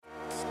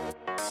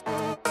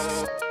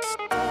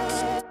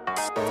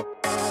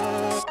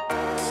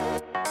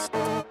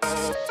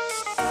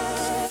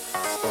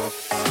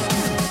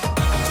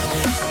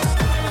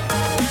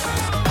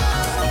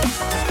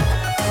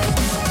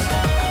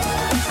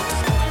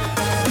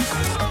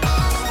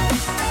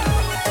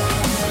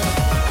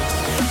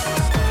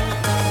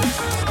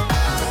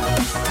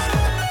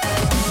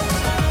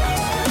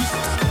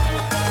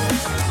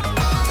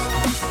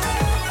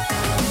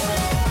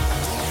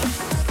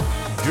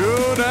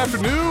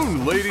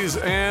afternoon, ladies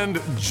and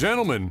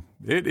gentlemen.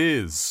 It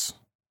is...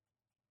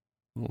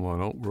 Hold on,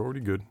 no, we're already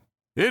good.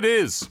 It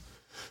is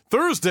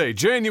Thursday,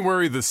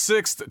 January the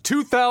 6th,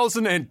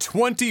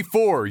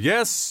 2024.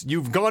 Yes,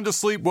 you've gone to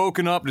sleep,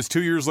 woken up, and it's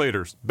 2 years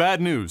later.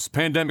 Bad news.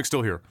 Pandemic's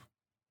still here.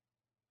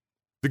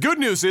 The good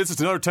news is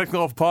it's another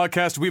Technology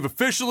podcast. We've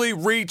officially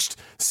reached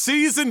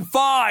Season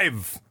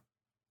 5.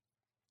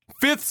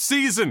 5th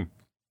season.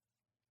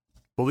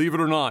 Believe it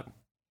or not.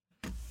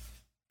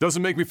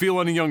 Doesn't make me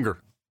feel any younger,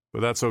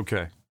 but that's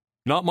okay.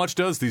 Not much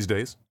does these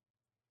days,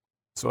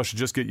 so I should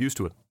just get used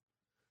to it.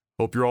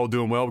 Hope you're all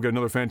doing well. We've got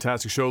another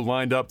fantastic show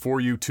lined up for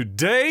you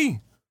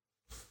today.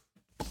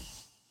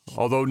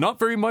 Although not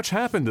very much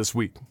happened this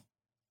week.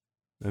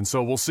 And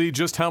so we'll see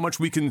just how much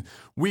we can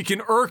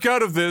irk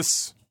out of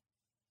this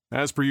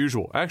as per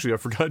usual. Actually, I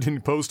forgot I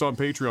didn't post on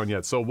Patreon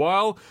yet. So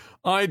while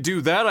I do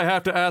that, I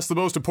have to ask the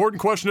most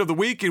important question of the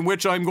week, in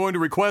which I'm going to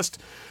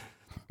request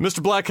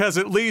Mr. Black has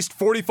at least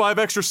 45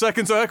 extra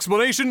seconds of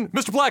explanation.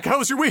 Mr. Black, how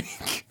was your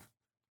week?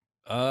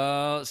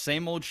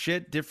 Same old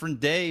shit,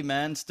 different day,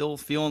 man. Still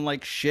feeling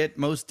like shit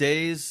most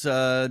days.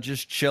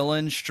 Just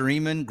chilling,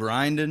 streaming,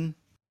 grinding.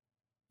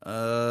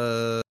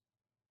 That's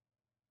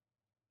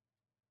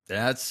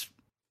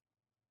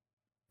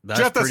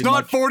Jeff, that's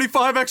not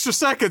 45 extra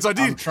seconds.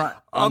 I'm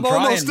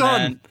almost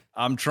done. Man.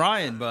 I'm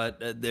trying, but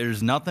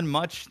there's nothing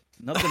much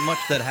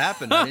that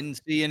happened. I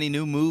didn't see any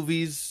new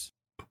movies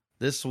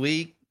this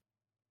week.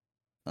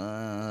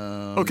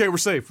 Okay, we're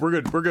safe. We're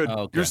good.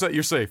 Okay.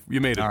 You're safe.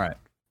 You made it. All right.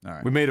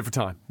 We made it for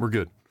time. We're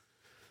good.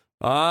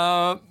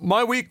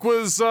 My week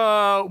was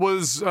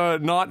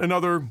not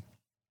another.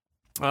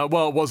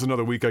 Well, it was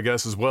another week, I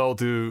guess, as well,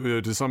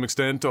 to some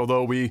extent.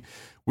 Although we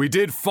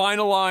did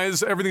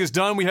finalize, everything is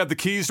done. We have the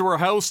keys to our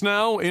house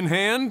now in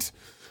hand,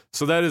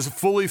 so that is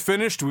fully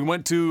finished. We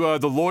went to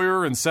the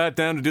lawyer and sat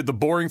down and did the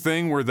boring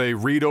thing where they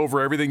read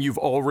over everything you've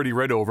already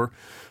read over,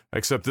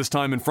 except this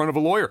time in front of a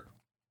lawyer.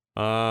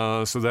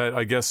 So that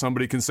I guess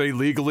somebody can say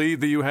legally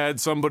that you had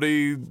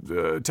somebody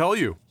tell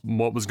you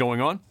what was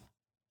going on.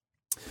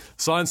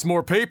 Signed some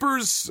more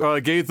papers,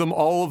 gave them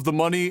all of the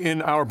money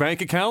in our bank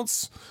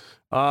accounts,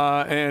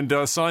 and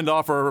signed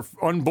off our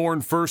unborn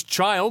first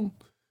child.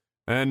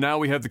 And now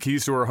we have the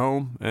keys to our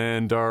home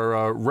and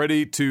are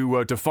ready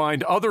to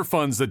find other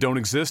funds that don't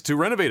exist to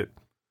renovate it.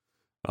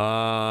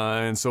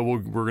 And so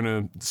we're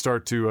gonna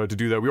start to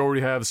do that. We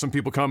already have some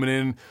people coming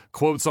in,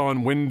 quotes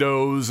on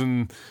windows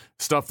and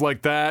stuff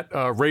like that.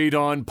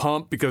 Radon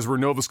pump, because we're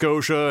in Nova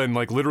Scotia, and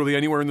like literally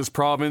anywhere in this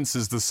province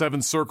is the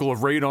seventh circle of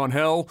radon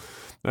hell.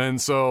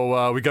 And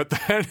so we got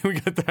that. We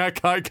got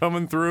that guy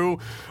coming through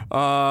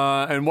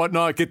and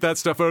whatnot. Get that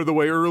stuff out of the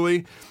way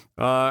early.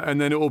 And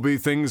then it will be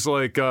things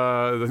like,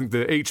 I think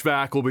the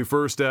HVAC will be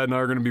first. Dad and I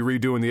are going to be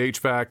redoing the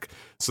HVAC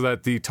so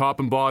that the top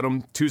and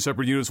bottom, two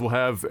separate units, will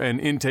have an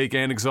intake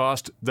and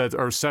exhaust that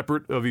are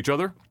separate of each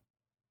other.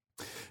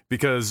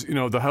 Because, you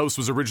know, the house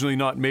was originally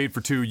not made for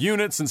two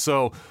units, and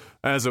so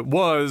as it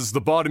was, the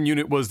bottom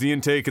unit was the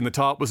intake and the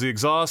top was the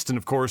exhaust, and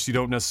of course you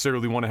don't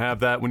necessarily want to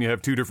have that when you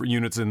have two different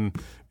units in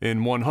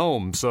one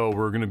home. So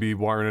we're going to be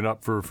wiring it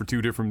up for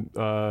two different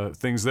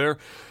things there.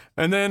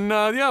 And then,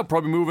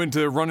 probably move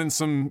into running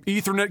some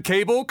Ethernet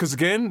cable, because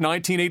again,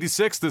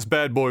 1986, this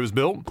bad boy was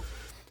built.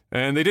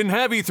 And they didn't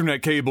have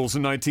Ethernet cables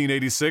in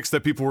 1986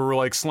 that people were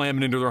like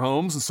slamming into their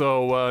homes. And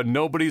so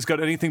nobody's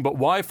got anything but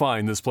Wi-Fi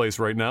in this place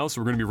right now.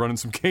 So we're going to be running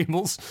some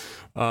cables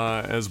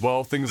as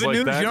well, things like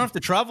that. You don't have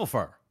to travel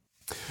far.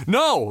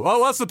 No.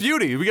 Oh, that's the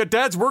beauty. We got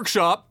Dad's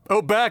workshop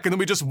out back, and then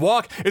we just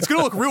walk. It's going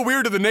to look real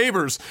weird to the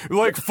neighbors.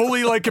 Like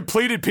fully like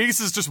completed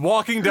pieces just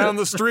walking down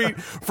the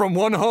street from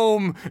one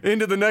home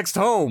into the next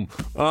home.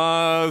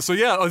 So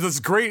yeah, it's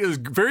great. It's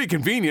very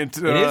convenient.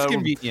 It is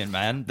convenient,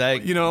 man.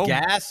 That, you know,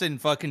 gas and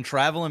fucking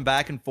traveling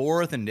back and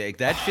forth, and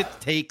that shit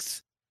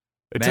takes...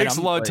 It takes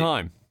a lot of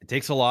time. It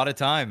takes a lot of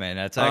time, man.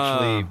 That's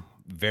actually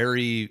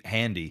very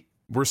handy.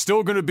 We're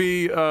still going to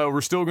be,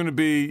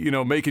 you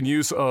know, making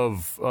use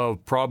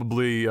of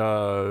probably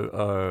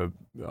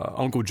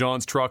Uncle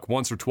John's truck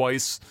once or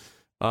twice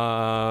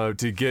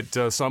to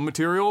get some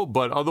material,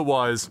 but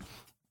otherwise,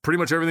 pretty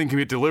much everything can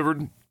get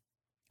delivered,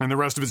 and the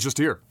rest of it's just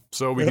here.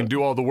 So we can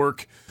do all the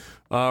work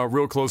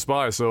real close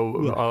by.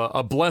 So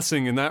a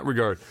blessing in that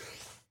regard,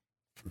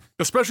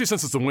 especially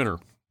since it's the winter.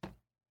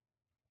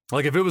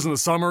 Like if it was in the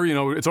summer, you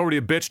know, it's already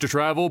a bitch to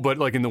travel, but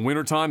like in the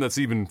wintertime, it's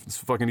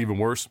fucking even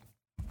worse.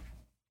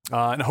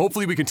 And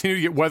hopefully we continue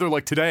to get weather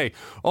like today.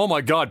 Oh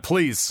my God,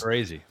 please.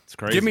 It's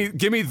crazy.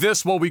 Give me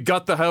this while we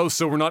gut the house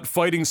so we're not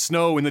fighting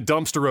snow in the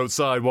dumpster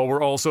outside while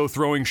we're also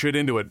throwing shit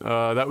into it.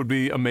 That would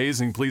be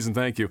amazing, please and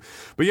thank you.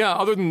 But yeah,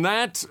 other than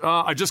that,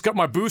 I just got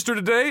my booster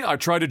today. I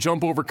tried to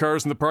jump over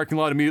cars in the parking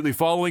lot immediately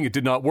following. It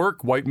did not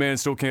work. White man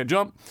still can't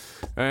jump.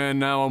 And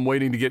now I'm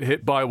waiting to get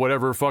hit by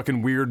whatever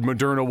fucking weird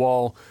Moderna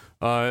wall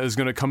is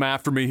going to come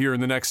after me here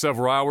in the next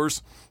several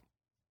hours.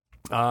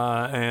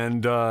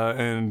 And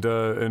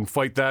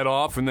fight that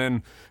off, and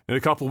then in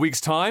a couple weeks'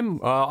 time,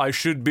 I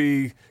should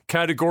be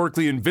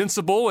categorically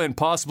invincible and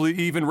possibly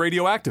even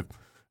radioactive.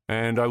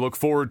 And I look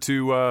forward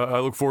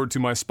to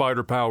my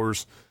spider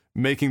powers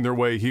making their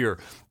way here.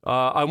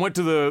 I went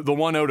to the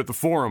one out at the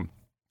Forum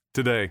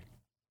today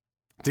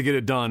to get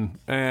it done,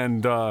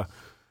 and a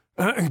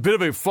bit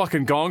of a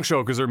fucking gong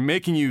show because they're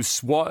making you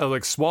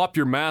swap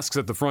your masks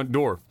at the front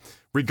door,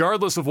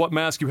 regardless of what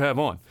mask you have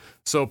on.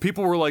 So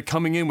people were like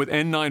coming in with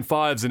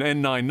N95s and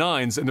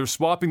N99s, and they're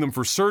swapping them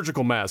for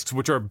surgical masks,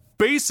 which are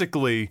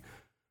basically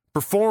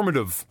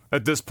performative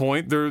at this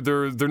point. They're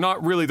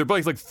not really, they're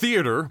like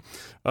theater.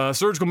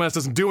 Surgical mask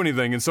doesn't do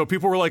anything, and so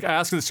people were like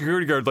asking the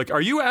security guard, like,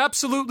 "Are you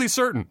absolutely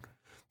certain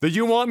that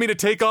you want me to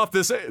take off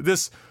this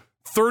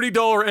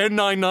 $30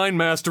 N99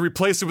 mask to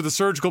replace it with a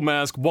surgical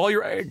mask while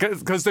you're,"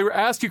 because they were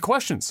asking you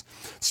questions.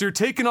 So you're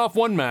taking off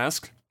one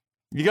mask,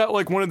 you got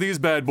like one of these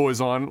bad boys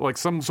on, like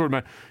some sort of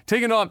mask,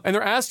 taking off, and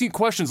they're asking you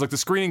questions, like the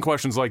screening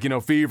questions, like,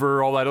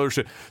 fever, all that other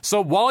shit.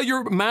 So while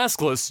you're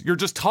maskless, you're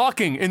just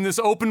talking in this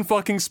open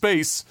fucking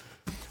space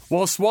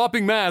while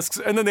swapping masks,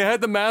 and then they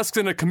had the masks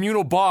in a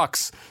communal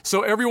box,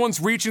 so everyone's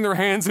reaching their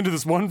hands into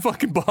this one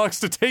fucking box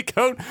to take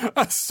out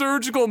a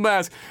surgical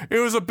mask. It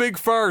was a big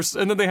farce,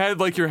 and then they had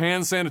like your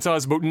hand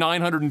sanitized about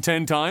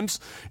 910 times,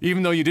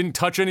 even though you didn't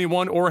touch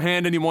anyone or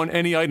hand anyone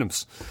any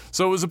items.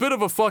 So it was a bit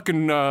of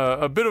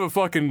a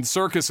fucking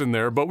circus in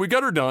there, but we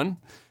got her done.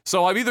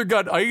 So I either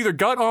got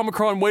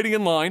Omicron waiting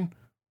in line,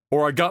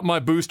 or I got my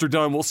booster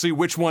done. We'll see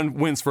which one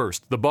wins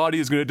first. The body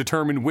is going to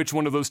determine which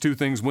one of those two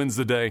things wins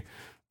the day.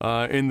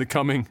 In the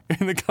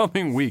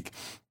coming week.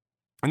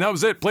 And that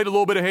was it. Played a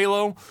little bit of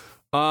Halo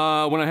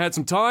when I had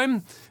some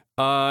time,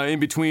 in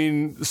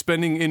between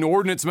spending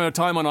inordinate amount of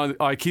time on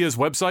IKEA's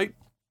website.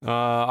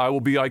 I will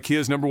be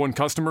IKEA's #1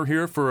 customer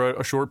here for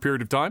a short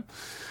period of time,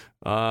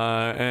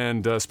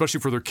 and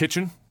especially for their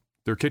kitchen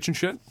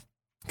shit,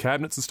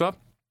 cabinets and stuff.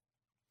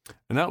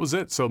 And that was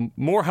it. So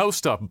more house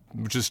stuff,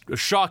 which is a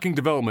shocking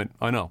development,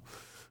 I know,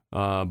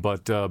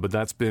 but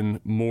that's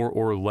been more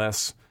or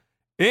less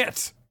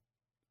it.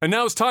 And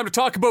now it's time to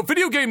talk about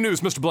video game news,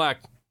 Mr.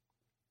 Black.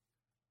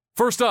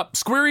 First up,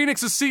 Square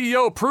Enix's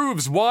CEO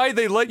proves why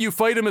they let you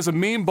fight him as a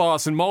meme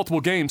boss in multiple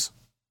games.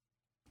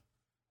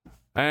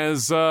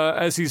 As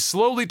he's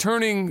slowly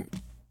turning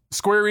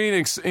Square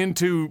Enix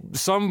into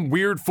some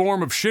weird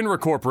form of Shinra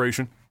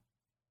Corporation,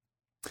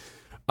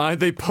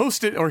 he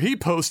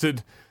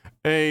posted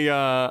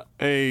a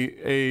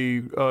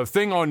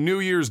thing on New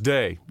Year's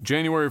Day,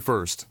 January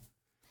 1st.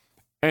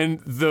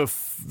 And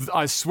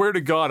I swear to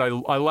God,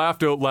 I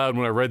laughed out loud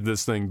when I read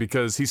this thing,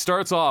 because he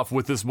starts off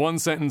with this one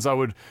sentence: "I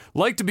would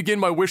like to begin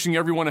by wishing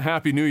everyone a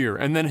happy new year,"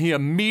 and then he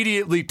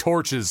immediately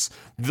torches,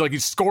 like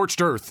he's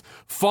scorched earth,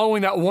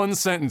 following that one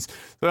sentence.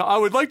 "I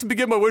would like to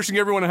begin by wishing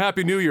everyone a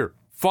happy new year."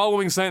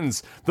 Following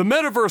sentence: "The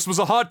metaverse was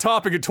a hot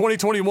topic in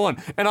 2021,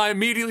 and I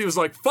immediately was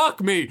like, fuck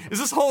me, is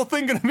this whole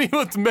thing gonna be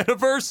about the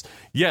metaverse?"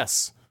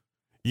 Yes,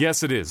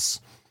 it is.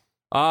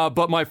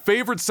 But my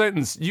favorite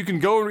sentence, you can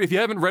go, if you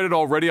haven't read it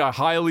already, I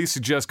highly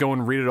suggest go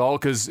and read it all,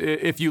 because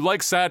if you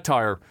like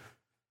satire,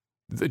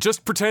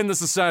 just pretend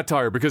this is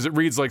satire, because it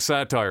reads like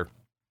satire.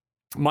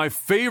 My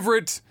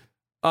favorite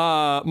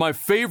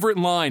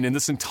line in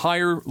this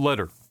entire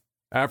letter,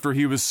 after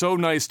he was so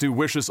nice to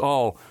wish us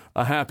all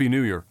a happy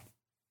new year,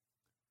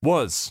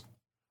 was,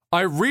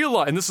 "I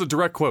realize," and this is a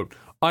direct quote,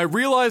 "I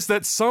realize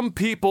that some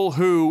people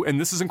who," and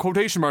this is in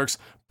quotation marks,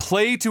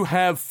 "play to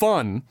have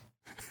fun,"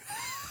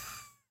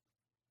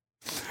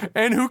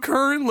 and who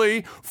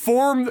currently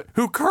form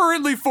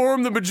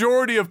the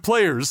majority of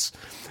players.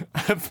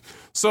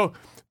 So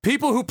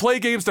people who play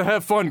games to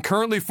have fun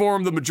currently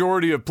form the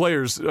majority of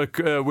players,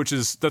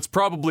 that's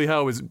probably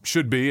how it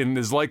should be and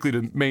is likely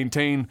to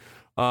maintain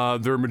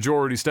their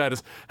majority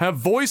status, have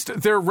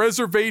voiced their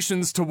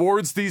reservations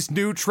towards these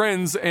new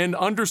trends, and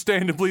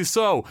understandably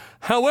so.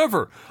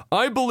 However,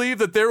 I believe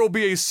that there will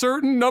be a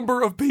certain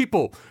number of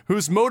people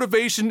whose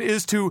motivation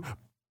is to,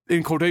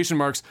 in quotation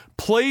marks,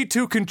 "play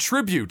to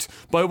contribute,"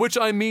 by which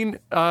I mean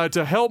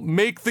to help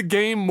make the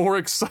game more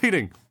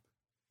exciting.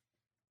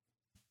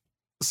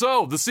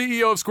 So, the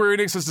CEO of Square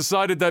Enix has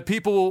decided that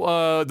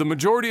the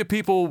majority of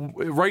people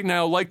right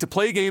now like to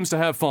play games to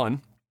have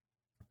fun.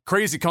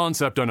 Crazy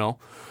concept, I know.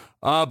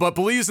 But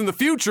believes in the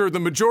future, the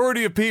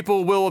majority of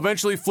people will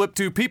eventually flip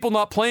to people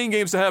not playing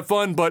games to have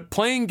fun, but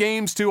playing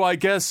games to, I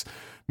guess,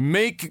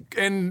 make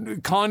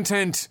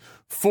content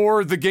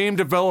for the game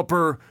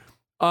developer,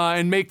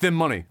 and make them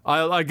money.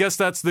 I guess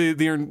that's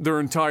their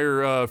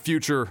entire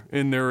future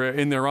in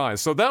their eyes.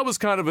 So that was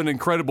kind of an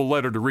incredible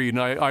letter to read,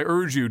 and I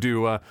urge you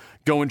to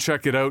go and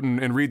check it out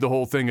and read the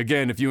whole thing.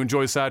 Again, if you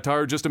enjoy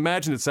satire, just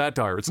imagine it's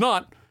satire. It's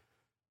not,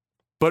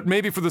 but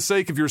maybe for the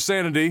sake of your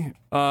sanity,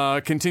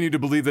 continue to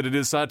believe that it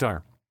is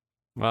satire.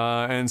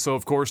 And so,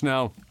 of course,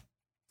 now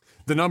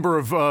the number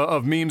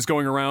of memes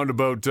going around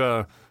about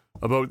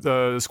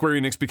Square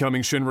Enix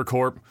becoming Shinra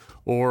Corp,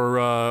 or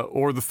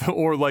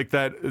like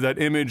that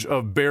image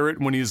of Barrett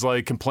when he's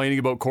like complaining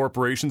about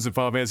corporations in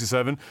Final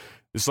Fantasy VII.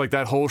 It's like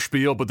that whole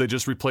spiel, but they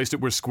just replaced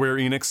it with Square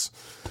Enix,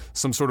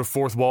 some sort of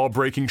fourth wall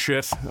breaking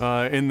shit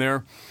in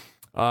there.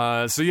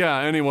 So yeah,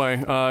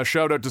 anyway,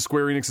 shout out to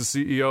Square Enix's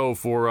CEO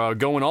for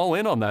going all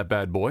in on that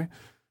bad boy.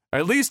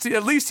 At least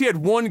he had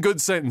one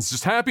good sentence.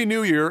 Just Happy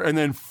New Year, and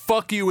then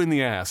fuck you in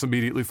the ass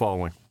immediately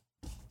following.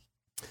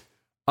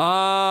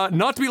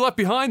 Not to be left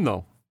behind,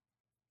 though.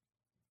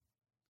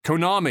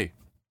 Konami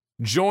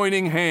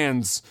joining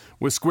hands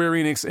with Square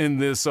Enix in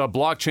this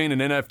blockchain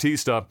and NFT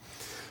stuff.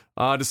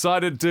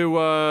 Decided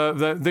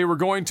that they were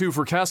going to,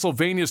 for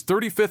Castlevania's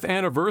 35th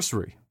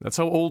anniversary. That's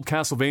how old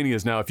Castlevania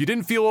is now. If you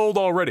didn't feel old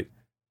already.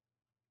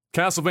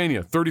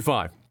 Castlevania,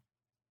 35.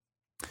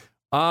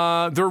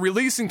 They're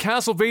releasing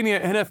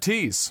Castlevania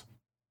NFTs.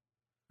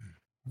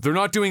 They're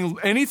not doing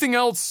anything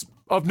else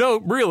of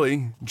note,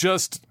 really.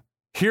 Just,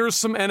 here's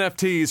some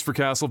NFTs for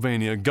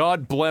Castlevania.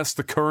 God bless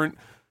the current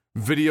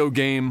video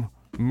game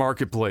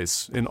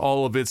marketplace in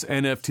all of its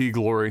NFT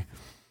glory.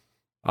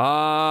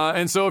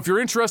 And so if you're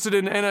interested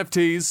in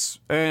NFTs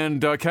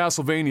and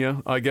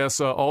Castlevania, I guess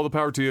all the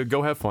power to you.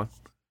 Go have fun.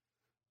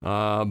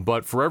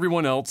 But for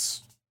everyone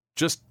else,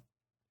 just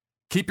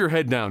keep your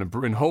head down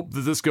and hope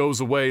that this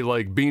goes away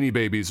like Beanie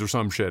Babies or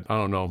some shit. I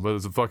don't know, but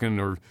it's a fucking,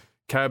 or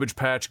Cabbage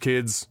Patch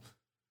Kids,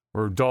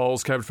 or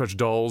dolls, Cabbage Patch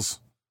Dolls,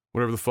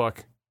 whatever the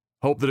fuck.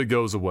 Hope that it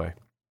goes away.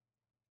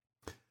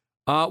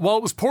 While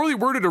it was poorly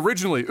worded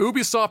originally,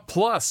 Ubisoft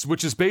Plus,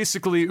 which is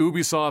basically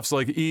Ubisoft's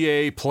like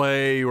EA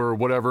Play or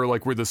whatever,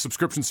 like we're the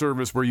subscription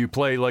service where you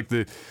play like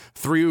the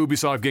 3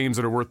 Ubisoft games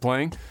that are worth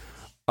playing.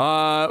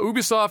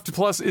 Ubisoft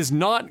Plus is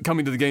not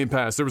coming to the Game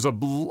Pass. There was a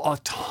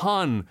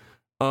ton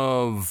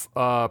of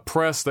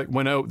press that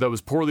went out that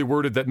was poorly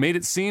worded that made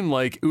it seem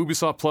like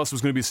Ubisoft Plus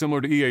was going to be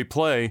similar to EA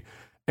Play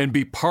and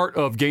be part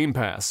of Game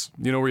Pass.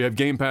 You know, where you have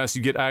Game Pass,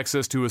 you get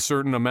access to a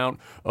certain amount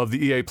of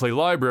the EA Play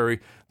library.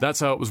 That's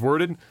how it was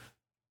worded.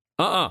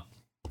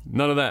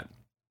 None of that.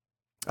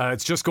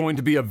 It's just going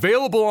to be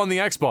available on the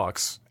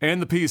Xbox and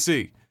the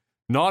PC.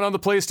 Not on the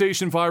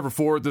PlayStation 5 or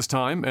 4 at this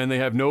time, and they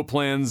have no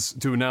plans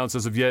to announce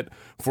as of yet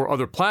for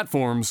other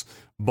platforms,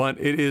 but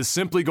it is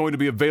simply going to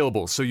be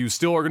available. So you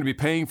still are going to be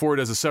paying for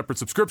it as a separate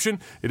subscription.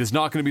 It is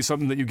not going to be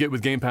something that you get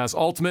with Game Pass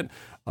Ultimate,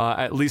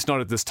 at least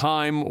not at this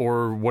time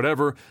or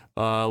whatever,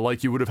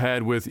 like you would have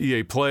had with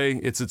EA Play.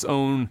 It's its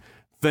own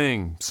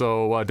thing,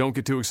 so don't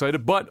get too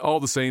excited, but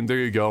all the same, there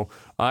you go.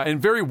 And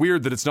very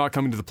weird that it's not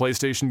coming to the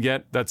PlayStation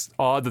yet. That's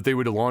odd that they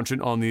would launch it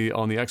on the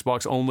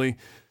Xbox only,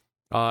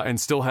 and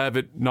still have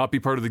it not be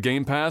part of the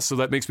Game Pass, so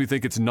that makes me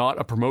think it's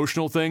not a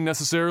promotional thing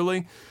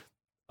necessarily.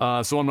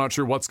 So I'm not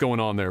sure what's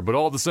going on there, but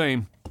all the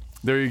same,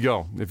 there you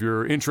go. If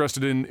you're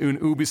interested in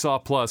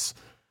Ubisoft Plus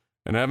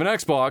and have an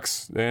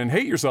Xbox and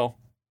hate yourself,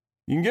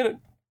 you can get it.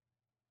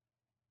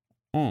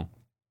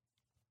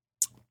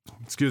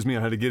 Excuse me,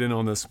 I had to get in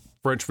on this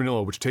French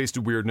vanilla, which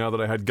tasted weird now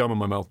that I had gum in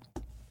my mouth.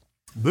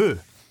 Blech.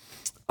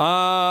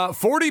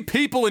 40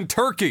 people in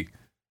Turkey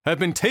have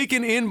been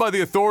taken in by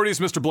the authorities,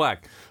 Mr.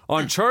 Black,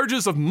 on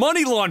charges of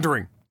money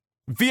laundering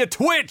via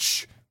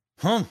Twitch.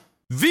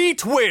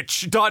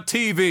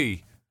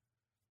 TheTwitch.tv.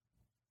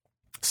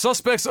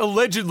 Suspects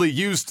allegedly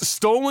used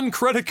stolen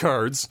credit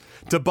cards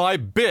to buy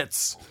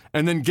bits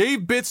and then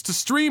gave bits to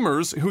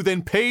streamers who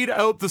then paid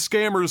out the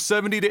scammers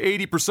 70 to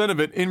 80% of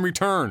it in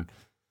return.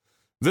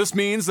 This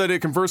means that it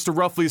converts to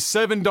roughly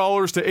 $7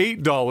 to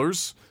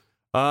 $8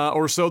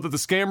 or so that the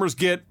scammers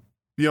get,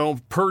 you know,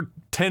 per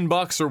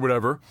 $10 or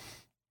whatever,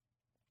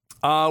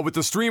 with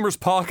the streamers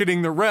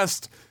pocketing the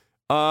rest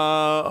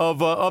of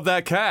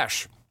that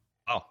cash.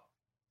 Oh.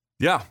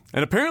 Yeah,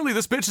 and apparently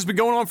this bitch has been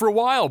going on for a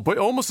while, but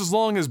almost as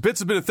long as bits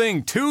have been a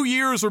thing. 2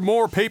 years or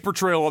more paper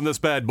trail on this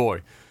bad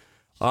boy.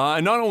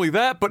 And not only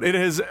that, but it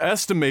is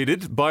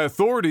estimated by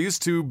authorities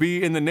to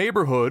be in the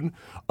neighborhood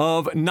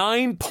of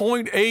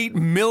 $9.8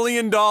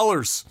 million.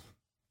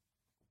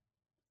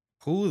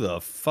 Who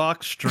the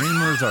fuck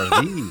streamers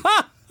are these?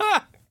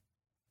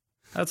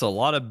 That's a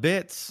lot of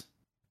bits.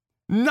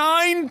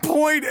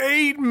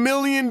 $9.8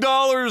 million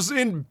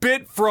in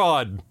bit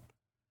fraud.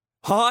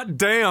 Hot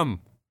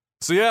damn.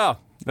 So yeah,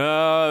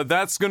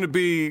 that's going to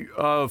be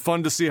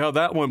fun to see how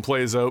that one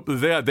plays out.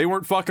 They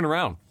weren't fucking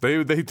around.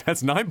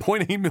 That's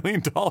 $9.8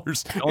 million.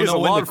 Don't know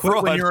when to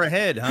quit when you're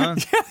ahead, huh?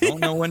 Don't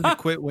know when to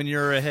quit when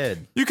you're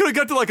ahead. You could have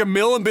got to like a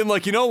mill and been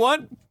like, you know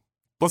what?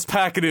 Let's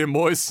pack it in,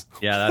 boys.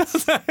 Yeah,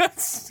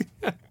 that's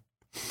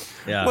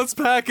yeah. Let's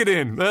pack it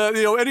in.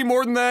 Any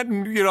more than that,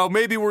 and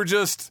maybe we're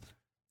just,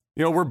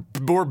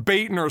 we're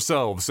baiting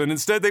ourselves. And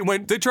instead,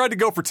 they tried to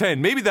go for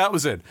 10. Maybe that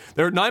was it.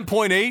 They're at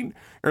 9.8.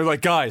 They're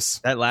like,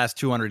 guys, that last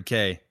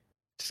 200K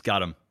just got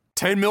them.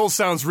 10 mil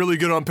sounds really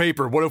good on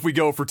paper. What if we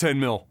go for 10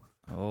 mil?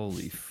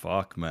 Holy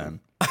fuck,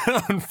 man.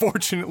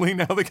 Unfortunately,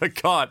 now they got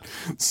caught.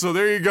 So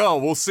there you go.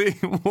 We'll see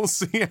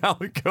how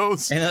it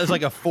goes. And it was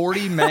like a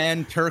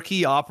 40-man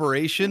Turkey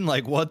operation.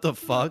 Like, what the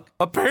fuck?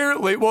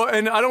 Apparently. Well,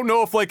 and I don't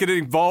know if it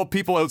involved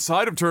people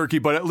outside of Turkey,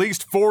 but at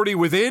least 40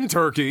 within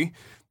Turkey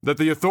that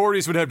the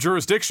authorities would have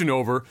jurisdiction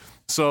over.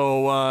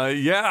 So,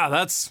 yeah,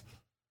 that's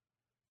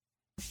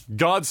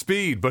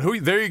Godspeed. But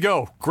there you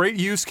go. Great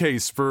use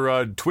case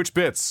for Twitch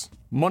bits.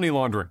 Money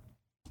laundering.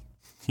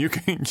 You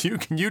too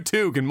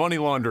can money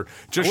launder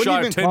just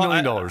shy of $10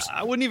 million.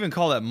 I wouldn't even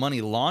call that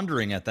money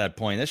laundering at that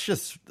point. It's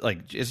just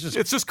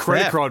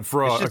credit card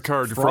fraud. It's just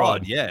card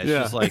fraud. Yeah, it's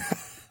just like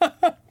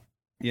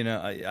You know,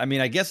 I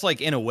mean, I guess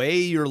like in a way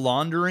you're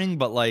laundering,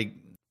 but like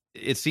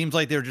it seems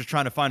like they're just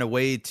trying to find a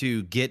way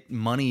to get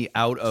money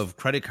out of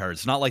credit cards.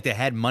 It's not like they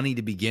had money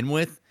to begin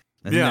with,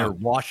 and then they're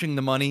washing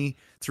the money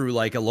through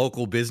like a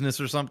local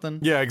business or something.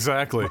 Yeah,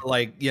 exactly. Or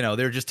like, you know,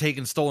 they're just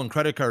taking stolen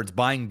credit cards,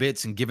 buying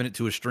bits, and giving it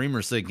to a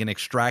streamer so they can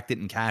extract it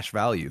in cash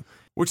value.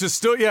 Which is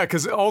still,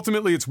 because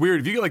ultimately it's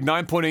weird. If you get like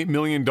 $9.8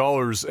 million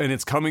and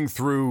it's coming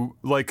through,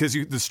 like, because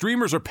the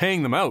streamers are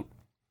paying them out.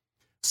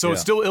 So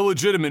it's still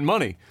illegitimate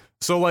money.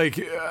 So, like,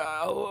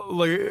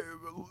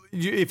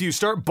 if you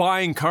start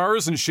buying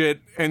cars and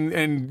shit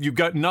and you've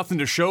got nothing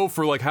to show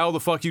for, like, how the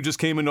fuck you just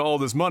came into all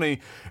this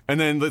money, and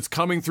then it's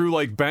coming through,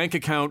 like, bank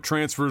account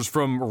transfers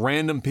from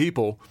random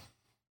people,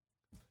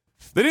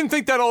 they didn't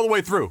think that all the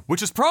way through,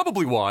 which is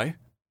probably why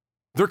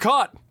they're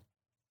caught.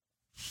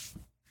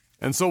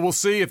 And so we'll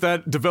see if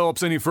that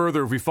develops any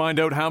further. If we find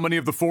out how many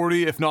of the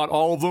 40, if not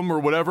all of them or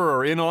whatever,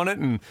 are in on it,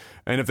 and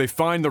if they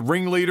find the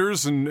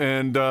ringleaders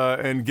and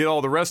get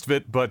all the rest of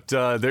it. But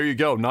there you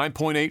go,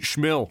 9.8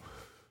 schmil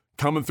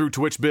coming through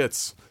Twitch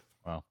bits.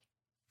 Wow.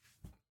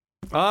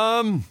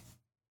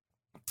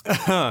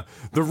 The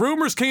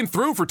rumors came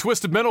through for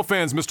Twisted Metal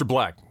fans, Mr.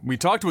 Black. We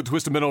talked about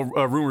Twisted Metal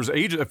rumors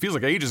it feels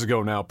like ages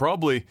ago now,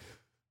 probably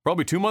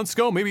 2 months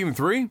ago, maybe even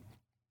 3.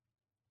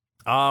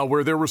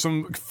 Where there were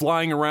some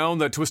flying around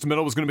that Twisted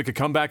Metal was going to make a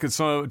comeback to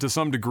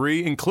some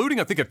degree, including,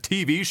 I think, a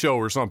TV show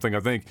or something, I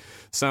think.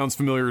 Sounds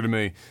familiar to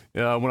me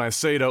when I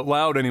say it out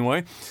loud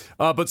anyway.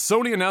 But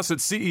Sony announced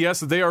at CES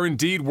that they are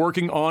indeed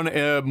working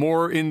on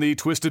more in the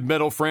Twisted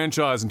Metal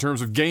franchise in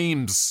terms of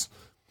games.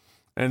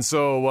 And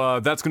so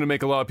that's going to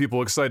make a lot of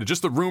people excited.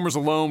 Just the rumors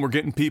alone were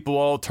getting people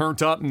all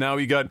turned up, and now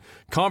you got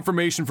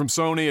confirmation from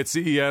Sony at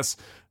CES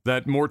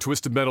that more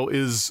Twisted Metal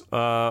is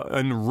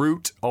en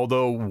route,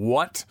 although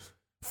what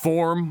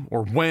form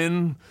or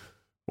when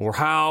or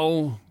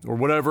how or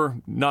whatever,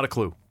 not a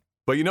clue.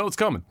 But you know it's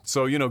coming.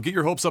 So, you know, get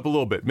your hopes up a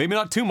little bit. Maybe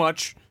not too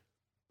much.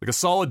 Like a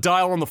solid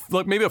dial on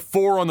like maybe a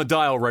 4 on the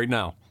dial right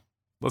now.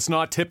 Let's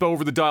not tip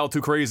over the dial too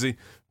crazy,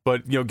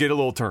 but, you know, get a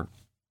little turn.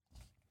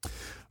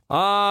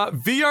 VR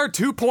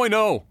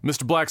 2.0,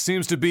 Mr. Black,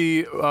 seems to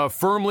be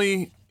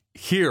firmly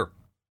here.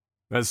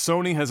 As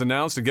Sony has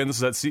announced, again, this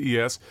is at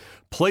CES,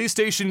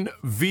 PlayStation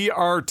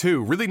VR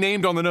 2, really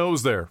named on the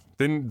nose there.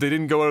 They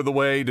didn't go out of the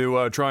way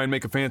to try and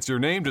make a fancier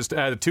name, just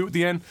add a 2 at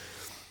the end.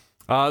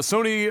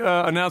 Sony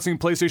announcing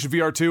PlayStation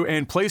VR 2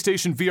 and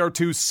PlayStation VR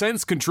 2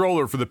 Sense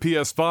controller for the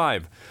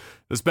PS5.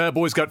 This bad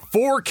boy's got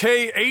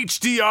 4K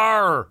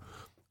HDR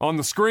on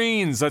the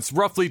screens. That's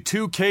roughly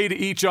 2K to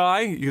each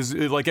eye, because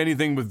like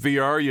anything with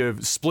VR,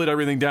 you split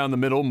everything down the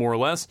middle, more or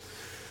less.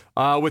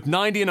 With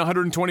 90 and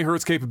 120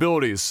 hertz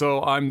capabilities.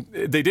 So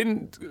they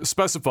didn't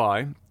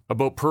specify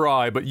about per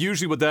eye, but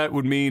usually what that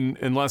would mean,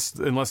 unless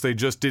they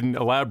just didn't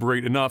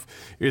elaborate enough,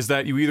 is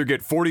that you either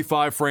get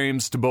 45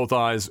 frames to both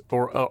eyes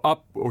or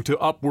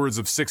upwards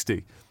of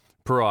 60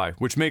 per eye,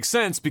 which makes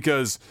sense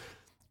because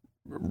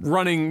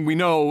running, we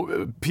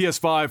know,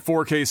 PS5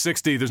 4K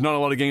 60, there's not a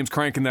lot of games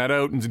cranking that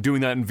out, and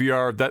doing that in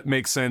VR, that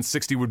makes sense.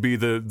 60 would be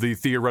the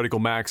theoretical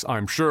max,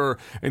 I'm sure,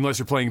 unless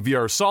you're playing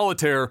VR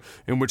solitaire,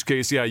 in which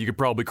case, yeah, you could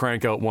probably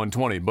crank out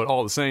 120, but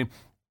all the same,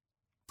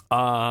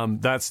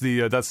 that's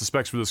the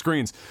specs for the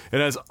screens. It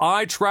has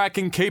eye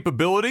tracking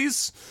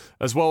capabilities,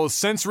 as well as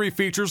sensory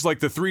features like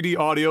the 3D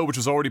audio, which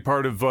is already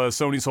part of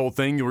Sony's whole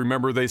thing. You'll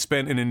remember they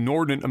spent an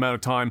inordinate amount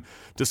of time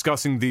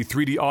discussing the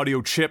 3D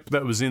audio chip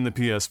that was in the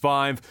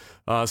PS5,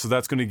 so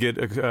that's going to get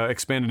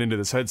expanded into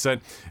this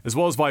headset, as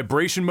well as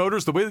vibration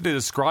motors. The way that they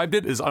described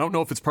it is, I don't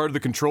know if it's part of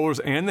the controllers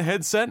and the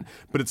headset,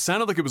 but it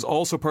sounded like it was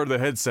also part of the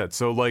headset,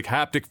 so like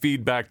haptic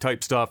feedback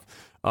type stuff.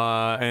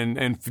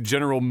 And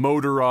general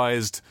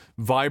motorized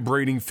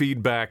vibrating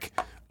feedback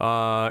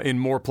in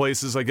more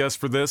places, I guess,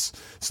 for this,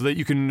 so that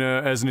you can,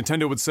 as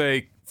Nintendo would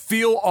say,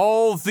 feel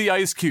all the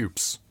ice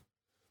cubes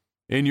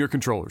in your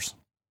controllers.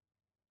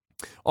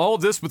 All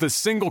of this with a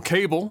single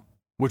cable,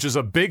 which is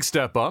a big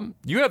step up.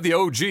 You have the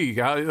OG.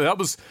 That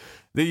was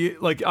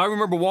I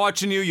remember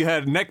watching you. You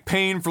had neck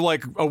pain for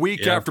like a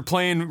week after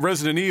playing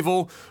Resident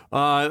Evil.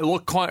 It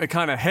looked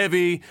kind of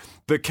heavy.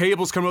 The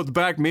cables coming out the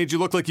back made you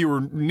look like you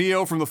were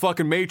Neo from the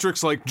fucking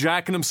Matrix, like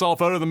jacking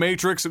himself out of the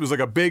Matrix. It was like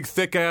a big,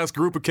 thick-ass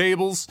group of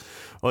cables.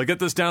 Well, I get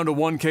this down to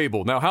one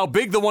cable. Now, how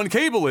big the one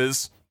cable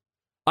is,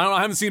 I don't know.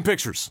 I haven't seen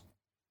pictures.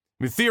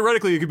 I mean,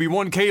 theoretically, it could be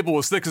one cable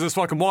as thick as this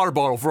fucking water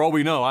bottle, for all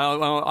we know.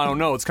 I don't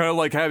know. It's kind of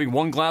like having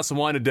one glass of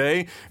wine a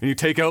day, and you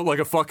take out like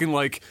a fucking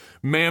like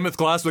mammoth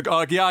glass. Like,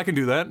 oh, yeah, I can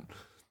do that.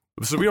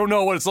 So we don't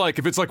know what it's like.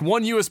 If it's like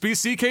one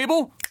USB-C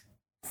cable,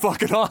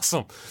 fucking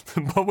awesome.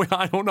 But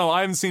I don't know.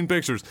 I haven't seen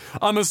pictures.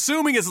 I'm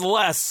assuming it's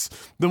less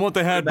than what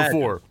they had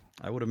before.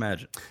 I would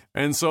imagine.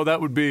 And so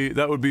that would be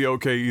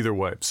okay either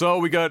way. So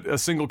we got a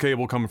single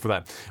cable coming for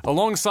that.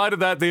 Alongside of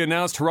that, they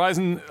announced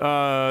Horizon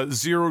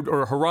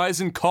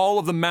Horizon Call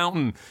of the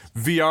Mountain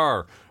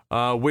VR,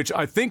 which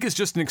I think is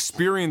just an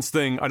experience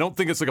thing. I don't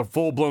think it's like a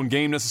full-blown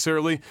game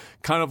necessarily,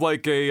 kind of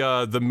like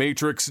the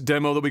Matrix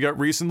demo that we got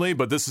recently,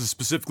 but this is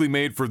specifically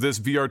made for this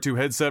VR2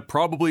 headset,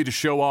 probably to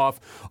show off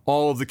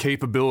all of the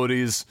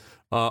capabilities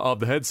of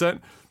the headset.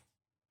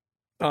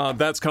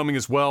 That's coming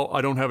as well.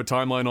 I don't have a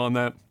timeline on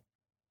that.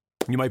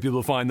 You might be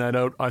able to find that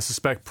out. I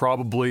suspect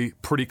probably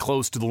pretty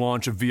close to the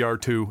launch of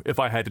VR2 if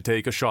I had to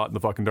take a shot in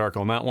the fucking dark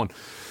on that one.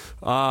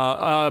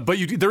 But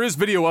there is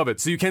video of it,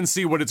 so you can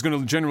see what it's going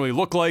to generally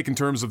look like in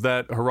terms of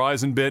that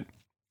Horizon bit.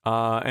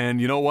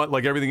 And you know what?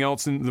 Like everything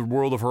else in the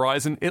world of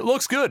Horizon, it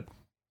looks good.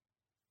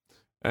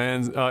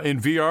 And in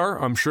VR,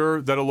 I'm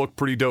sure that'll look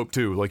pretty dope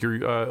too. Like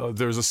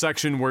there's a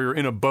section where you're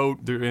in a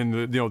boat,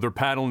 they're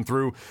paddling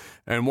through,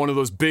 and one of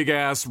those big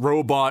ass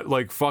robot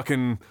like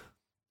fucking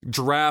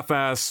giraffe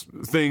ass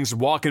things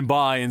walking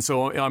by, and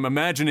so I'm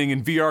imagining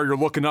in VR you're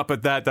looking up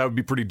at that would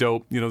be pretty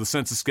dope. The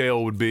sense of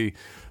scale would be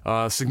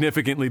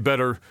significantly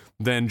better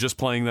than just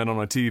playing that on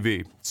a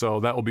TV, so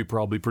that will be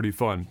probably pretty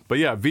fun. But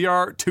yeah,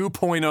 VR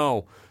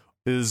 2.0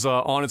 is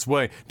on its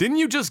way. Didn't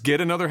you just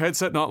get another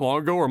headset not long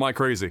ago, or am I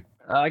crazy?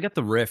 I got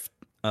the Rift,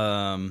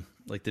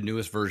 like the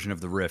newest version of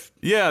the Rift.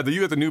 Yeah,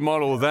 you got the new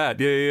model of that.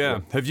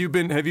 Yeah. Have you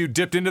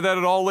dipped into that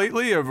at all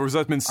lately, or has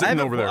that been sitting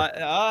over there?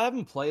 I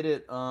haven't played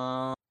it.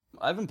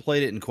 I haven't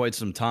played it in quite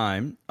some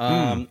time.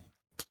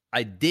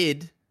 I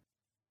did.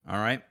 All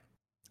right.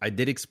 I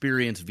did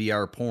experience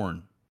VR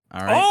porn.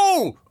 All right.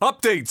 Oh,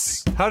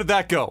 updates. How did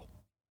that go?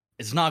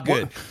 It's not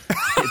good.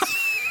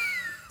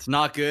 It's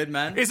not good,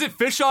 man. Is it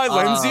fisheye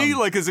lensy?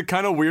 Like, is it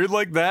kind of weird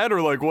like that,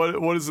 or like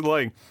what is it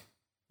like?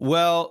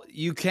 Well,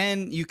 you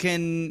can.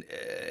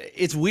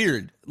 It's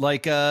weird.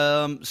 Like,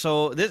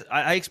 so this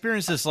I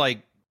experienced this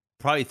like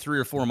probably 3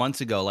 or 4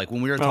 months ago. Like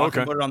when we were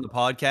talking about it on the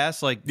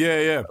podcast. Like,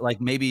 yeah. Like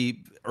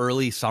maybe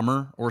early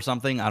summer or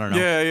something. I don't know.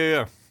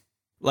 Yeah.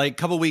 Like a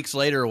couple weeks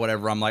later or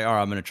whatever, I'm like, all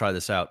right, I'm gonna try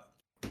this out.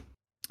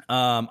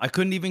 I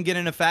couldn't even get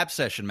in a FAP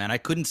session, man. I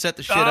couldn't set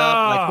the shit up.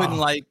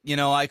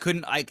 I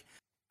couldn't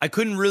I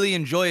couldn't really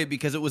enjoy it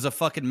because it was a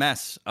fucking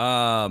mess.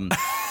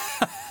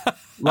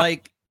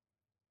 Like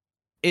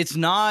it's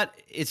not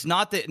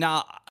that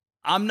now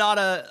I'm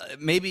not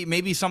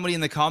maybe somebody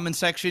in the comment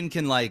section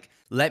can like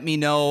let me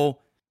know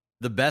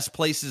the best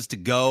places to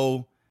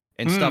go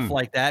and stuff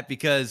like that,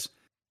 because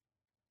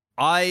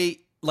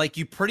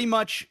you pretty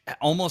much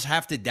almost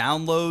have to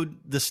download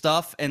the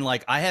stuff, and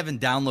like I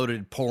haven't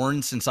downloaded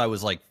porn since I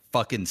was like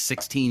fucking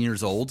 16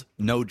 years old.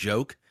 No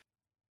joke.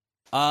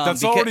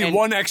 That's already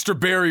one extra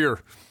barrier.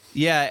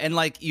 Yeah, and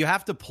like you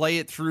have to play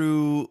it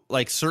through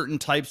like certain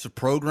types of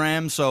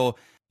programs. So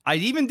I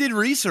even did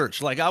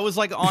research. Like I was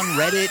like on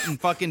Reddit and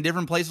fucking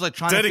different places, like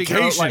trying to figure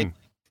out like,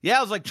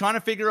 I was like trying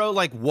to figure out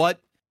like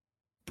what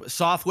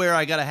software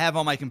I got to have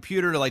on my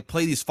computer to like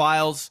play these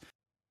files.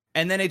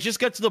 And then it just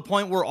got to the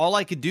point where all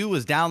I could do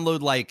was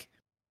download like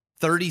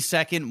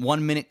 30-second,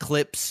 1-minute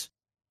clips.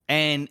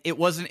 And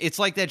it's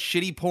like that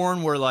shitty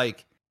porn where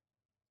like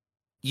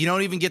you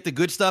don't even get the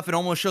good stuff. It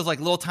almost shows like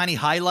little tiny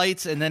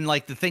highlights and then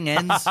like the thing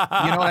ends.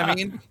 You know what I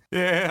mean?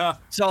 Yeah.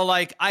 So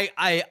like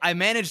I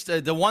managed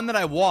the one that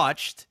I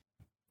watched.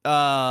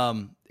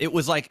 It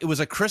was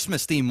a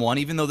Christmas theme one,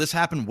 even though this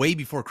happened way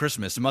before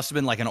Christmas. It must have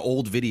been like an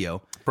old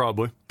video.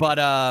 Probably. But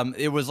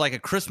it was like a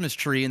Christmas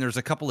tree, and there's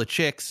a couple of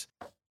chicks.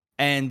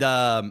 And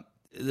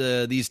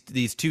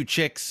these two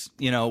chicks,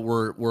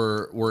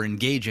 were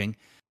engaging.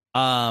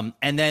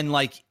 And then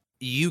like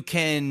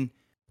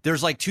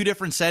there's like two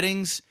different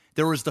settings.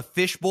 There was the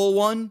fishbowl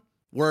one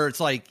where it's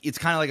kind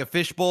of like a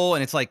fishbowl,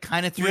 and it's like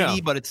kind of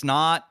 3D, but it's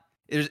not.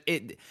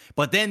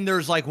 But then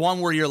there's like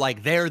one where you're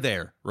like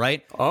there,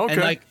 right? Okay.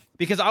 And like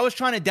because I was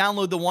trying to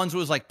download the ones that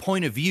was like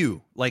point of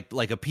view, like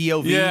a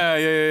POV.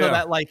 Yeah. So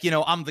that like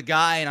I'm the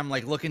guy and I'm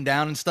like looking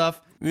down and stuff.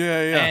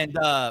 Yeah. And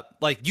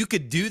like you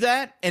could do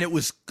that, and it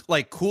was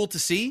like cool to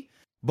see,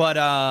 but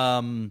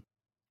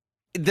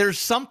there's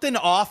something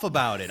off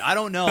about it. I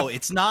don't know.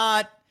 It's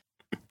not.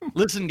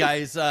 Listen,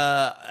 guys.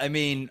 I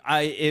mean,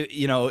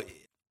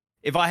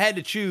 if I had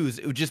to choose,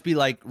 it would just be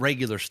like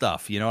regular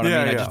stuff. You know what I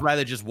mean? I'd just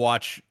rather just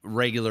watch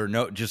regular,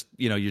 your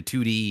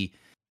 2D.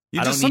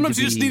 Sometimes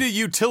you just need a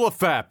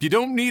utilifap. You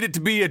don't need it to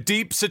be a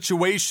deep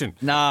situation.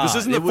 Nah, this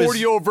isn't the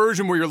 40-year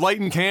version where you're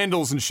lighting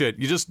candles and shit.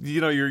 You just,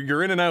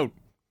 you're in and out.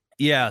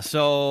 Yeah.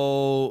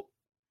 So,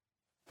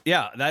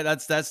 yeah,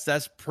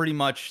 that's pretty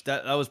much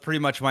that was pretty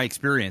much my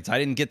experience. I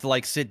didn't get to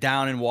like sit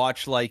down and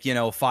watch like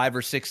 5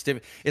 or 6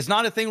 different. It's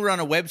not a thing where on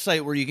a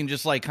website where you can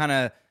just like kind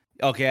of.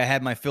 Okay, I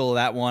had my fill of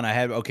that one.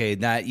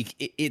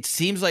 It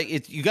seems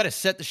like you got to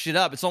set the shit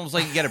up. It's almost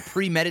like you got to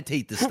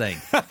premeditate this thing.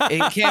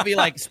 It can't be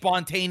like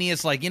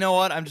spontaneous. Like, you know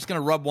what? I'm just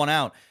gonna rub one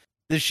out.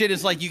 This shit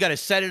is like you got to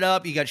set it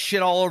up. You got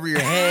shit all over your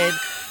head.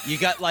 You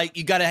got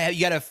to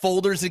have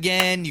folders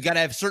again. You got to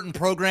have certain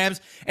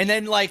programs, and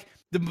then like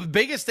the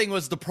biggest thing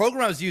was the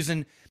program I was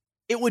using.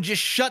 It would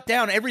just shut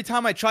down every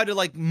time I tried to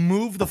like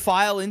move the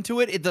file into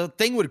it. The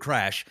thing would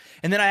crash,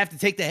 and then I have to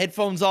take the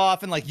headphones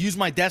off and like use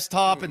my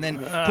desktop and then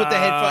put the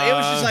headphone. It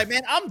was just like,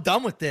 man, I'm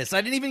done with this.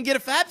 I didn't even get a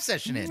FAB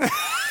session in.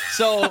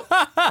 So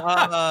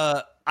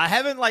I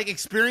haven't like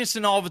experienced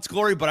in all of its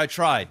glory, but I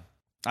tried.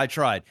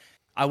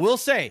 I will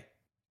say,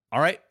 all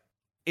right,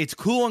 it's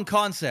cool in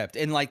concept,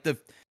 and like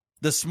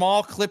the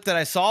small clip that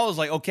I saw was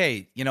like,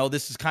 okay,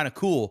 this is kind of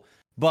cool,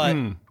 but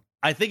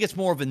I think it's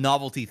more of a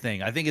novelty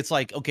thing. I think it's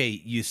like, okay,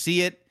 you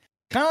see it,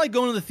 kind of like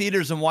going to the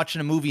theaters and watching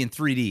a movie in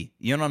 3D.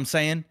 You know what I'm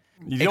saying?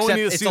 You only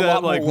need to see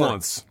that like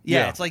once.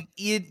 Yeah, it's like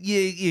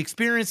you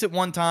experience it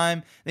one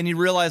time, then you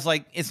realize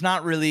like it's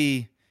not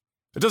really.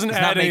 It doesn't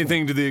add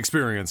anything to the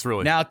experience,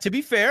 really. Now, to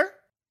be fair,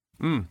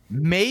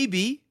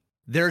 maybe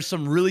there's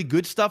some really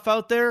good stuff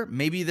out there.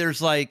 Maybe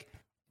there's like,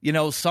 you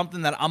know,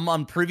 something that I'm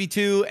unprivy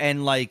to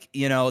and like,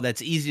 you know,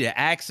 that's easy to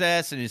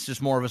access and it's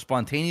just more of a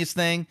spontaneous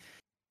thing.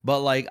 But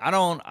like, I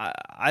don't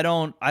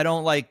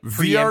like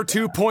VR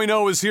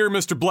 2.0 is here,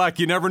 Mr. Black.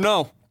 You never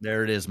know.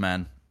 There it is,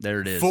 man.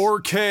 There it is.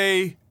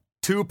 4K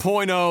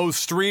 2.0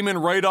 streaming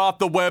right off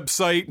the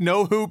website.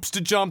 No hoops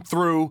to jump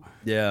through.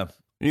 Yeah.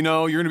 You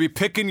know, you're going to be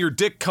picking your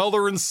dick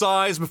color and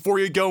size before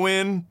you go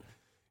in.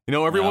 You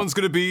know, everyone's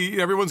going to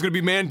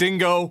be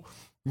Mandingo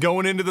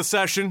going into the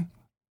session.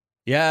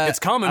 Yeah. It's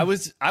coming. I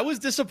was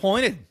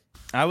disappointed.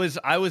 I was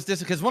disappointed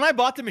because when I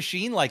bought the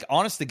machine, like,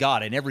 honest to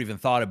God, I never even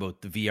thought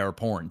about the VR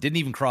porn. Didn't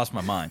even cross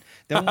my mind.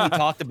 Then when we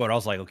talked about it, I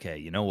was like, okay,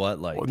 you know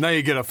what? Like, well, now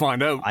you got to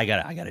find out. I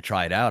gotta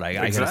try it out. I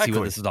gotta see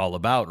what this is all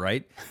about,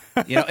 right?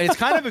 You know, it's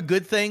kind of a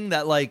good thing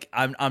that like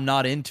I'm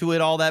not into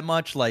it all that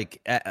much,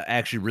 like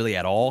actually really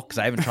at all, because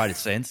I haven't tried it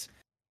since.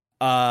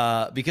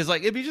 Because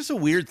like it'd be just a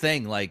weird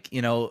thing, like,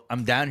 you know,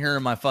 I'm down here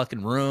in my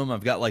fucking room,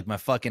 I've got like my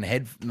fucking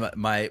head,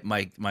 my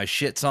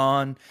shits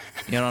on,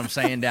 you know what I'm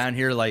saying, down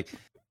here, like.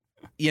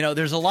 You know,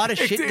 there's a lot of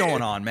shit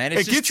going on, man.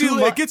 It gets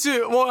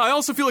you. Well, I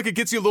also feel like it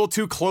gets you a little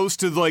too close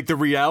to like the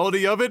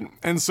reality of it,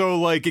 and so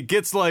like it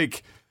gets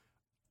like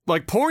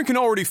porn can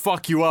already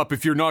fuck you up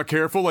if you're not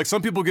careful. Like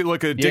some people get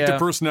like addictive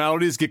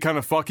personalities, get kind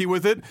of fucky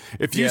with it.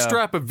 If you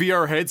strap a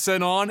VR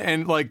headset on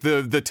and like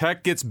the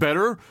tech gets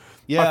better.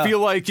 Yeah. I feel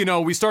like, you know,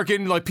 we start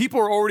getting like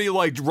people are already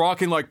like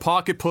rocking like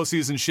pocket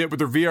pussies and shit with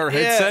their VR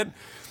headset.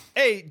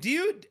 Hey,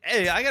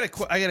 I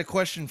got a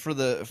question for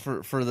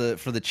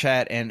the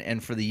chat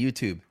and for the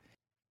YouTube.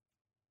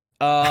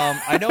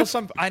 I know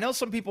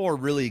some people are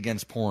really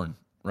against porn,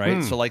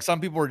 right? So like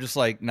some people are just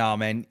like, nah,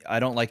 man,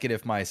 I don't like it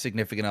if my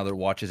significant other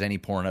watches any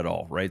porn at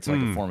all, right? It's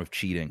like a form of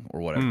cheating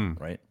or whatever,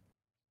 right?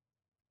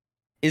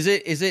 Is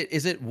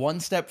it one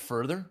step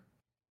further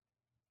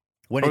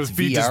when it's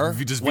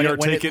VR? Just VR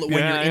take it when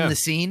you're in the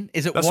scene?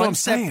 Is it one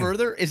step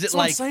further? Is it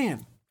like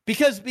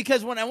because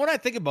when I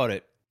think about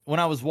it, when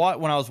I was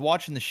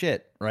watching the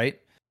shit, right?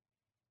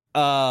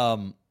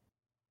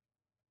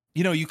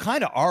 You know, you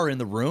kind of are in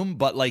the room,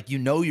 but like, you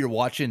know, you're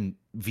watching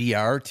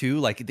VR too.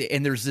 Like,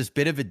 and there's this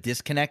bit of a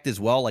disconnect as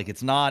well. Like,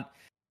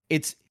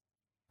 it's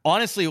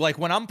honestly like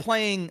when I'm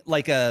playing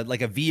like a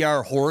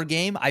VR horror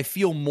game, I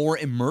feel more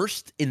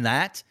immersed in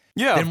that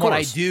than what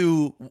I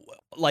do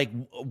like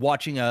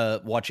watching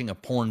a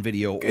porn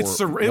video. It's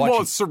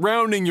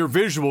surrounding your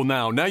visual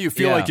now. Now you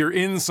feel like you're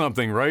in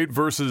something, right?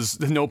 Versus,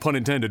 no pun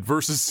intended,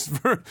 versus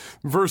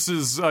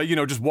you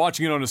know, just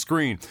watching it on a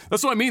screen.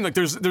 That's what I mean. Like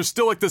there's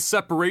still like this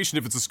separation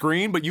if it's a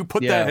screen, but you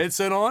put that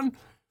headset on.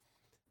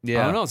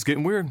 Yeah, I don't know. It's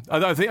getting weird.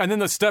 I think, and then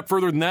the step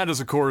further than that is,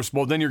 of course,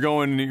 well, then you're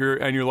going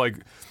and you're like,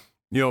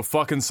 you know,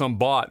 fucking some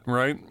bot,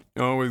 right?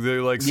 Oh, they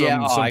like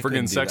some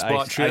friggin' sex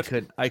bot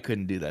shit. I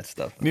couldn't do that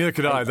stuff. Neither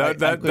could I.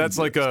 That's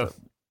like a.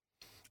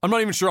 I'm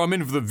not even sure I'm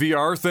into the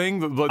VR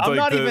thing. But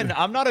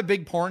I'm not a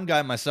big porn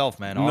guy myself,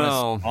 man.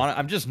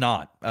 I'm just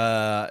not.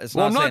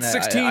 I'm not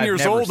 16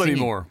 years old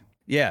anymore.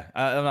 Yeah,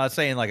 I'm not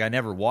saying like I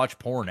never watch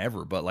porn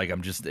ever, but like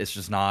it's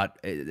just not.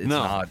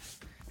 Not.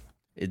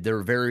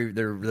 They're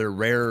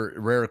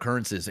rare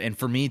occurrences, and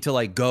for me to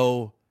like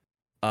go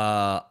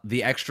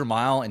the extra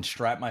mile and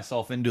strap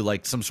myself into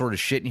like some sort of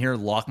shit in here,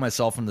 lock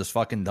myself in this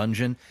fucking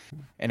dungeon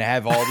and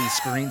have all these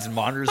screens and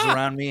monitors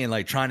around me and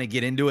like trying to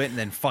get into it and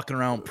then fucking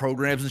around with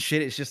programs and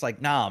shit. It's just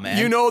like, nah, man.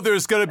 You know,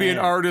 there's got to be an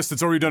artist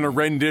that's already done a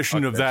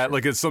rendition of that.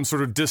 Like it's some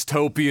sort of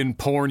dystopian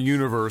porn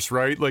universe,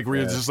 right? Like where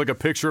it's just like a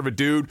picture of a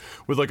dude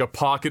with like a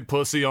pocket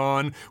pussy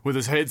on with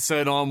his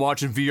headset on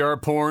watching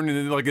VR porn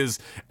and like his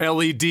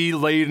LED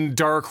laden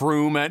dark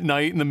room at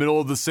night in the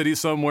middle of the city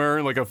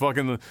somewhere. Like a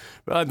fucking,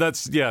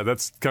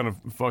 that's kind of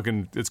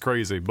fucking, it's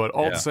crazy, but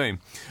all the same.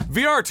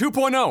 VR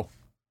 2.0.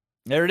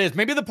 There it is.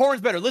 Maybe the porn's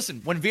better.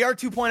 Listen, when VR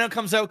 2.0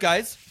 comes out,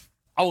 guys,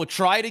 I will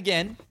try it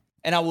again,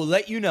 and I will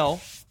let you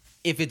know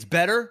if it's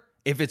better,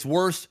 if it's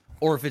worse,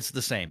 or if it's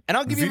the same. And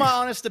I'll give you my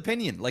honest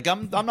opinion. Like,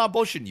 I'm not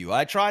bullshitting you.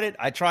 I tried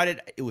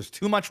it. It was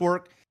too much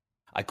work.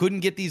 I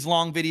couldn't get these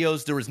long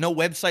videos. There was no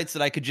websites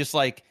that I could just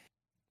like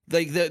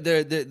the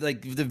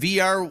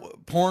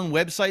VR porn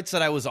websites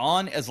that I was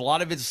on, as a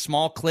lot of it's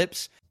small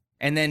clips.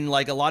 And then,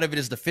 like, a lot of it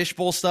is the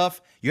fishbowl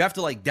stuff. You have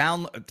to, like,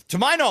 download... To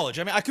my knowledge,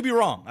 I mean, I could be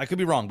wrong,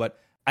 but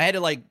I had to,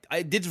 like...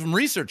 I did some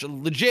research,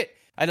 legit.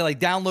 I had to, like,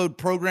 download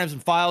programs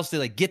and files to,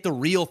 like, get the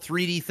real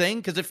 3D thing.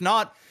 Because if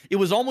not, it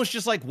was almost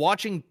just like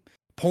watching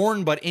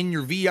porn, but in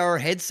your VR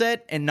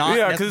headset and not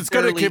because it's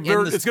going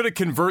to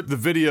convert the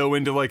video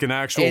into, like, an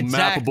actual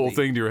mappable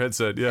thing to your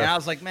headset. Yeah. And I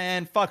was like,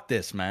 man, fuck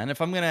this, man.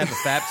 If I'm going to have a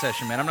FAP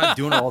session, man, I'm not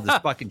doing all this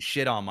fucking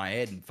shit on my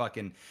head and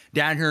fucking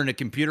down here in a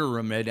computer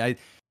room, man.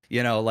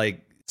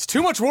 It's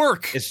too much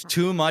work. It's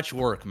too much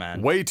work,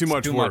 man. Way too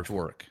much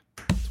work.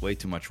 It's way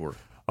too much work.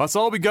 That's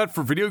all we got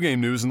for video game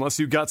news, unless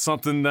you got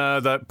something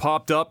that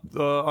popped up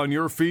on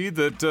your feed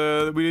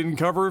that we didn't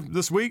cover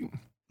this week.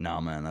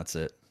 No, man, that's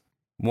it.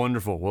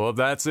 Wonderful. Well, if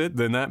that's it,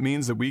 then that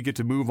means that we get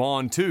to move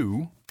on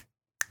to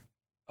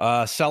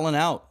selling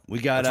out. We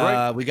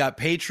got we got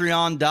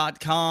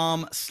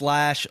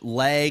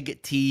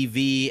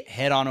patreon.com/legtv.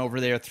 Head on over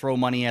there, throw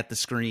money at the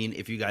screen.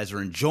 If you guys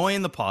are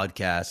enjoying the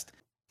podcast,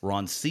 we're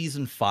on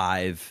season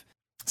 5.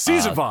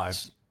 Season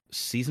 5.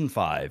 Season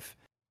 5.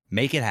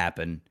 Make it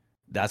happen.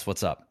 That's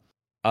what's up.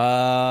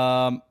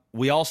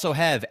 We also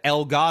have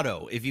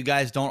Elgato. If you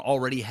guys don't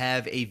already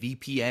have a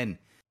VPN,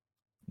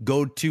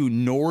 go to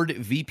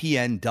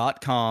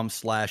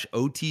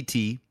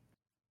nordvpn.com/OTT.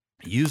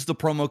 Use the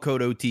promo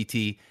code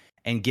OTT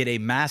and get a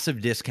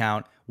massive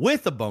discount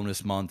with a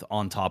bonus month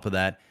on top of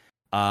that.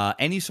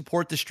 And you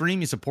support the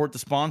stream, you support the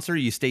sponsor,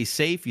 you stay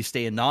safe, you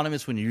stay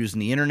anonymous when you're using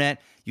the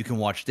internet. You can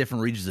watch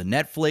different regions of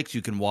Netflix,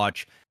 you can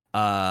watch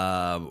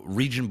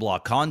region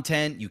block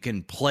content, you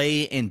can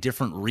play in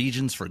different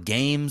regions for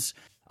games,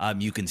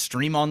 you can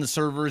stream on the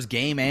servers,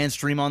 game and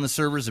stream on the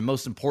servers, and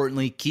most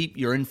importantly, keep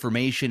your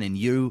information and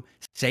you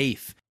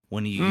safe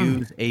when you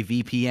use a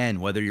VPN.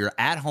 Whether you're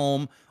at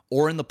home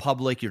or in the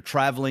public, you're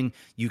traveling,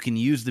 you can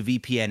use the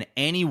VPN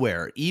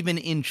anywhere, even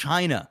in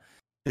China.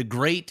 The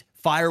great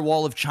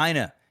firewall of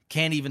China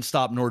can't even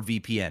stop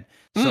NordVPN.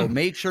 So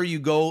make sure you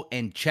go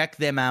and check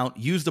them out,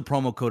 use the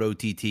promo code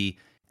OTT,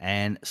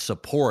 and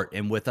support.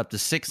 And with up to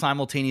 6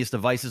 simultaneous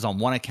devices on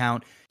one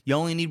account, you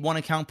only need 1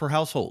 account per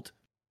household.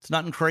 It's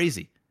nothing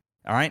crazy.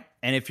 All right?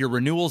 And if your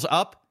renewal's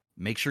up,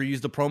 make sure you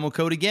use the promo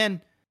code again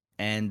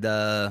and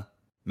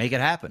make it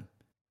happen.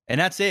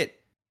 And that's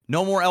it.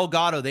 No more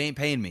Elgato. They ain't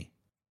paying me.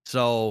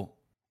 So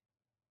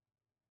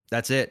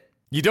that's it.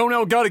 You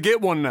don't got to get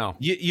one now.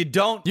 You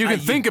don't. You can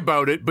think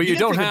about it, but you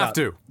don't have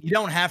to. You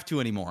don't have to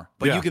anymore,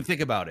 but you can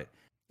think about it.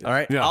 All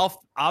right. Yeah.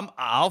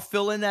 I'll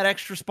fill in that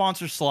extra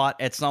sponsor slot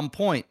at some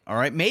point. All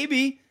right.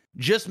 Maybe,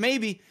 just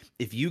maybe,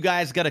 if you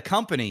guys got a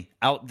company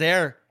out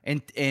there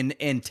in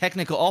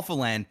technical alpha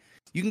land,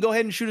 you can go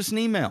ahead and shoot us an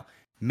email.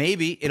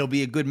 Maybe it'll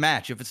be a good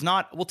match. If it's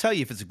not, we'll tell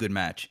you if it's a good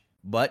match.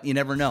 But you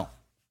never know.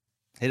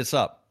 Hit us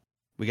up.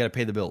 We got to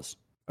pay the bills.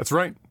 That's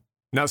right.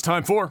 Now it's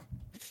time for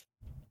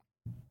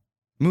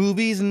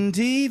movies and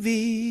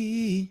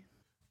TV.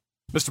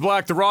 Mr.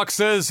 Black, The Rock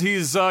says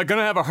he's going to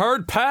have a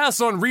hard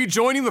pass on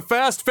rejoining the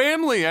Fast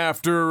family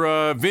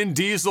after Vin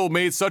Diesel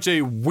made such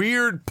a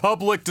weird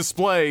public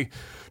display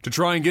to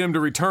try and get him to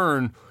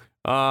return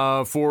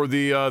for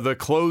the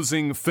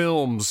closing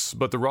films.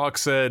 But The Rock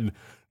said,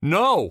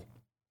 no.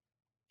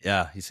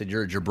 Yeah, he said,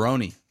 you're a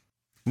jabroni.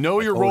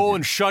 Know your role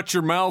and shut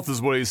your mouth is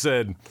what he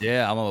said.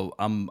 Yeah,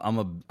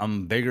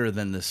 I'm bigger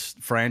than this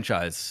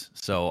franchise,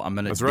 so I'm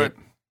gonna. That's right.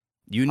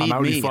 You need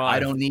me. I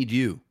don't need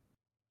you.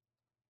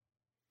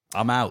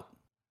 I'm out.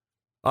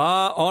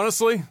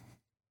 Honestly,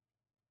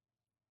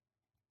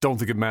 don't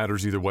think it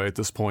matters either way at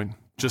this point.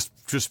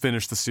 Just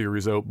finish the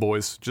series out,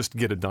 boys. Just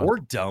get it done. Or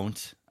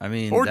don't. I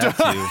mean, or that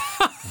too.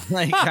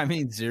 Like, I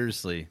mean,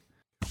 seriously.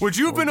 Would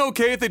you have been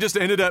okay if they just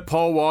ended at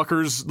Paul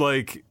Walker's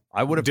I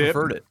would have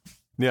preferred it.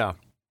 Yeah.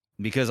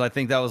 Because I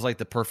think that was like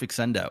the perfect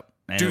send out.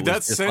 Dude,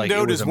 that send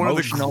out is one of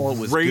the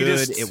greatest. It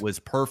was good. It was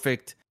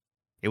perfect.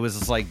 It was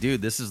just like,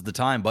 dude, this is the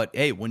time. But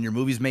hey, when your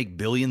movies make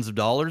billions of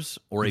dollars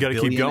or $1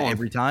 billion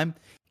every time,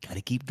 you got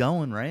to keep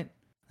going, right?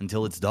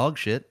 Until it's dog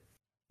shit.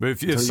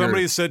 But if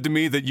somebody said to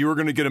me that you were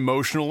going to get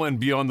emotional and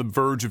be on the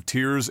verge of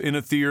tears in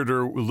a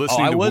theater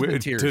listening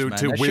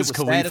to Wiz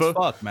Khalifa, sad as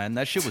fuck, man.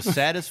 That shit was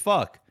sad as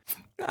fuck.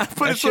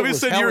 But if somebody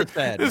said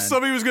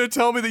somebody was going to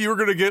tell me that you were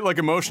going to get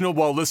emotional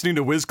while listening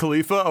to Wiz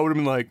Khalifa, I would have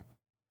been like,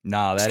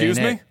 "Nah, that excuse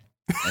ain't me."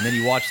 It. And then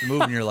you watch the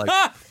movie and you're like,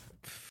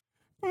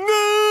 "No,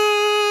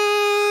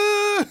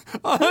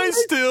 I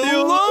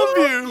still love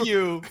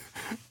you."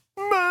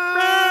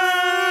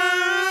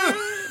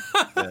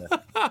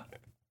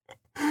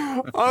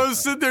 I was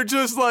sitting there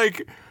just I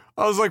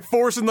was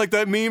forcing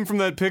that meme from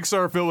that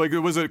Pixar film.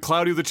 Was it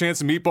Cloudy with a Chance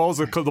of Meatballs?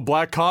 The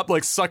black cop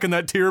sucking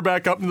that tear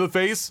back up into the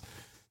face.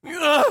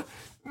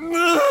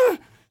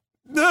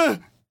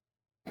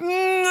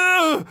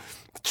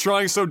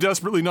 Trying so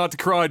desperately not to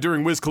cry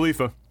during Wiz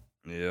Khalifa.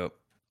 Yep.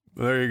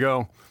 There you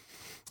go.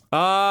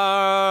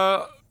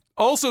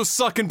 Also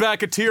sucking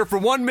back a tear for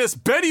one Miss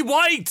Betty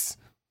White,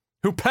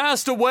 who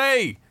passed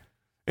away,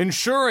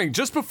 ensuring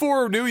just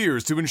before New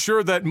Year's to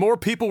ensure that more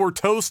people were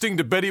toasting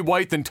to Betty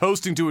White than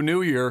toasting to a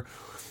new year.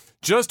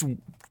 Just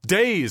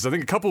days, I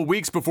think a couple of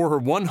weeks before her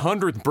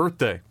 100th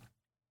birthday.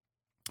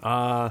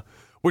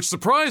 Which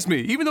surprised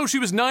me, even though she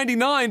was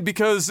 99,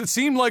 because it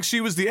seemed like she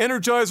was the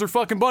Energizer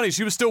fucking bunny.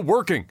 She was still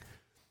working.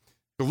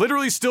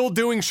 Literally still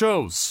doing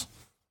shows.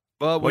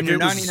 Well, when you're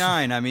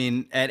 99, I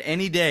mean, at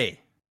any day.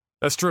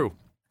 That's true.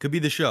 Could be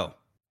the show.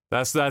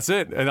 That's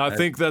it. And I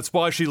think that's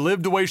why she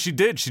lived the way she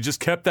did. She just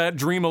kept that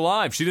dream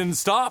alive. She didn't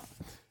stop.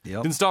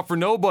 Yep. Didn't stop for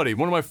nobody.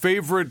 One of my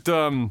favorite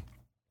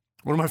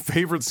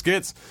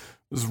skits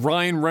was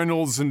Ryan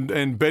Reynolds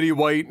and Betty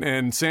White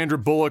and Sandra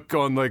Bullock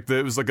on it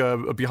was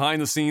a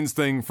behind the scenes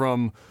thing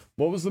from,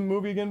 what was the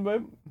movie again,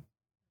 babe?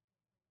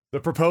 The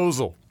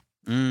Proposal.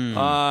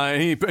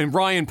 And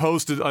Ryan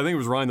posted, I think it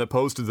was Ryan that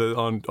posted that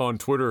on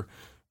Twitter.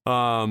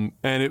 And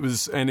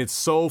it's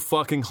so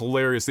fucking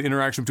hilarious. The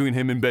interaction between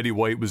him and Betty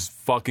White was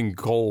fucking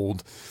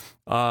gold.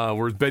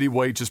 Where Betty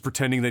White just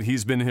pretending that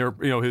he's been here,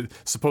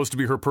 supposed to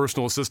be her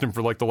personal assistant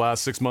for like the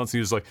last 6 months. And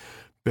he was like,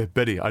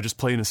 Betty, I just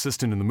play an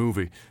assistant in the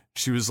movie.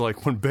 She was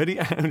like, when Betty,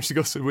 and she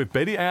goes, when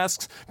Betty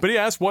asks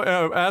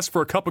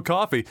for a cup of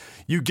coffee,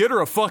 you get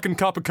her a fucking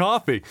cup of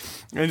coffee.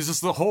 And it's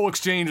just, the whole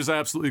exchange is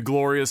absolutely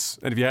glorious.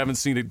 And if you haven't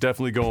seen it,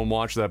 definitely go and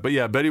watch that. But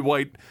yeah, Betty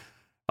White,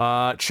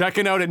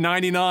 checking out at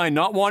 99,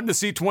 not wanting to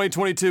see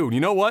 2022. And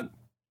you know what?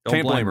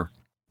 Can't blame her.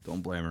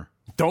 Don't blame her.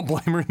 Don't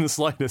blame her in the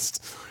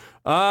slightest.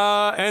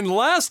 And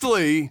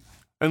lastly,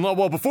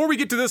 before we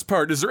get to this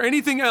part, is there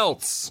anything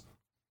else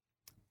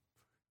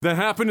that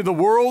happened in the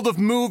world of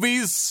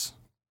movies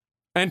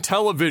and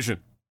television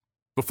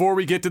before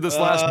we get to this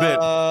last bit?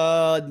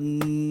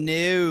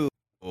 No.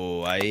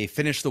 Oh, I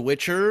finished The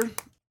Witcher.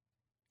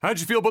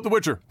 How'd you feel about The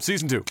Witcher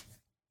season 2?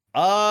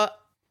 I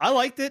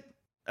liked it.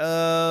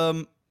 Yeah,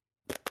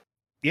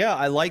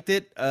 I liked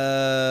it.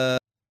 I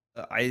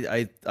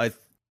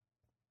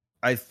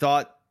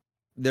thought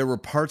there were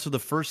parts of the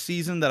first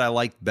season that I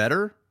liked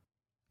better.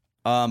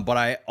 But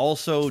I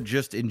also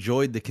just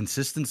enjoyed the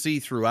consistency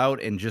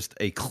throughout and just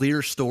a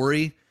clear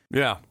story.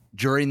 Yeah.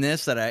 During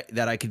this that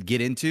I could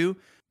get into.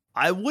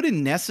 I wouldn't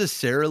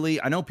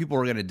necessarily, I know people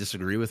are going to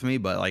disagree with me,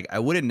 but like I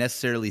wouldn't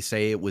necessarily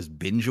say it was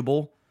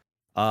bingeable.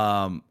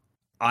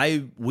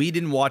 We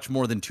didn't watch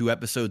more than 2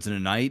 episodes in a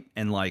night,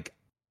 and like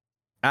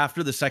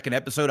after the second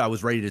episode, I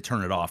was ready to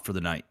turn it off for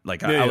the night.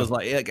 Like I was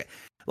like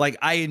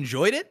I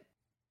enjoyed it.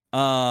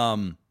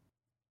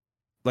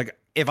 Like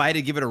if I had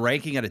to give it a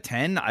ranking out of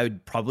 10, I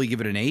would probably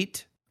give it an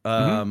 8.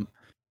 But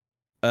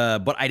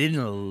I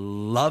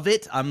didn't love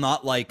it. I'm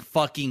not like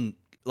fucking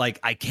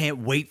like I can't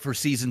wait for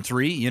season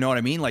 3. You know what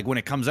I mean? Like when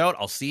it comes out,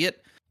 I'll see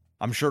it.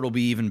 I'm sure it'll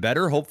be even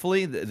better.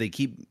 Hopefully they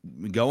keep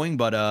going.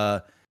 But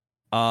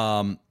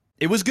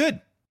it was good.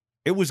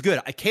 It was good.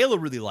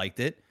 Kayla really liked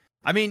it.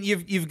 I mean,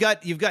 you've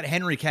got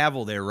Henry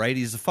Cavill there, right?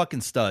 He's a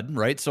fucking stud,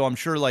 right? So I'm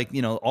sure like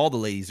all the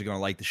ladies are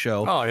gonna like the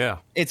show. Oh yeah,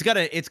 it's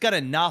got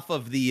enough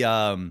of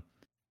the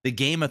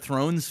Game of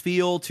Thrones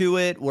feel to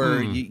it,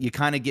 where you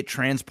kind of get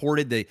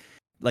transported. They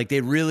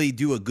really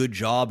do a good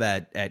job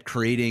at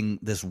creating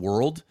this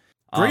world.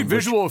 Great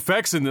visual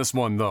effects in this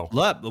one, though.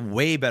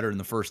 Way better than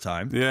the first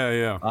time.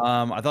 Yeah.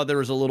 I thought there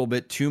was a little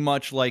bit too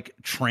much like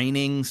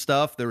training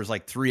stuff. There was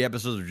like 3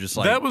 episodes of just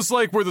like that was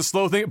like where the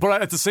slow thing.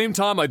 But at the same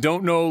time, I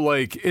don't know.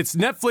 Like it's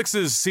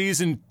Netflix's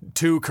season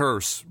 2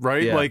 curse,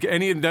 right? Yeah. Like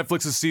any of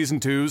Netflix's season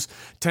 2s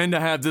tend to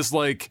have this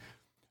like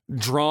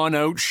drawn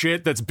out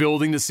shit that's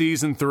building to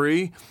season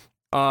 3.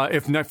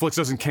 If Netflix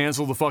doesn't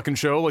cancel the fucking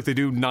show like they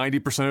do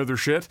 90% of their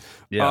shit.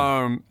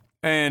 Yeah.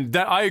 And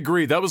that I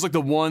agree. That was like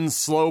the one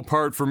slow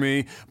part for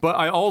me. But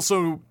I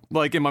also,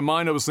 like in my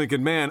mind, I was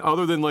thinking, man,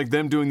 other than like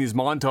them doing these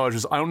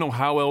montages, I don't know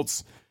how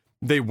else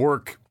they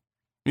work,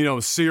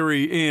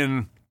 Siri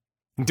in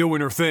doing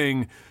her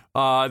thing.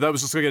 That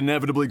was just like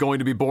inevitably going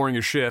to be boring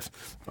as shit.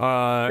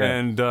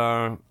 And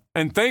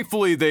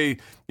thankfully they,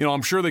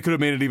 I'm sure they could have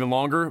made it even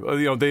longer.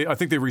 I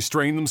think they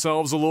restrained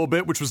themselves a little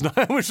bit, which was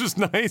which was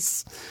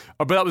nice.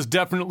 But that was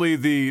definitely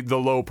the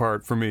low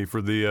part for me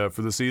for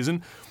the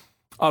season.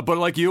 But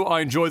like you, I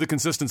enjoy the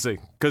consistency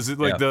because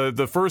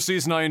the first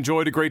season I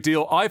enjoyed a great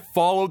deal. I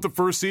followed the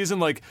first season.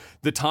 Like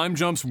the time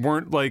jumps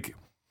weren't like,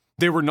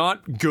 they were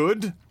not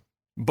good,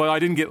 but I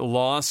didn't get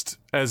lost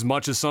as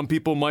much as some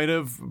people might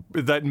have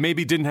that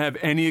maybe didn't have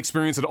any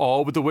experience at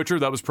all with The Witcher.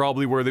 That was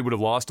probably where they would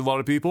have lost a lot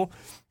of people.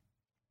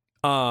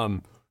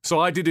 So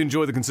I did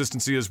enjoy the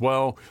consistency as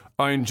well.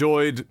 I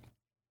enjoyed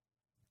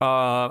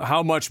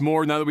how much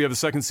more, now that we have the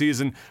second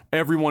season,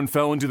 everyone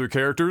fell into their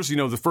characters.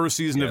 The first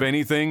season of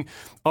anything,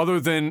 other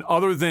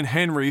than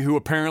Henry, who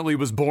apparently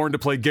was born to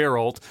play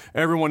Geralt,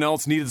 everyone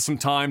else needed some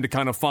time to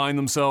kind of find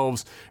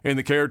themselves in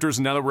the characters.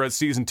 And now that we're at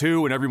season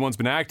 2 and everyone's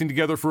been acting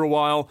together for a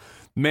while,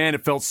 man,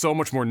 it felt so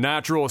much more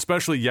natural,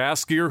 especially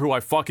Jaskier, who I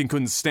fucking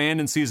couldn't stand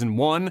in season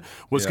 1,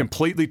 was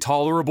completely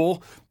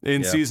tolerable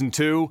in season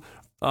 2,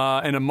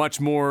 and a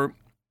much more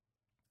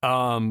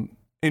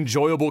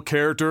enjoyable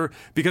character,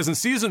 because in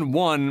season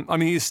 1, I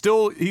mean, he's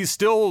still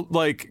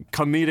like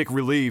comedic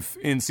relief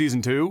in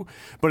season 2,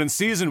 but in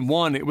season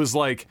 1 it was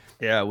like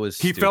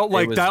he felt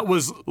like that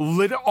was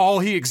all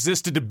he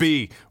existed to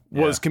be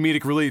was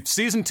comedic relief.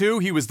 Season 2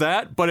 he was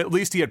that, but at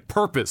least he had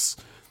purpose,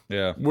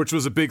 which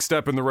was a big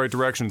step in the right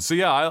direction. So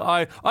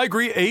I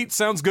agree, 8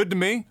 sounds good to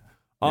me.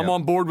 I'm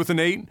on board with an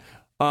 8.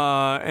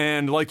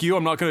 And like you,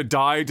 I'm not going to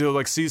die to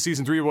like see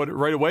season 3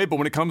 right away, but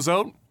when it comes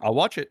out, I'll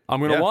watch it.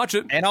 I'm going to watch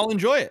it, and I'll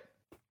enjoy it.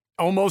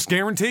 Almost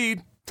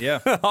guaranteed. Yeah.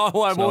 I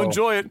will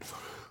enjoy it.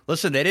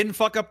 Listen, they didn't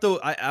fuck up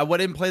I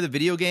didn't play the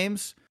video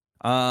games.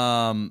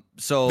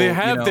 So they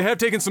have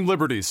taken some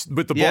liberties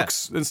with the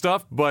books and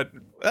stuff, but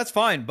that's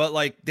fine. But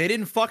like, they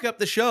didn't fuck up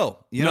the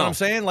show. You know what I'm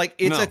saying? Like,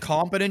 it's a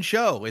competent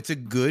show. It's a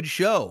good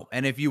show.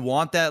 And if you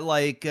want that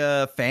like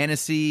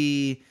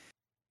fantasy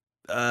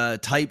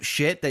type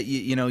shit that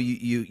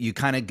you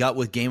kind of got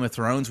with Game of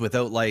Thrones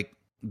without like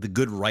the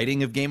good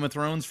writing of Game of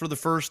Thrones for the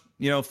first,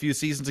 few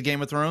seasons of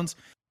Game of Thrones,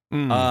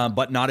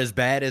 but not as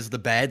bad as the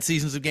bad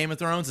seasons of Game of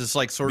Thrones. It's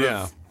like sort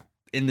of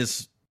in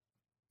this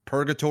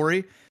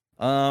purgatory.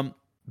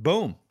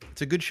 Boom.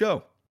 It's a good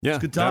show. Yeah, it's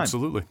a good time.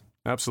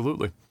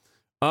 Absolutely.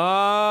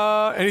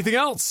 Anything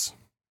else?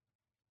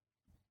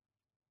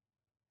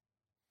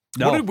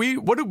 No.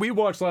 What did we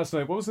watch last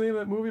night? What was the name of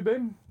that movie,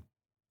 babe?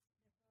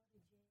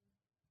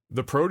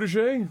 The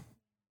Protege?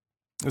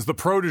 It's The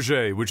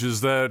Protege, which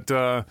is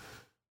that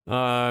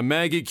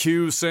Maggie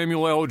Q,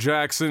 Samuel L.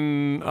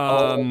 Jackson.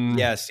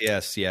 Yes.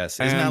 Isn't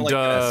and that like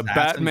an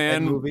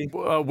Batman movie?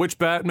 Which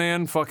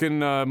Batman? Fucking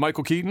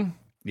Michael Keaton?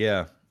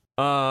 Yeah.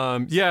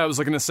 It was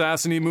like an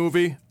assassin-y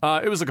movie.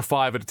 It was like a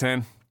 5 out of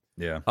 10.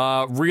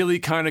 Yeah. Really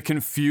kind of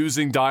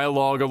confusing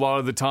dialogue a lot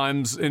of the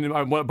times. And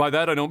by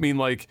that, I don't mean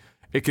like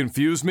it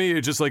confused me.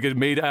 It just like it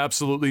made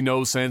absolutely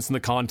no sense in the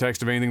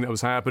context of anything that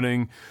was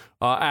happening.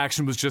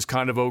 Action was just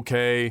kind of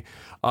okay.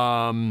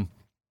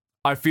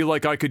 I feel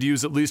like I could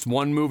use at least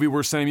one movie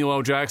where Samuel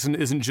L. Jackson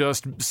isn't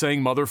just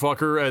saying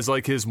motherfucker as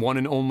like his one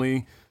and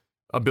only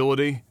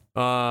ability.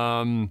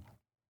 So,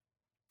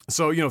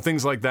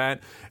 things like that.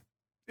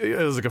 It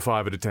was like a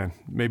 5 out of 10.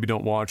 Maybe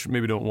don't watch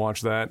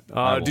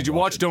that. Did you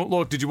watch Don't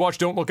Look? Did you watch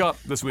Don't Look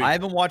Up this week? I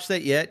haven't watched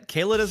that yet.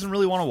 Kayla doesn't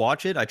really want to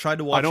watch it. I tried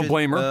to watch it. I don't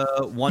blame her.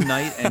 One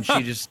night, and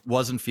she just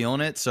wasn't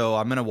feeling it. So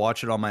I'm going to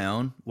watch it on my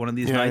own one of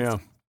these nights.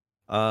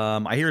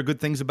 Yeah. I hear good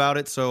things about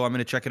it, so I'm going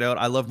to check it out.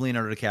 I love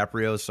Leonardo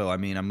DiCaprio, so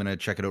I'm going to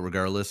check it out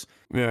regardless.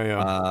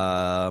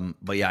 Yeah.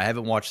 But yeah, I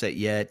haven't watched that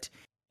yet.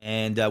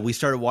 And we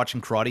started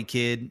watching Karate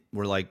Kid.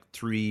 We're like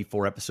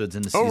 3-4 episodes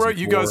into season 4. Oh right, 4.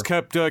 you guys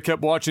kept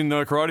watching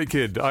Karate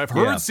Kid. I've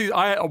heard.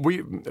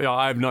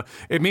 I have not.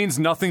 It means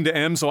nothing to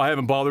M, so I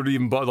haven't bothered to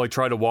even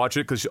try to watch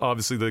it because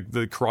obviously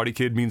the Karate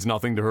Kid means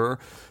nothing to her.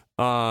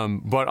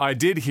 But I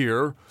did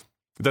hear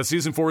that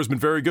season 4 has been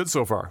very good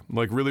so far.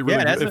 Like really,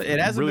 it hasn't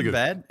really been good.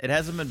 bad. It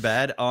hasn't been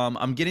bad.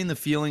 I'm getting the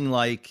feeling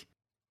like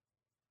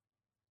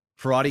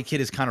Karate Kid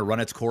has kind of run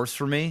its course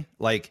for me.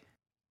 Like.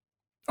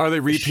 Are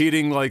they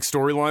repeating like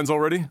storylines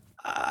already?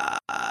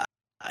 I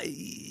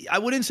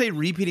wouldn't say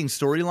repeating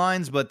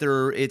storylines, but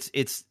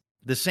it's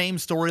the same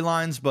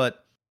storylines,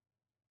 but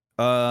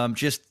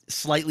just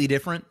slightly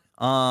different.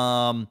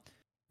 And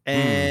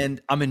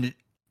I'm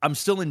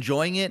still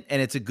enjoying it,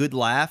 and it's a good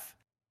laugh.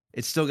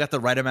 It's still got the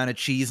right amount of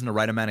cheese and the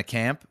right amount of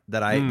camp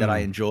that I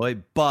enjoy.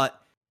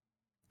 But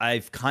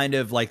I've kind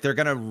of like they're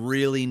gonna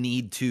really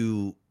need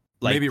to.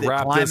 Like maybe the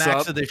wrap this up.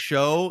 Climax of the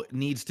show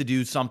needs to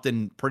do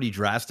something pretty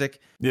drastic.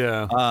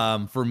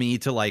 Yeah. For me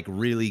to like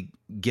really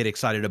get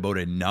excited about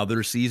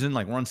another season.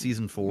 Like we're on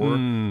season 4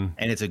 and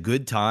it's a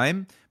good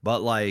time,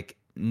 but like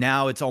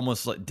now it's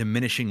almost like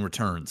diminishing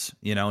returns.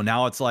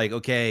 Now it's like,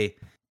 okay,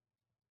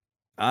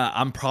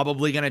 I'm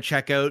probably going to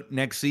check out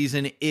next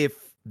season if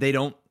they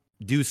don't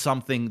do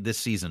something this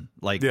season,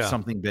 like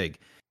something big.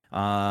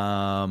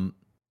 But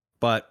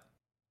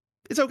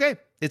it's okay.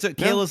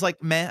 Kayla's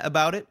like meh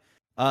about it.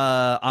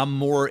 I'm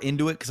more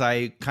into it because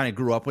I kind of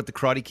grew up with the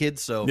Karate Kid,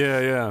 so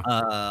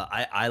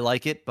I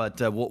like it, but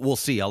we'll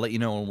see. I'll let you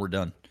know when we're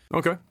done.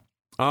 Okay.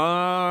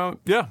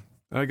 Yeah.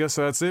 I guess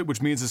that's it,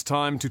 which means it's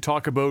time to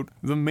talk about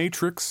The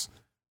Matrix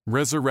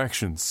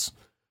Resurrections,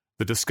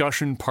 the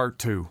discussion part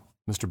 2,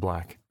 Mr.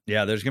 Black.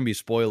 Yeah, there's gonna be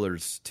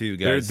spoilers too,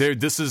 guys.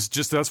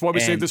 That's why we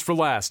saved this for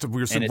last.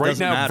 We're right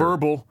now matter.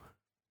 verbal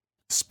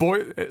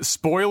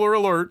spoiler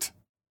alert.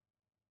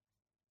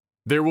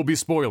 There will be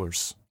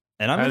spoilers.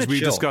 And as we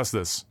discuss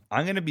this,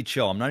 I'm going to be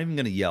chill. I'm not even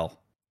going to yell.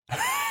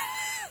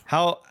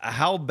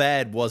 How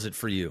bad was it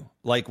for you?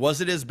 Like,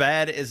 was it as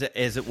bad as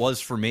it was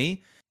for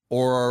me,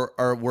 or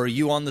were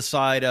you on the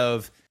side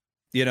of,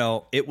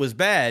 it was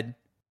bad.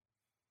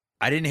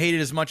 I didn't hate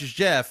it as much as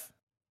Jeff,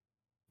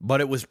 but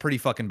it was pretty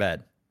fucking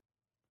bad.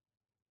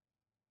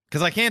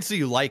 Because I can't see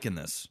you liking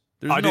this.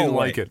 I didn't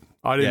like it.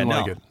 I didn't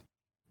like it.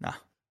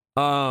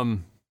 Nah.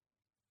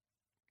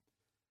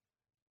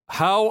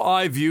 How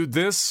I viewed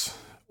this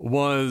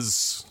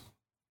was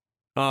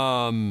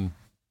the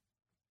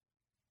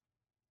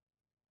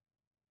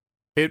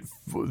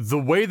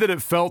way that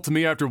it felt to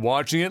me after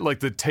watching it,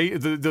 like the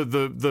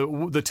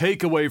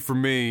takeaway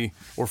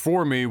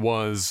for me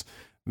was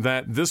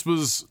that this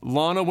was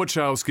Lana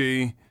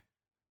Wachowski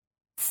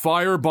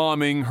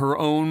firebombing her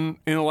own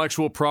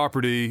intellectual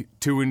property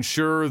to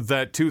ensure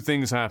that 2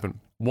 things happen.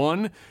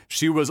 1,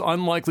 she was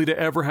unlikely to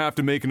ever have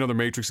to make another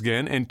Matrix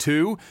again, and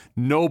 2,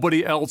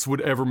 nobody else would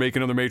ever make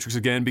another Matrix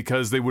again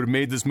because they would have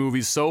made this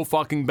movie so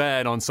fucking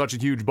bad on such a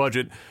huge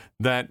budget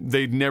that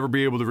they'd never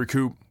be able to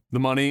recoup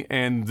the money,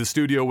 and the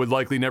studio would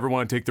likely never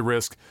want to take the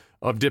risk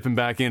of dipping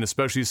back in,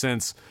 especially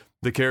since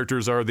the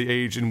characters are the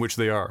age in which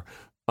they are.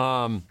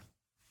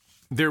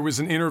 There was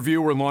an interview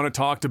where Lana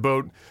talked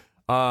about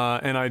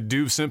and I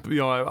do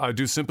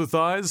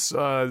sympathize.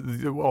 A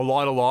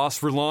lot of loss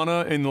for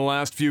Lana in the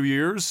last few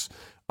years.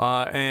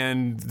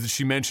 And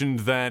she mentioned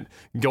that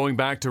going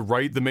back to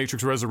write The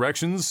Matrix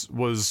Resurrections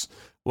was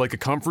like a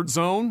comfort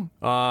zone,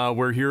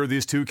 where here are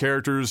these two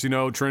characters, you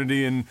know,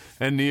 Trinity and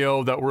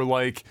Neo, that were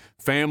like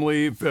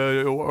family,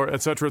 or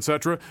et cetera, et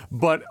cetera.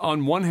 But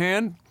on one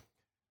hand,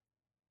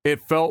 it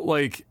felt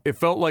like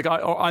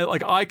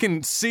I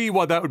can see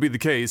why that would be the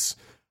case,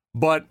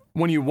 but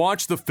when you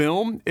watch the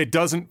film, it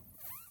doesn't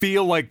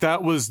feel like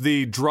that was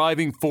the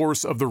driving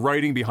force of the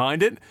writing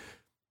behind it.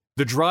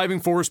 The driving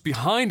force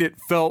behind it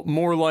felt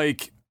more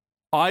like,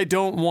 I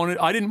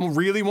didn't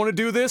really want to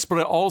do this, but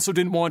I also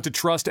didn't want to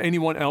trust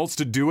anyone else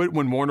to do it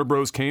when Warner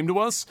Bros. Came to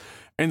us.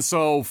 And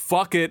so,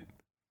 fuck it.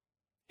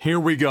 Here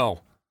we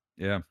go.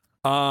 Yeah.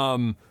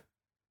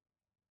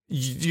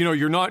 You know,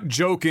 you're not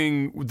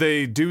joking.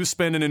 They do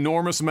spend an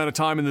enormous amount of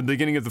time in the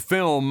beginning of the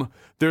film.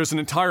 There's an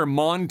entire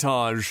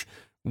montage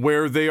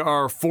where they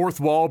are fourth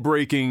wall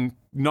breaking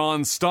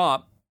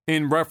nonstop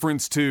in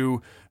reference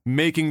to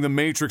making the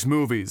Matrix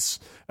movies,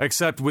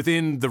 except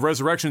within the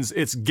Resurrections,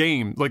 it's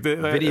game, like the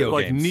video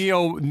like games.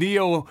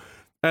 Neo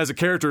as a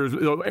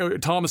character,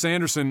 Thomas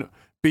Anderson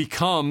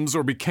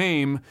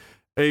became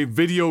a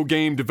video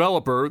game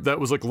developer that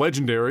was like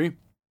legendary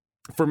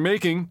for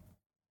making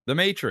The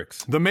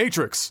Matrix, and The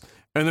Matrix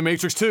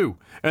 2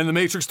 and The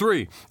Matrix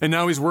 3, and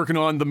now he's working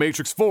on The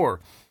Matrix 4,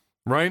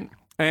 right?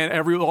 And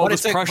all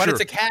this pressure. But it's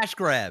a cash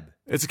grab.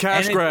 It's a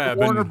cash grab.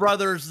 Warner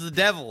Brothers, the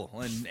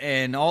devil,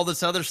 and all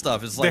this other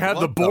stuff. Is like, they have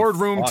the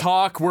boardroom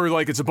talk where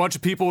like it's a bunch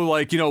of people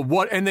like, you know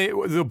what, and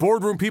the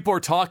boardroom people are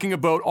talking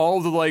about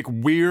all the like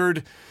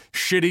weird,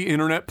 shitty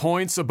internet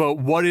points about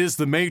what is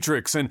the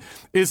Matrix and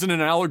is it an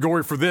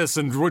allegory for this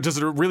and what does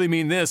it really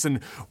mean this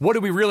and what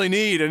do we really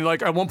need, and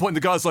like at one point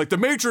the guy's like, the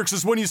Matrix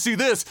is when you see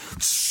this.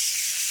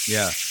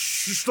 Yeah.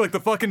 Just like the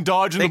fucking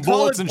dodging the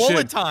bullets and bullet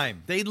shit.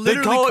 Time. They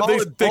literally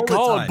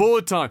call it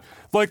bullet time.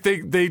 Like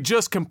they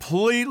just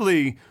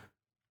completely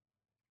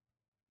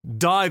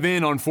dive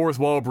in on fourth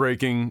wall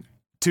breaking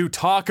to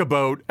talk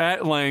about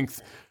at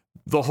length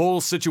the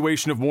whole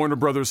situation of Warner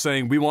Brothers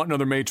saying, we want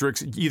another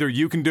Matrix. Either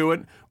you can do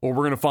it or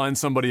we're going to find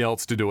somebody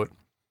else to do it.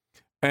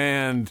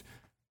 And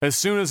as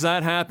soon as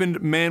that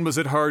happened, man, was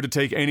it hard to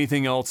take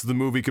anything else the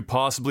movie could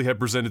possibly have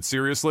presented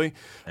seriously.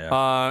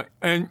 Yeah.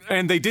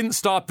 And they didn't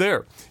stop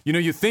there. You know,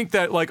 you think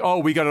that like, oh,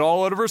 we got it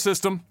all out of our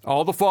system,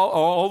 all the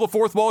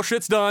fourth wall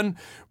shit's done,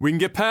 we can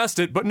get past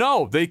it. But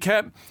no, they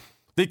kept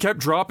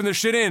dropping the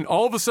shit in.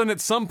 All of a sudden,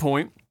 at some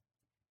point,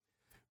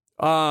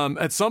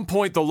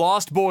 the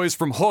Lost Boys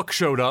from Hook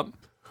showed up.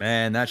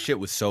 Man, that shit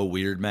was so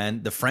weird,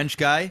 man. The French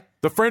guy,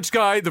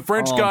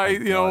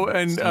 you know,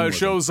 and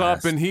shows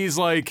up, and he's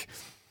like,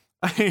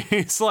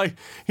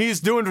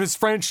 he's doing his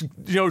French,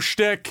 you know,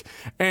 shtick,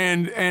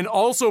 and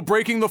also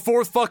breaking the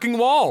fourth fucking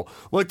wall,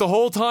 like the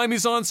whole time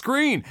he's on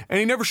screen, and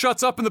he never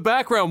shuts up in the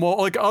background while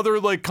like other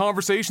like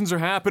conversations are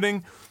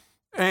happening,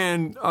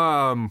 and dude,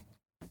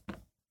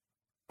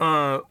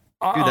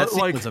 that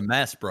scene was a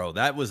mess, bro.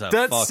 That was that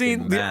fucking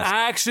scene. Mess. The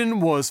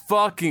action was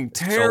fucking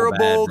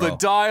terrible. So bad, the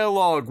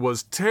dialogue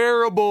was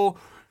terrible.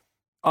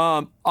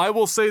 I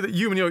will say that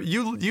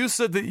you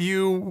said that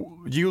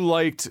you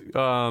liked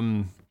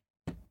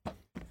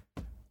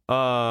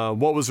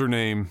what was her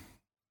name?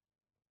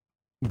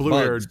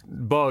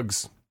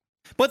 Bugs.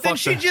 But then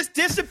she just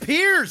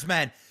disappears,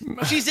 man.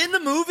 She's in the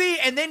movie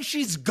and then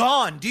she's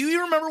gone. Do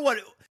you remember what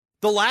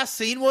the last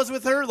scene was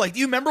with her? Like, do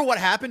you remember what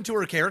happened to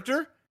her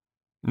character?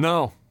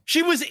 No.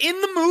 She was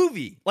in the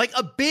movie, like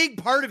a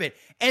big part of it,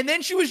 and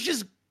then she was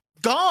just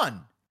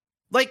gone.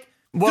 Like,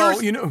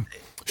 well, you know,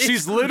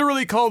 she's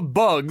literally called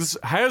Bugs,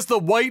 has the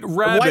white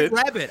rabbit.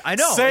 I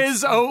know.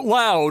 Says out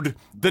loud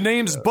the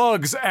name's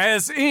Bugs,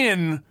 as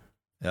in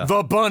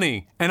the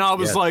bunny. And I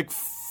was like,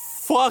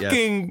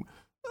 fucking...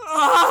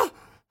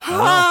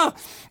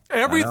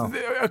 Everything.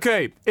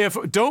 Okay, if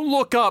Don't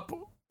Look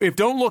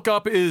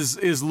Up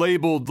is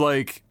labeled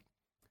like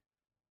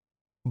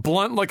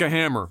blunt like a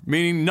hammer,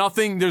 meaning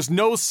nothing, there's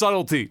no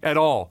subtlety at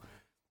all.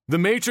 The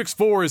Matrix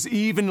 4 is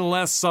even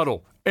less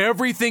subtle.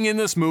 Everything in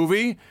this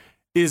movie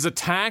is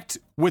attacked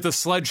with a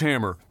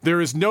sledgehammer.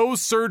 There is no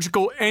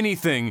surgical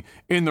anything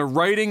in the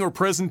writing or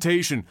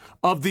presentation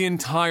of the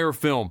entire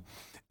film.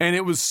 And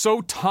it was so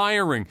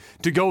tiring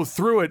to go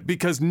through it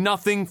because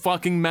nothing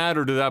fucking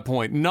mattered at that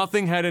point.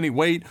 Nothing had any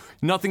weight.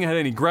 Nothing had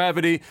any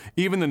gravity.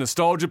 Even the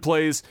nostalgia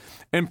plays.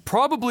 And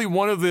probably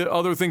one of the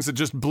other things that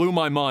just blew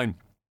my mind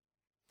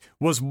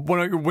was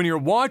when you're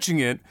watching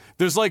it,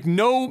 there's like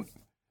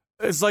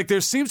it's like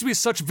there seems to be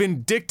such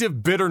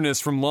vindictive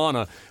bitterness from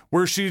Lana,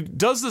 where she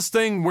does this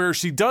thing where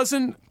she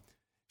doesn't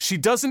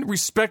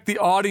respect the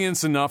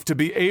audience enough to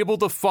be able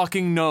to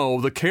fucking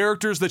know the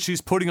characters that she's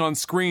putting on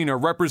screen are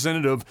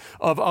representative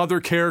of other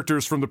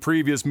characters from the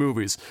previous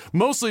movies.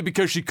 Mostly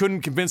because she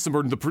couldn't convince them,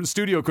 or the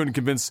studio couldn't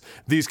convince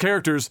these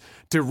characters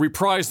to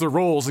reprise their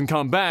roles and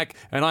come back,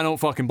 and I don't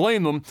fucking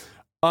blame them.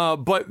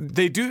 But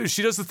she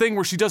does the thing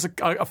where she does a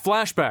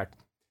flashback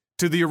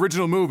to the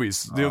original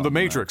movies, the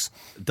Matrix.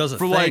 Does a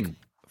for thing. like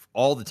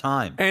all the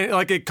time. And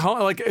like a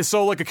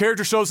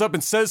character shows up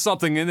and says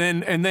something,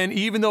 and then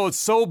even though it's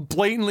so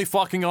blatantly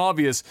fucking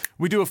obvious,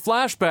 we do a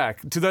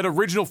flashback to that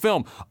original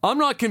film. I'm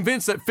not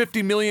convinced that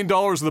 $50 million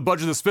of the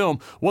budget of this film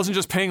wasn't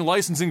just paying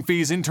licensing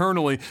fees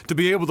internally to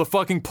be able to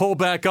fucking pull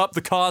back up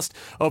the cost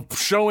of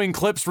showing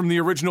clips from the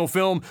original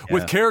film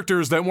with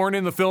characters that weren't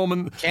in the film.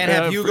 And can't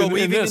have Hugo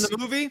Weaving in the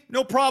movie?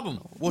 No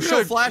problem. We'll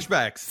show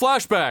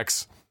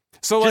flashbacks.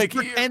 So just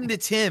pretend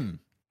it's him.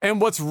 And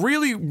what's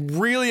really,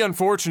 really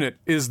unfortunate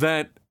is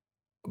that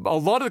a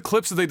lot of the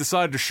clips that they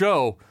decided to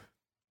show,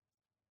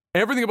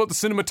 everything about the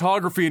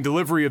cinematography and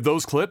delivery of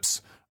those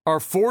clips are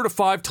 4 to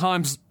 5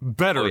 times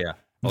better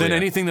than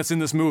anything that's in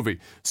this movie.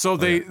 So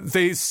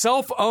they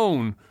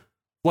self-own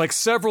like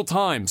several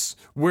times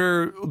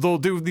where they'll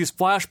do these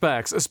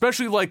flashbacks,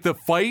 especially like the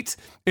fight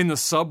in the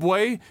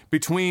subway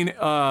between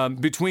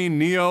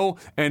Neo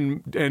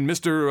and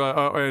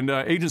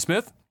Agent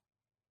Smith.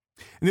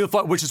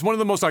 Which is one of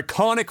the most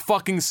iconic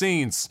fucking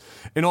scenes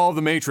in all of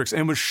The Matrix,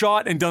 and was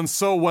shot and done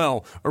so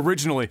well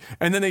originally.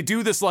 And then they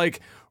do this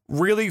like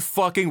really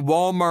fucking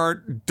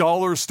Walmart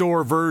dollar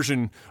store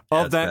version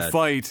of that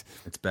fight.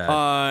 It's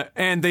bad.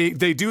 And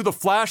they do the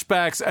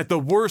flashbacks at the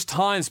worst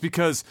times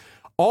because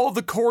all of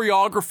the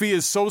choreography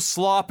is so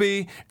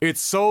sloppy.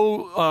 It's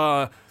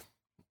so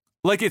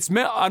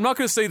I'm not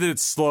going to say that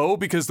it's slow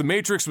because The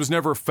Matrix was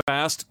never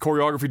fast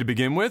choreography to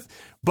begin with,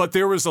 but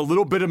there was a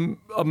little bit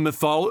of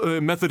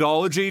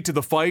methodology to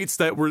the fights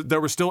that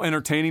were still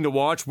entertaining to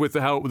watch with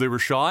how they were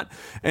shot.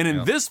 And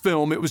in this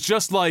film, it was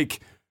just there's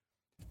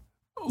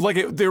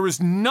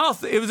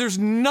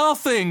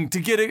nothing to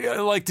get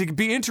it, to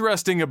be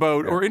interesting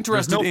about or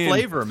interested in. There's no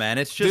flavor, man.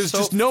 It's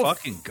just no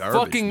fucking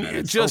garbage. Man.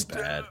 It's just so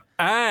bad.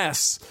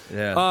 Ass.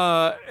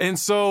 Yeah. And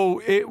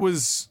so it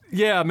was,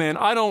 man,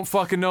 I don't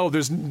fucking know.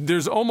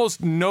 There's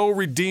almost no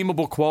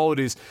redeemable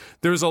qualities.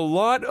 There's a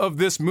lot of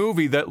this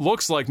movie that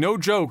looks like, no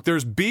joke,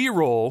 there's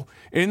B-roll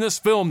in this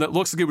film that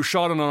looks like it was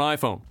shot on an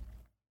iPhone.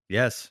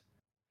 Yes.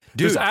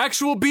 Dude. There's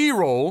actual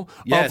B-roll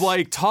of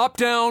like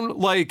top-down,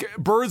 like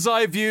bird's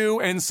eye view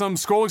and some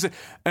scrolling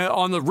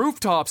on the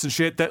rooftops and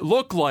shit that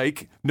look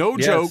like, no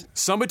joke,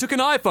 somebody took an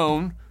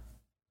iPhone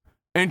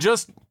and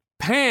just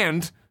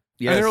panned.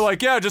 Yes. And they were like,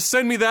 just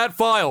send me that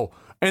file.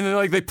 And then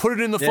like they put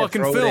it in the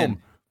fucking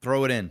film.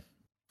 Throw it in.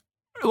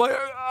 Like,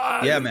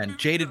 man.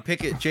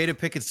 Jada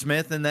Pickett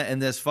Smith in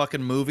this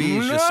fucking movie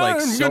is just like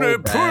so bad. I'm gonna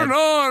put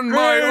on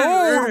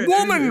my old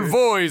woman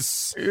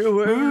voice. I've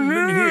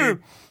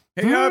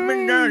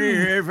been down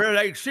here for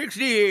like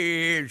 60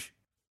 years.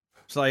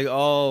 It's like,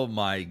 oh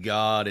my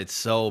God, it's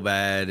so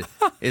bad.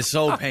 It's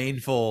so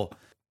painful.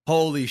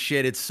 Holy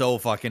shit, it's so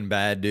fucking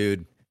bad,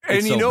 dude.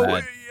 It's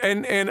bad.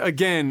 And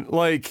again,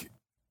 like,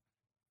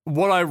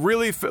 what I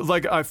really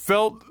I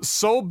felt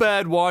so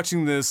bad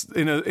watching this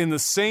in the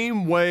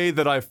same way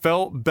that I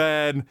felt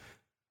bad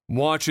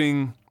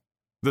watching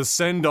the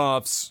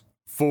send-offs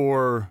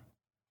for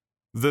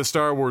the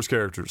Star Wars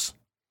characters.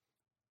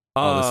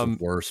 This is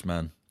worse,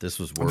 man. This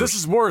was worse. This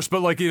is worse,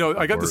 but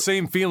I got the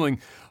same feeling.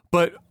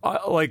 But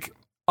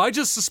I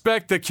just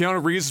suspect that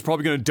Keanu Reeves is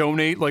probably going to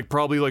donate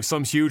probably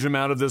some huge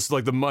amount of this,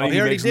 the money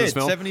he makes in this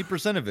film.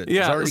 70% of it.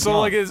 Yeah.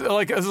 So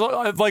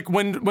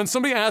when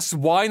somebody asks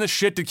why in the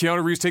shit did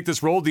Keanu Reeves take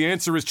this role, the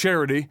answer is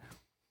charity.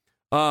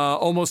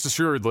 Almost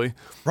assuredly.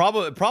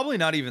 Probably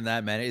not even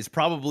that, man. It's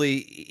probably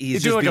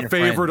he's doing just a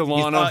favor to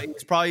Lana.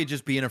 He's probably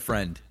just being a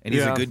friend, and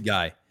he's a good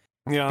guy.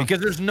 Yeah. Because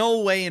there's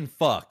no way in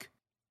fuck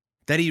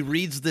that he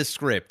reads this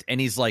script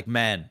and he's like,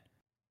 man,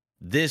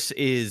 this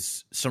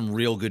is some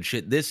real good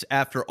shit. This,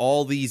 after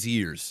all these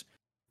years,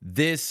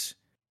 this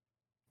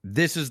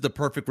is the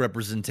perfect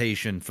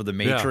representation for the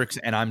Matrix,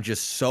 and I'm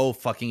just so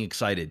fucking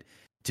excited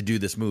to do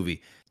this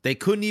movie. They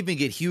couldn't even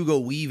get Hugo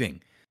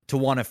Weaving to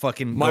want to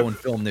fucking go and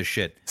film this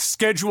shit.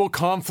 Schedule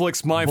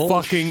conflicts my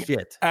fucking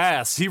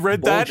ass. He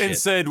read that and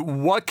said,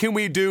 what can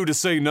we do to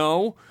say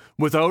no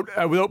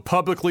without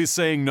publicly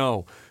saying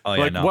no? Oh,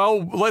 yeah, no.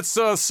 Well, let's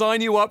sign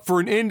you up for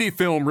an indie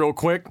film real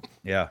quick.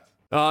 Yeah.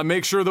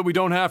 Make sure that we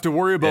don't have to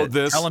worry about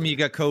this. Tell him you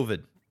got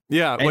COVID.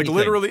 Yeah,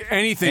 literally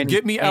anything.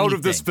 Get me out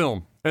of this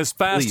film as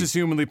fast as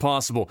humanly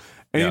possible.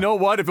 And you know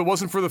what? If it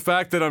wasn't for the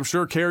fact that I'm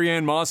sure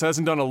Carrie-Anne Moss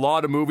hasn't done a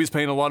lot of movies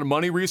paying a lot of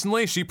money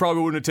recently, she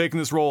probably wouldn't have taken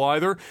this role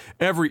either.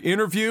 Every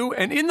interview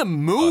and in the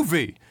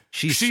movie,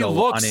 she so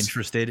looks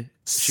uninterested.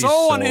 She's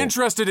so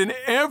uninterested in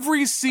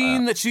every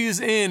scene that she's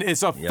in.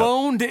 It's a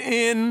phoned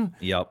in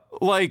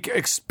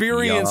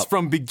experience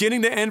from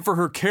beginning to end for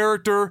her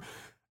character.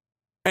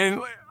 And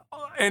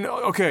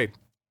okay.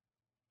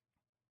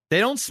 They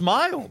don't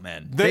smile,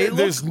 man. They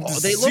look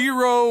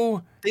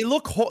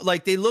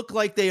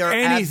like they are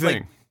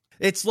anything.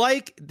 It's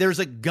like there's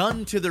a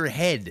gun to their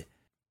head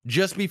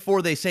just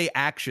before they say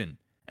action,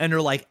 and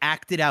they're like,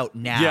 "Act it out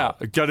now." Yeah,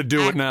 got to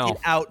do it now. Act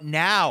it out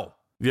now.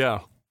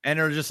 Yeah, and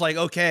they're just like,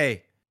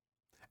 "Okay."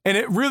 And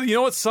it really, you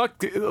know what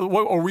sucked? You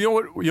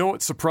know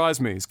what surprised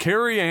me is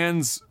Carrie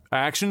Ann's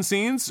action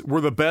scenes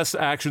were the best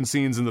action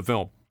scenes in the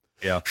film.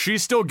 Yeah. She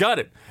still got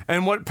it.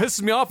 And what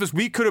pisses me off is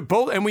we could have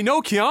both, and we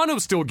know Keanu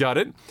still got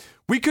it.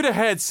 We could have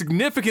had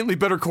significantly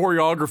better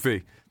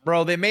choreography.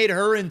 Bro, they made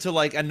her into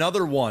like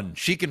another one.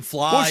 She can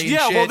fly.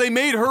 Well, they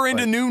made her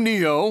into new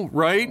Neo,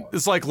 right?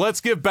 It's like,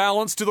 let's give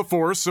balance to the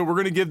Force, so we're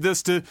going to give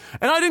this to...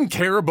 And I didn't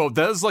care about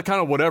that. It's like kind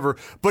of whatever.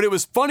 But it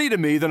was funny to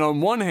me that on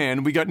one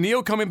hand, we got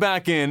Neo coming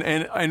back in,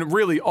 and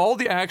really all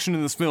the action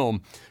in this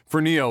film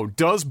for Neo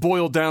does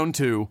boil down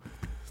to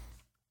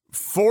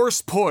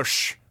Force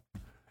push.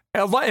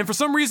 And for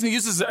some reason, he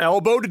uses his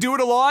elbow to do it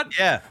a lot.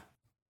 Yeah.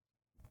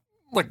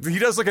 Like, he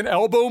does like an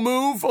elbow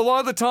move a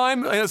lot of the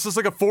time, and it's just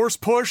like a force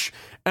push.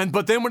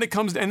 But then when it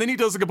comes, and then he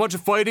does like a bunch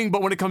of fighting,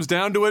 but when it comes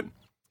down to it,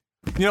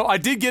 you know, I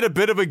did get a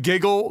bit of a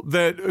giggle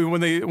that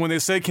when they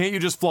say, can't you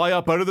just fly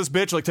up out of this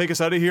bitch, like take us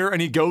out of here,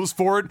 and he goes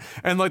for it,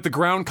 and like the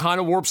ground kind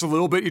of warps a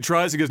little bit, he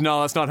tries, he goes, no,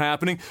 that's not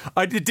happening.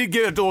 It did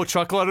get a little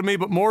chuckle out of me,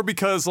 but more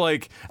because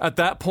like, at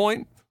that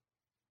point,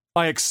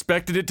 I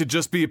expected it to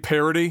just be a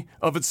parody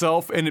of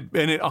itself, and it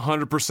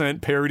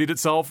 100% parodied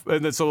itself,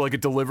 and then so like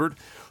it delivered.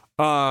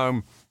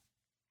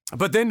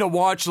 But then to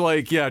watch,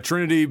 like, yeah,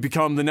 Trinity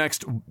become the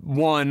next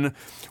one,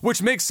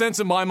 which makes sense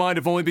in my mind,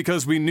 if only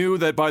because we knew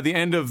that by the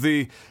end of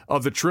the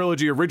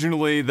trilogy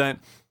originally, that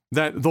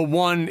the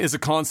one is a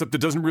concept that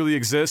doesn't really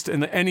exist,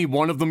 and that any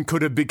one of them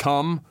could have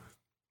become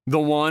the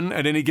one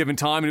at any given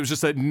time. And it was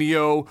just that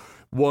Neo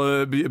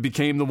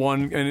became the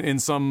one in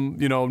some,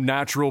 you know,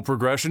 natural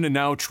progression, and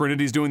now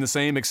Trinity's doing the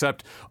same,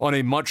 except on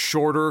a much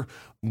shorter,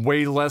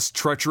 way less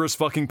treacherous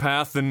fucking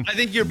path than... I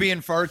think you're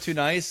being far too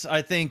nice.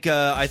 I think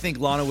Lana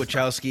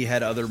Wachowski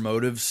had other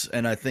motives,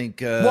 and I think...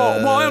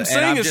 well, what I'm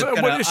saying is, she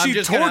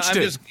torched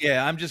it.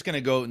 I'm just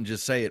gonna go and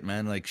just say it,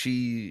 man. Like,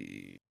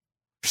 she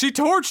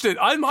torched it.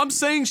 I'm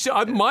saying,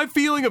 my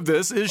feeling of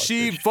this is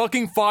she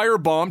fucking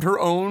firebombed her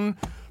own...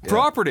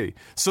 property,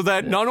 so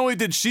that not only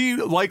did she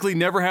likely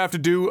never have to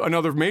do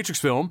another Matrix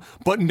film,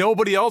 but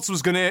nobody else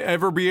was going to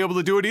ever be able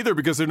to do it either,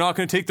 because they're not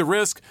going to take the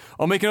risk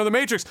of making another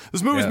Matrix.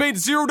 This movie's made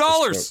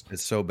 $0.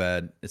 It's so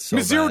bad. It's so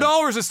bad.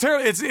 $0. It's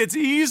terrible. It's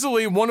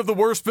easily one of the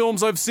worst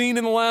films I've seen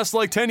in the last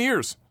like 10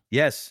 years.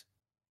 Yes.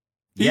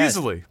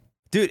 Easily.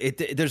 Dude,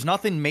 there's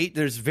nothing.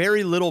 There's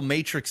very little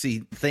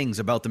Matrixy things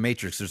about the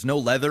Matrix. There's no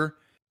leather.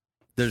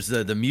 There's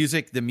the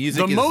music. The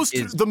music.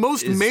 The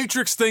most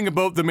Matrix thing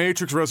about the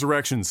Matrix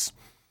Resurrections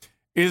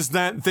is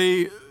that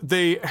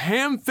they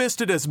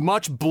ham-fisted as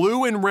much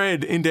blue and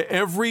red into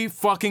every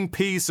fucking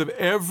piece of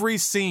every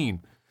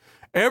scene.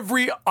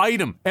 Every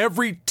item,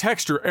 every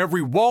texture,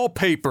 every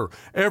wallpaper,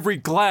 every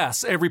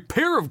glass, every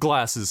pair of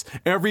glasses,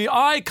 every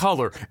eye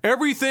color,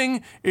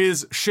 everything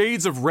is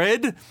shades of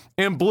red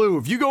and blue.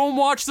 If you go and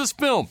watch this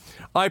film,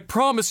 I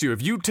promise you,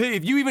 if you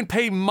even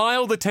pay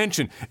mild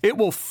attention, it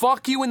will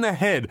fuck you in the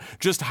head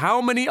just how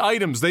many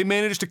items they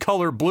managed to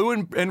color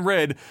blue and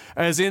red,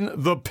 as in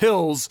the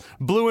pills,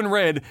 blue and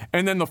red,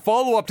 and then the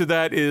follow-up to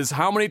that is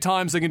how many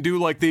times they can do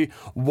like the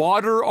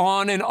water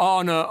on and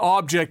on a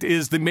object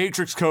is the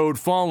Matrix code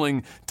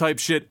falling type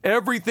shit.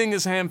 Everything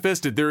is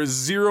ham-fisted. There is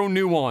zero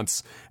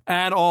nuance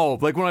at all.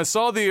 Like when I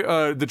saw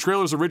the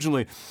trailers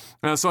originally,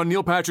 and I saw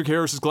Neil Patrick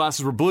Harris's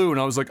glasses were blue, and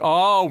I was like,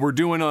 oh, we're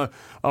doing a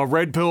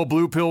red pill,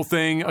 blue pill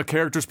thing. A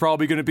character's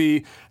probably going to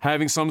be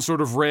having some sort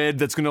of red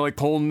that's going to like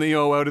pull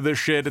Neo out of this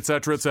shit,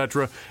 etc.,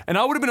 etc. And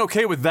I would have been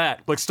okay with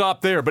that. Like,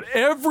 stop there. But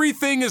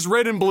everything is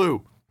red and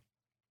blue.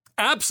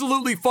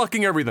 Absolutely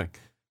fucking everything.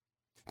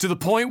 To the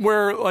point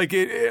where, like,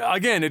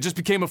 it just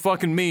became a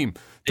fucking meme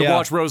to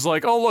watch, where I was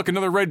like, oh, look,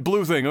 another red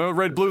blue thing, another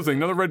red blue thing,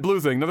 another red blue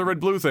thing, another red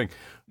blue thing.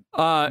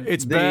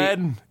 It's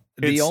bad.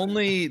 The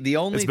only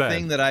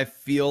thing that I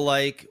feel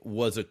like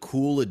was a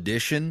cool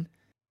addition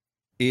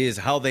is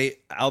how they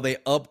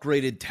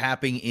upgraded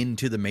tapping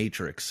into the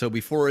Matrix. So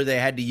before they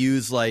had to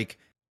use like,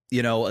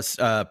 you know, a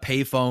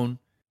payphone,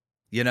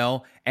 you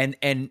know, and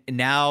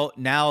now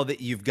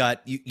that you've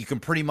got you can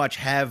pretty much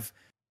have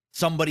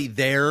somebody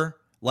there,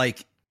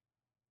 like,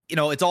 you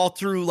know, it's all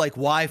through like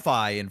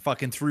Wi-Fi and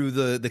fucking through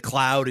the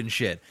cloud and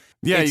shit.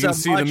 Yeah, you can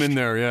see them in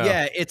there.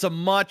 Yeah, it's a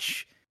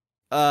much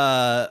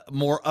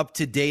more up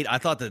to date. I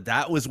thought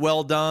that was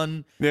well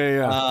done.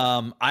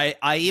 Yeah.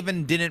 I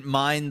even didn't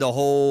mind the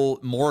whole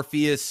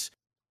Morpheus.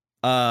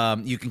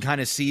 You can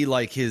kind of see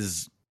like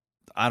his,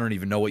 I don't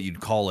even know what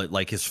you'd call it,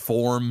 like his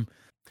form.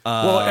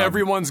 Well,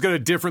 everyone's got a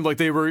different, like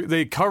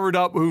they covered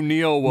up who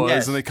Neo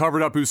was, and they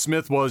covered up who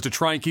Smith was to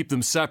try and keep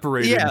them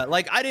separated. Yeah,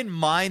 like I didn't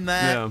mind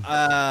that.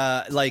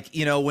 Yeah. Like,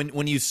 you know,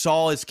 when you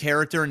saw his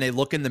character and they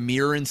look in the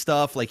mirror and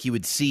stuff, like you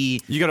would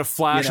see, you got a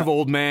flash of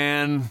old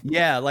man.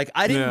 Yeah, like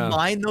I didn't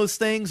mind those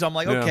things. I'm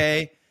like,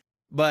 okay,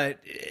 but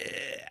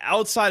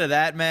outside of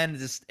that, man,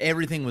 just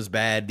everything was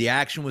bad. The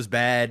action was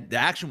bad. The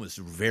action was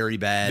very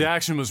bad. The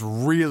action was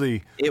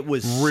really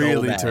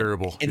so bad.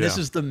 Terrible. And this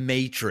is the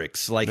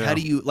Matrix. Like, how do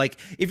you, like,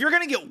 if you're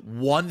gonna get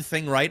one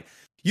thing right,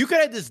 you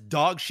could have this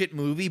dog shit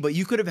movie, but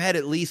you could have had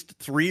at least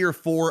 3 or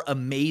 4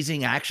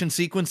 amazing action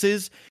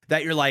sequences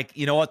that you're like,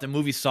 you know what, the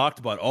movie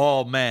sucked, but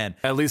oh man,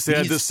 at least they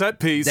had this set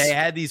piece. They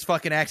had these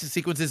fucking action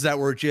sequences that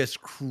were just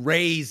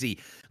crazy,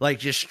 like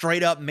just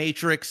straight up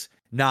Matrix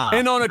Nah.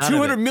 And on a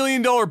 $200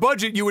 million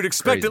budget, you would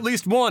expect at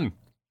least one.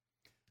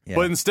 Yeah.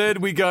 But instead,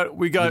 we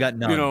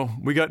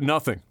got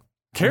nothing.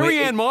 Carrie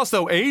Ann Moss,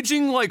 though,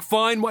 aging like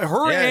fine wine.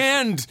 Her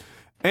and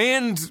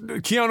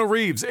Keanu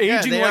Reeves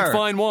aging like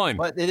fine wine.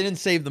 But they didn't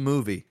save the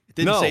movie. It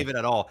didn't save it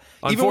at all.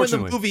 Even when the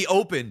movie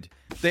opened,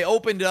 they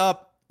opened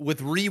up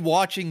with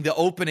rewatching the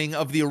opening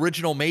of the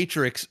original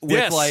Matrix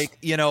with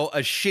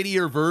a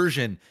shittier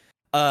version.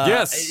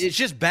 It's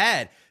just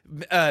bad.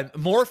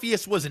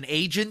 Morpheus was an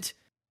agent.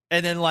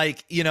 And then,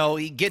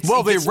 he gets...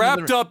 Well, they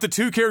wrapped up the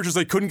two characters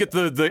they couldn't get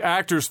the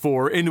actors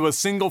for into a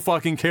single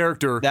fucking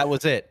character. That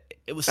was it.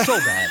 It was so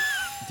bad.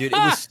 Dude, it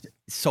was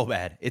so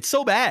bad. It's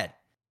so bad.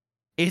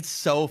 It's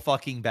so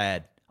fucking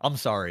bad. I'm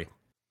sorry.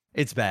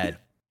 It's bad.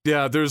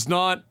 Yeah, there's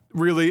not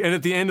really... And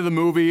at the end of the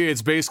movie,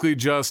 it's basically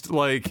just,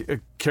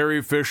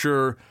 Carrie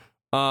Fisher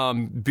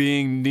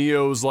being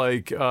Neo's,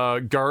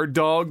 guard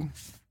dog.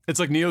 It's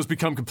like Neo's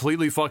become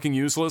completely fucking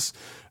useless,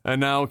 and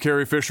now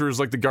Carrie Fisher is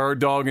the guard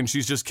dog, and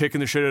she's just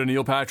kicking the shit out of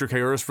Neil Patrick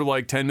Harris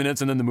for 10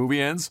 minutes, and then the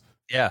movie ends.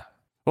 Yeah.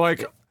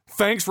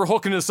 Thanks for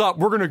hooking us up.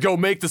 We're gonna go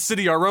make the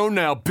city our own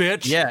now,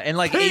 bitch. Yeah, and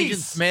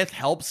Agent Smith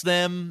helps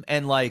them,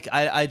 and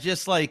I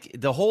just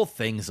the whole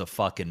thing's a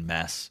fucking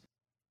mess.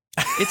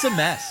 It's a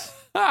mess.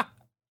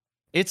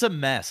 It's a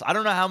mess. I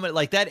don't know how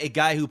much that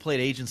guy who played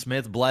Agent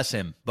Smith, bless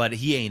him, but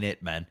he ain't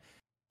it, man.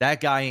 That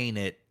guy ain't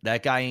it.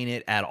 That guy ain't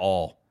it at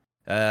all.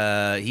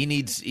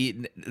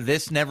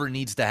 This never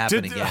needs to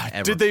happen again.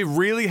 Ever. Did they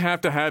really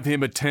have to have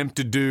him attempt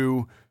to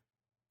do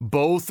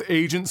both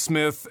Agent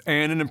Smith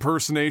and an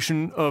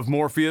impersonation of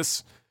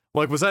Morpheus?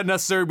 Was that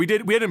necessary? We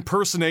had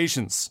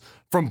impersonations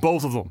from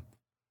both of them.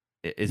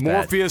 It's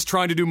Morpheus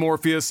trying to do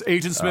Morpheus,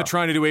 Agent Smith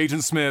trying to do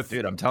Agent Smith.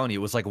 Dude, I'm telling you,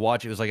 it was like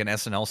it was like an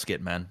SNL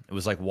skit, man. It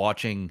was like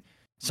watching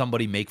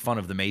somebody make fun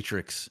of the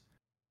Matrix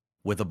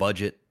with a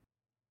budget,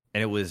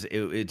 and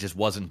it just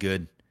wasn't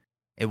good.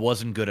 It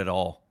wasn't good at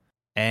all.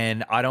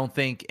 And I don't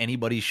think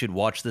anybody should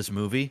watch this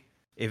movie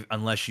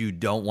unless you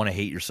don't want to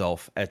hate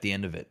yourself at the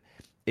end of it.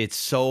 It's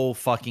so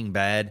fucking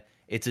bad.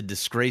 It's a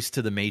disgrace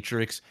to the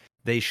Matrix.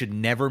 They should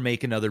never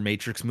make another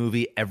Matrix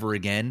movie ever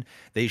again.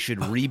 They should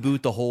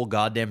reboot the whole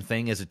goddamn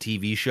thing as a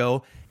TV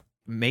show.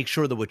 Make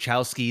sure the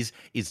Wachowskis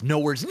is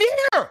nowhere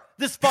near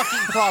this fucking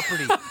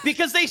property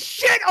because they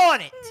shit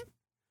on it.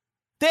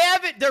 They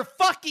haven't.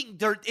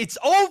 It's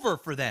over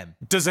for them.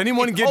 Does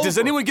anyone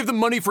give them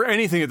money for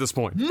anything at this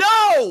point?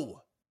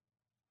 No.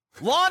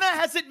 Lana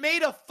hasn't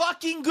made a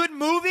fucking good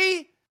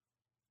movie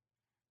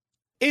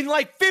in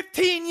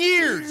 15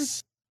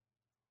 years.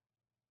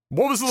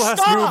 What was the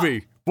last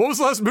movie? What was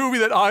the last movie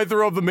that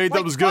either of them made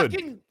that was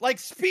good?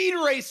 Speed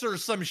Racer or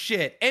some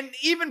shit. And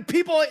even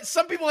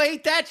some people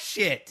hate that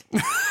shit.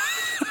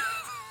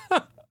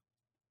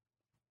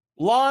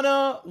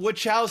 Lana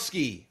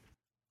Wachowski.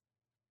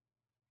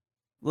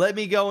 Let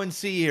me go and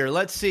see here.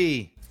 Let's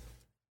see.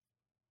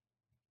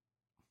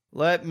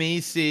 Let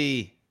me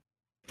see.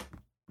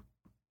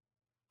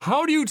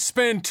 How do you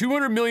spend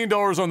 $200 million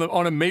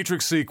on a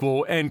Matrix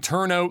sequel and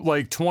turn out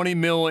 $20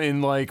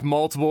 million in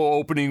multiple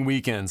opening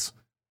weekends?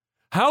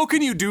 How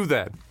can you do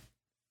that?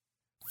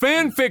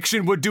 Fan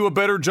fiction would do a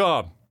better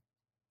job.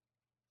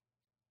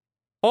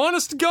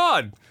 Honest to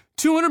God,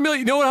 $200 million.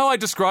 You know how I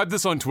described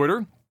this on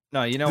Twitter?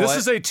 No, you know this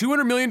is a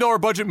 $200 million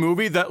budget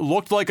movie that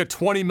looked like a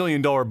 $20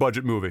 million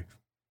budget movie.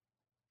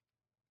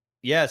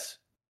 Yes.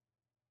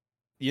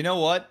 You know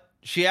what?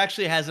 She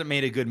actually hasn't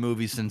made a good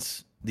movie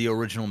since the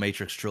original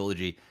Matrix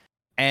trilogy.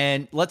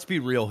 And let's be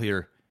real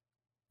here.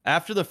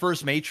 After the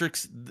first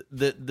Matrix,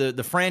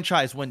 the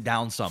franchise went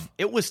down some.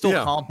 It was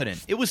still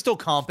competent. It was still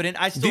competent.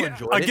 I still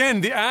enjoyed it.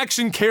 Again, the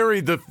action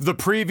carried the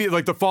previous,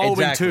 the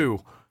following two.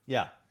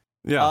 Yeah.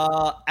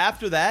 Yeah.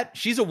 After that,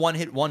 she's a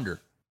one-hit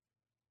wonder.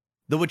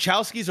 The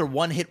Wachowskis are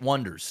one-hit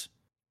wonders.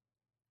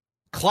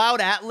 Cloud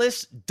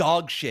Atlas,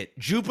 dog shit.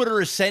 Jupiter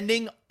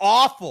Ascending,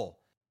 awful.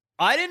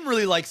 I didn't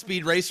really like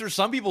Speed Racer.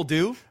 Some people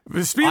do.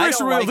 The Speed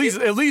Racer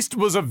at least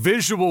was a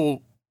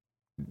visual,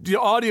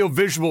 audio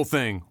visual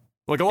thing.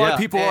 A lot of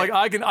people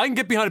I can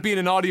get behind it being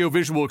an audio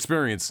visual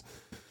experience.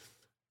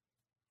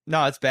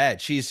 No, it's bad.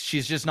 She's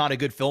just not a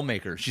good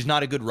filmmaker. She's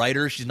not a good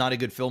writer. She's not a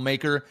good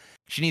filmmaker.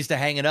 She needs to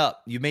hang it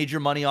up. You made your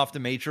money off the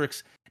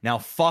Matrix. Now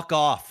fuck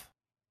off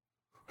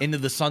into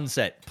the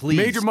sunset, please.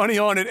 Made your money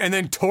on it and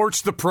then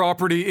torched the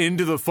property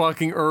into the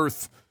fucking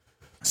earth.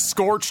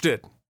 Scorched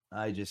it.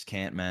 I just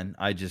can't, man.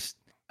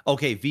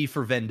 Okay, V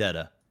for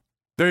Vendetta.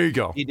 There you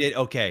go. He did,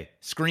 okay.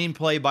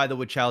 Screenplay by the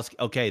Wachowski.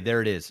 Okay,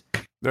 there it is.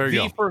 There you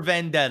go. V for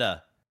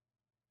Vendetta.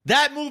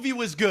 That movie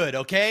was good,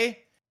 okay?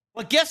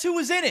 But guess who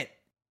was in it?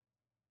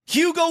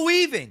 Hugo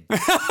Weaving.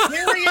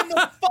 Carrying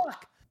the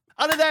fuck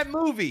out of that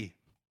movie.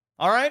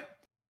 All right?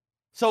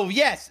 So,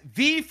 yes,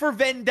 V for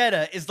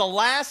Vendetta is the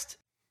last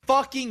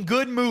fucking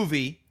good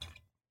movie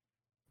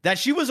that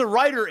she was a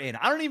writer in.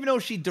 I don't even know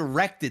if she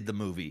directed the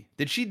movie.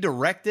 Did she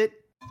direct it?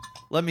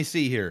 Let me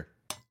see here.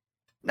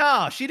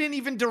 No, she didn't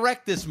even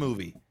direct this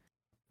movie.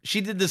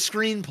 She did the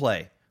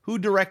screenplay. Who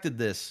directed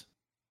this?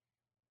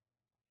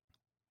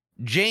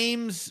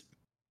 James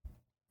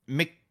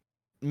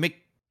McTaugie.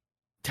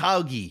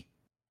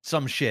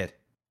 some shit.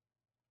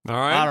 All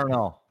right. I don't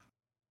know.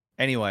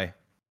 Anyway,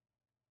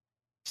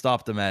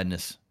 stop the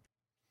madness.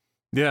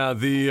 Yeah,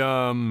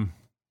 the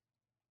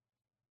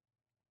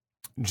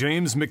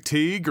James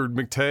McTeague or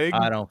McTague.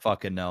 I don't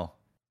fucking know.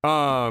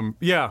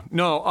 Yeah,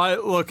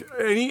 no,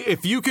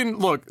 if you can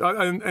look,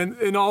 and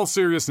in all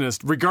seriousness,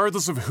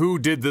 regardless of who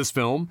did this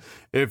film,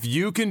 if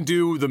you can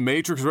do The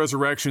Matrix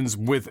Resurrections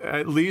with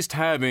at least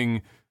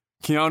having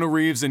Keanu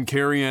Reeves and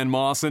Carrie-Anne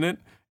Moss in it,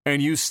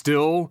 and you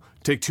still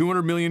take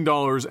 $200 million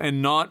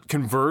and not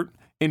convert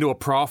into a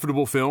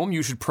profitable film,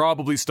 you should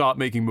probably stop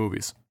making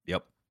movies.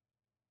 Yep.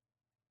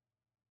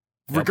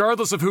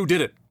 Regardless of who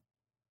did it.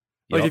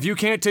 Like, if you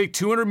can't take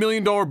 $200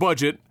 million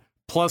budget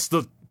plus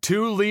the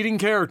 2 leading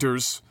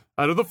characters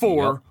out of the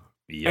 4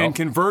 and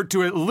convert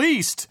to at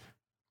least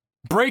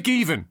break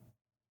even.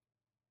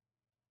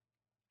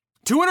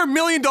 $200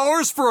 million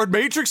for a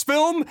Matrix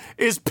film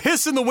is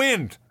piss in the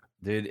wind.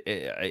 Dude,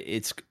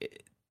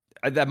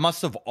 that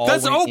must have all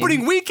That's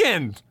opening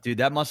weekend. Dude,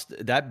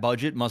 that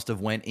budget must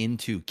have went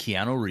into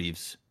Keanu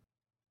Reeves.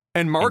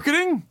 And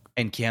marketing?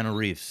 And Keanu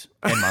Reeves.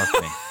 And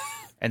marketing.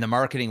 And the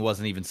marketing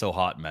wasn't even so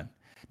hot, man.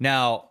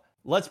 Now,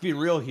 let's be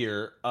real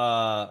here.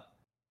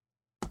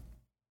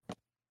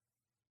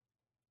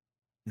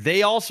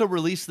 They also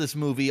released this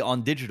movie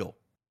on digital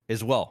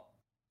as well,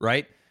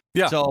 right?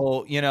 Yeah.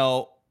 So,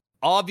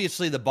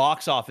 obviously the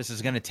box office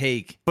is going to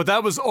take... But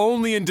that was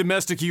only in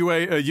domestic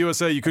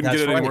USA. You couldn't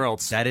get it anywhere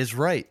else. That is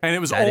right. And it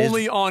was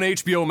only on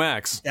HBO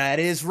Max. That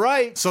is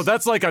right. So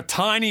that's like a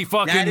tiny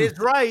fucking... That is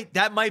right.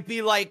 That might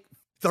be like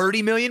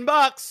 $30 million.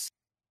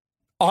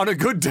 On a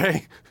good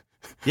day.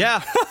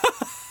 Yeah.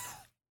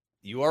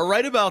 You are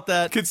right about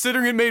that.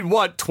 Considering it made,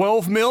 what,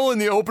 12 mil in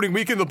the opening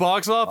week in the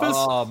box office?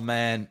 Oh,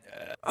 man.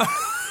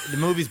 The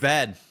movie's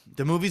bad.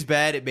 The movie's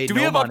bad. It made Do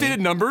we have money. Updated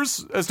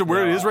numbers as to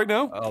where it is right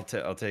now? I'll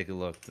take a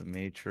look. The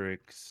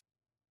Matrix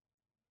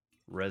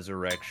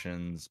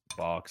Resurrections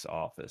box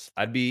office.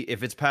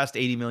 If it's past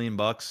 $80 million,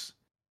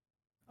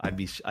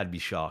 I'd be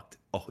shocked.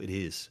 Oh, it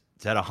is.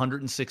 It's at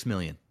 106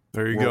 million.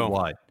 There you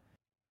worldwide. Go.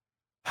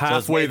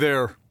 Halfway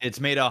there. It's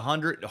made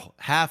 100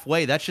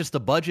 halfway. That's just the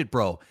budget,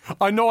 bro.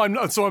 I know.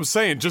 I'm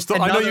saying.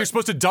 I know you're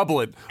supposed to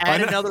double it.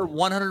 Add another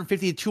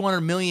 150 to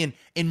 200 million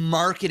in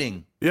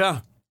marketing. Yeah.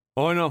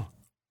 Oh,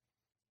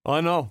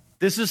 I know.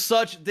 This is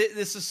such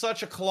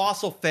a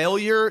colossal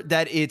failure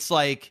that it's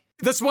like.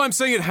 That's why I'm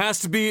saying it has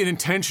to be an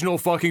intentional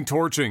fucking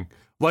torching.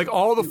 Like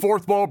all the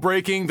fourth wall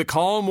breaking, the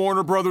Colin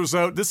Warner brothers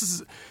out. This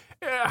is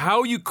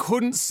how you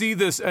couldn't see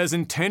this as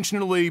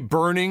intentionally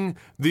burning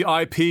the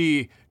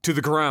IP to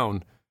the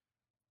ground.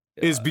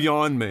 Is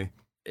beyond me.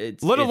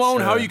 Let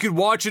alone how you could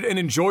watch it and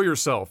enjoy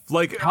yourself.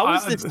 Like, how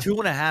was this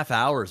 2.5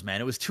 hours,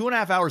 man? It was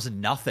 2.5 hours of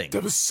nothing.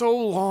 That was so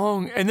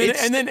long, and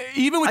then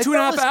even with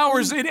 2.5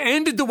 hours, it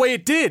ended the way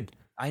it did.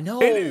 I know.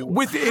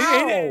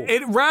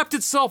 It wrapped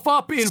itself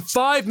up in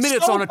 5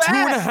 minutes on a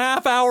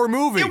 2.5 hour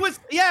movie. It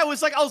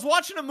was like I was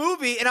watching a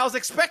movie and I was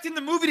expecting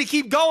the movie to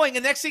keep going,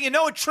 and next thing you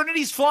know,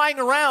 Trinity's flying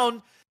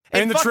around,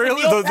 and the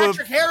trailer,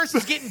 Patrick Harris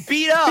is getting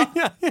beat up,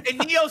 and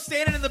Neo's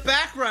standing in the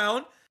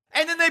background.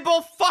 And then they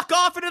both fuck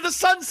off into the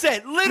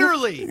sunset,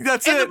 literally.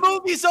 That's it. And the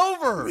movie's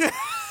over. Yeah.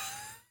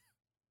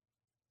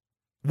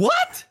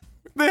 What?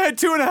 They had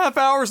 2.5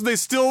 hours and they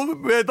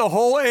still had the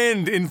whole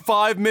end in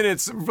 5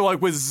 minutes,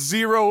 like with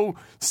zero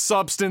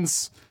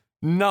substance,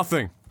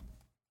 nothing.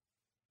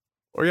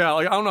 Or yeah,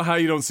 like I don't know how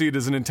you don't see it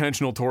as an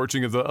intentional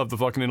torching of the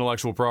fucking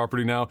intellectual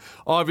property now.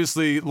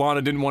 Obviously,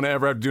 Lana didn't want to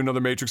ever have to do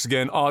another Matrix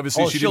again.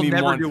 Obviously, she didn't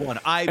even want do one.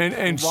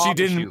 And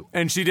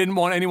she didn't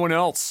want anyone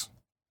else.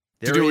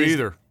 There to do is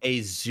either.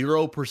 A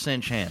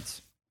 0%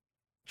 chance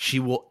she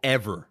will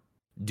ever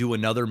do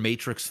another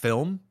Matrix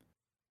film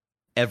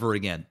ever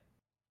again.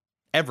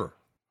 Ever.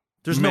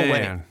 There's no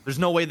way. There's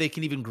no way they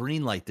can even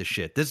greenlight this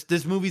shit.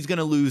 This movie's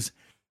gonna lose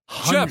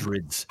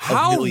hundreds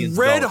of millions.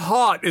 How red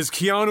hot is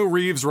Keanu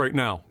Reeves right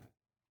now?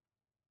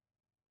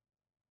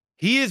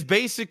 He is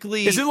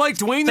basically. Is it like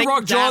Dwayne The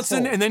Rock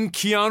Johnson and then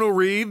Keanu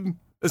Reeves?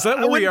 Is that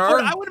where we are?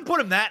 I wouldn't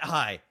put him that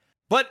high,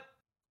 but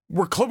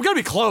we gotta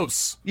be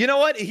close. You know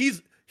what?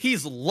 He's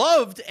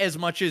loved as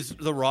much as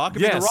The Rock.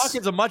 I mean, The Rock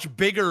is a much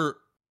bigger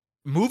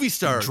movie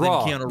star than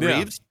Keanu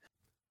Reeves.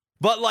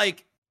 But,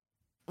 like,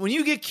 when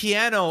you get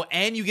Keanu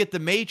and you get The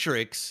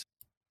Matrix,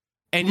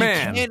 and you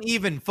can't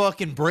even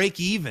fucking break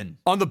even.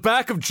 On the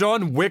back of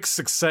John Wick's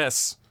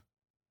success.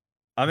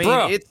 I mean,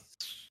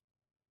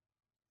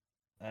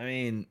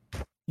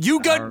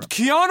 you got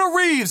Keanu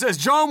Reeves as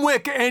John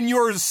Wick, and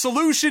your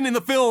solution in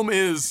the film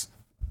is...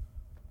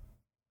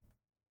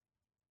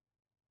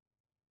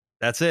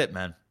 That's it,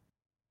 man.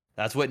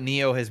 That's what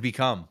Neo has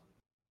become.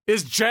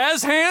 Is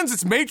jazz hands?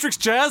 It's Matrix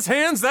jazz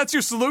hands? That's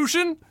your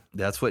solution?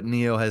 That's what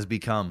Neo has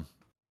become.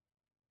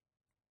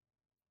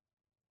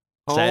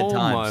 Sad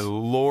times. My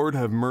Lord,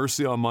 have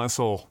mercy on my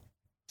soul.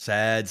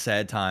 Sad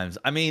times.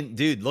 I mean,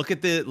 dude, look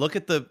at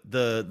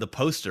the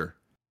poster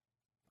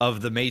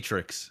of the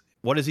Matrix.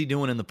 What is he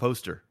doing in the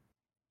poster?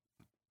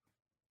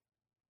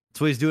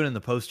 That's what he's doing in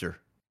the poster.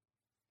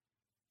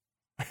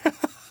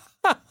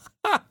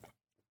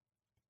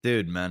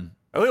 Dude, man.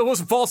 It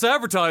wasn't false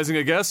advertising,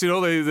 I guess. You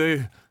know,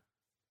 they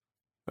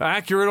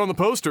accurate on the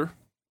poster.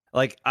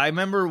 Like, I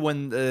remember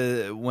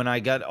when I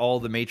got all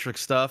the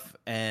Matrix stuff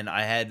and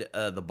I had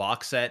the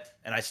box set,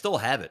 and I still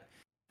have it.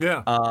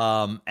 Yeah.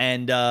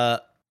 And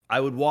I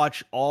would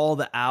watch all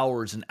the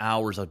hours and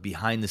hours of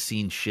behind the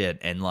scenes shit,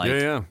 and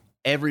like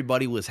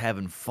everybody was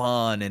having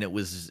fun, and it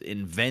was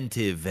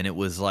inventive, and it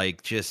was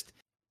like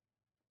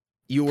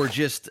you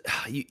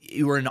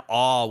were in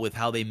awe with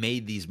how they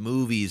made these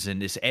movies,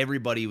 and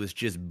everybody was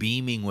just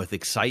beaming with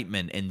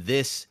excitement. And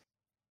this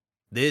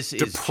is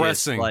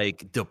depressing, just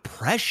like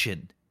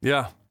depression.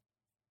 Yeah.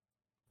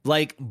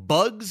 Like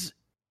Bugs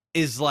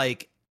is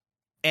like,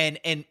 and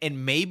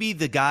maybe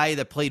the guy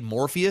that played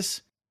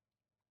Morpheus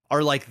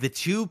are like the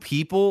two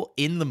people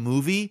in the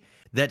movie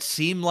that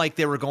seemed like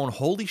they were going,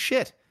 holy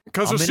shit.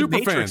 Because they're super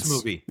Matrix fans.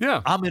 Movie.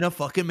 Yeah. I'm in a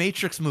fucking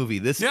Matrix movie.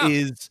 This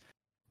is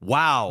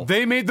wow.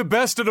 They made the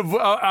best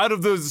out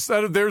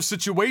of their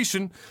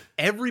situation.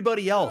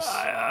 Everybody else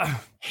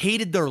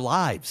hated their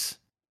lives.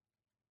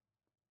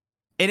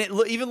 And it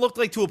even looked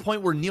like to a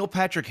point where Neil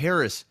Patrick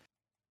Harris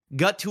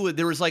got to it.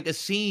 There was like a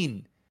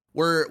scene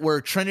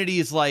where Trinity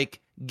is like,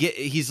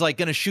 he's like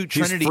going to shoot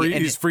Trinity.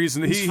 He's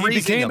freezing. He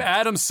became him.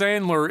 Adam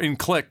Sandler in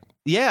Click.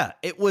 Yeah,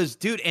 it was,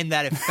 dude. And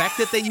that effect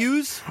that they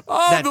use.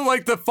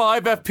 The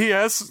 5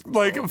 FPS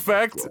like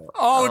effect.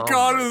 Oh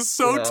God, it was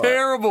so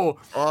terrible.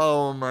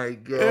 Oh my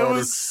God. It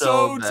was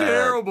so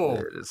terrible.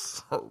 It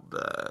is so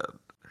bad.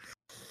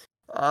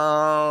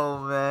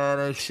 Oh man,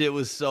 that shit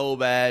was so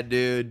bad,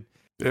 dude.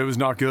 It was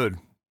not good.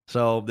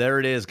 So there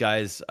it is,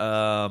 guys.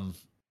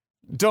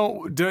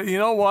 Don't you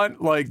know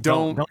what? Like,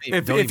 don't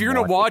if you're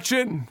gonna watch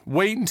it,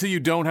 wait until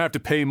you don't have to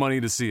pay money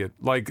to see it.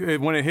 Like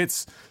when it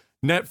hits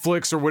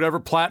Netflix or whatever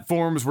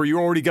platforms where you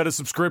already got a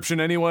subscription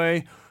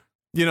anyway,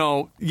 you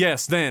know,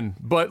 yes, then.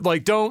 But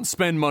like, don't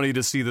spend money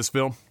to see this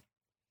film.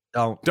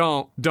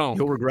 Don't.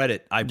 You'll regret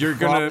it. I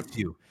promise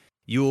you.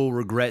 You will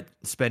regret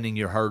spending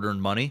your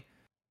hard-earned money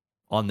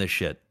on this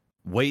shit.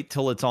 Wait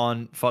till it's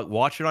on.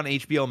 Watch it on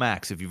HBO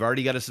Max. If you've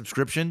already got a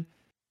subscription,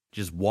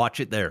 just watch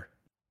it there,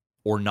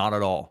 or not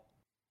at all.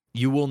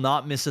 You will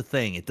not miss a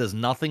thing. It does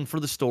nothing for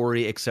the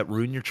story except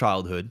ruin your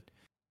childhood,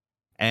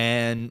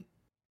 and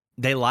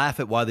they laugh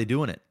at why they're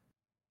doing it.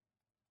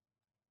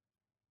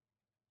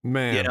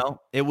 Man, you know,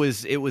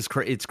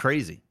 it's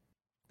crazy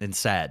and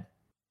sad.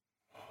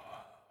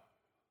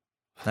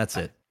 That's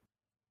it.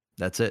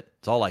 That's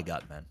all I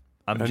got, man.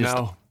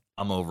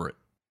 I'm over it.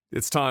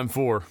 It's time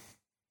for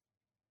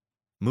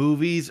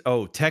movies.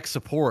 Oh, tech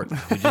support.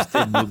 We just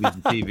did movies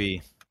and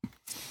TV.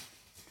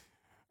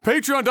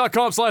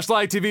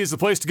 Patreon.com/LiveTV is the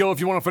place to go if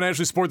you want to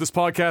financially support this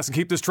podcast and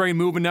keep this train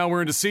moving. Now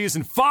we're into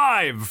season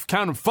 5.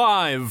 Count them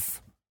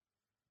 5.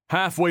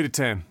 Halfway to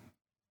 10.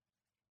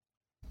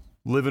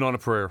 Living on a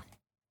prayer.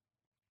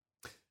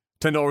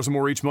 $10 or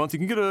more each month. You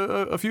can get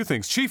a few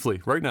things.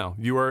 Chiefly, right now,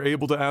 you are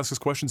able to ask us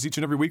questions each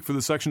and every week for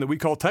the section that we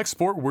call Tech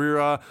Support, where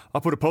I'll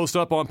put a post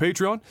up on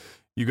Patreon.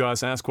 You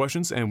guys ask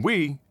questions, and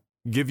we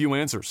give you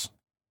answers.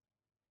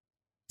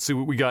 Let's see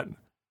what we got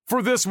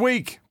for this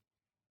week.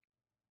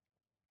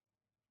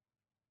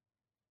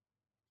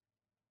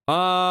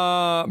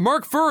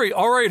 Mark Furry.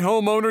 All right,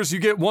 homeowners, you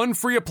get 1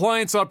 free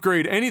appliance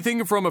upgrade.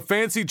 Anything from a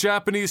fancy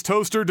Japanese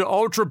toaster to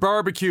ultra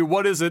barbecue.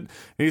 What is it? And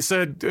he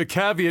said, a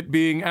caveat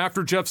being,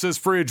 after Jeff says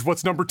fridge,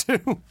 what's number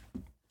 2?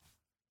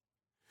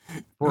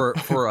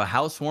 For a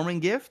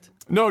housewarming gift?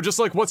 No, just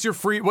like what's your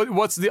free?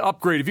 What's the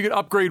upgrade? If you could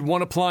upgrade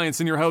 1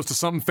 appliance in your house to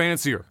something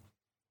fancier.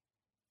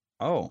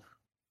 Oh,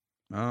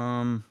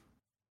 an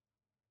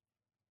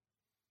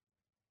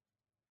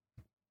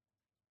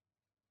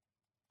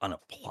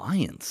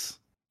appliance.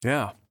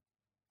 Yeah.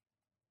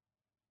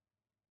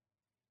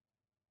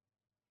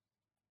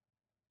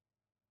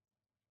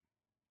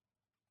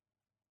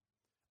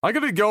 I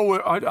gotta go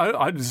with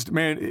I just,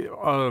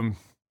 man,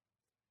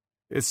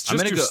 it's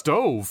just your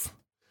stove.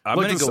 I'm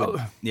gonna go.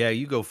 Yeah,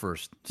 you go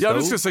first. Stove? Yeah, I'm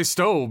just gonna say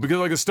stove, because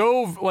like a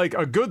stove, like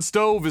a good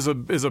stove is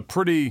a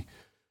pretty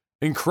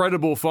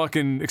incredible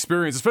fucking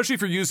experience, especially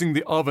if you're using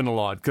the oven a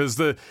lot, because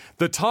the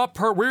top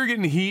part where you're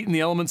getting heat and the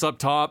elements up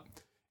top.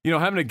 You know,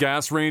 having a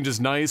gas range is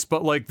nice,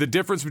 but like the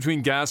difference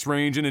between gas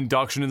range and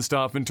induction and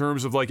stuff in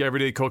terms of like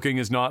everyday cooking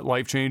is not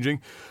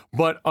life-changing.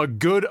 But a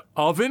good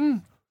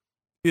oven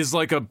is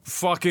like a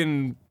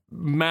fucking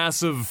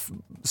massive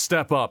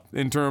step up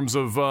in terms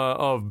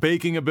of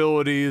baking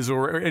abilities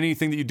or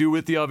anything that you do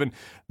with the oven.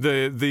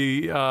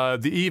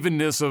 The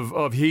evenness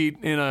of heat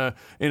in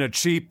a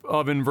cheap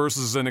oven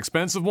versus an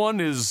expensive one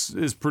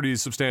is pretty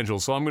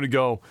substantial. So I'm gonna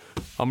go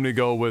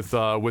with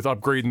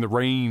upgrading the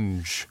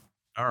range.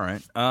 All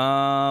right.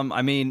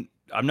 I mean,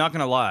 I'm not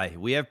gonna lie.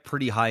 We have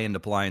pretty high-end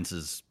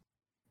appliances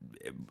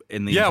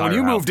in the when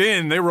you house. moved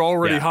in, they were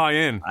already high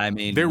end. I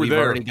mean, we've there.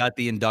 Already got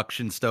the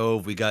induction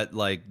stove. We got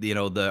like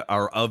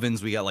our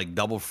ovens. We got like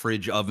double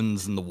fridge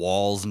ovens in the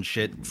walls and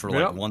shit for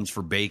like one's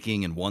for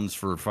baking and one's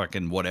for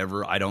fucking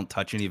whatever. I don't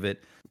touch any of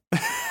it.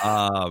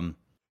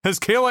 Has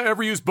Kayla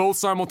ever used both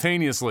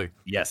simultaneously?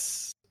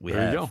 Yes, we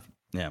have. You go.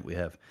 Yeah, we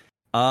have.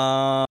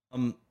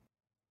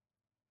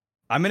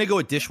 I'm gonna go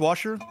with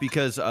dishwasher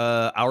because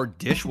our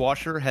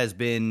dishwasher has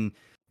been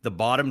the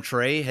bottom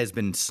tray has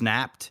been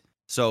snapped.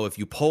 So if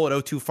you pull it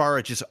out too far,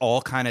 it just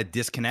all kind of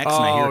disconnects.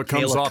 And I hear it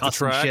comes Kayla off the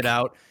cussing track. shit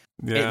out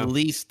at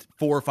least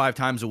 4 or 5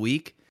 times a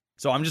week.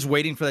 So I'm just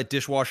waiting for that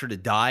dishwasher to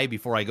die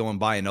before I go and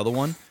buy another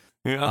one.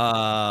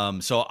 Yeah.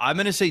 So I'm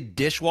gonna say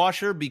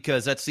dishwasher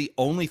because that's the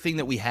only thing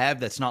that we have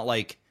that's not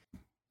like,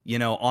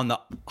 on the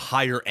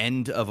higher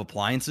end of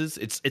appliances.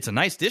 It's a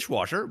nice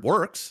dishwasher, it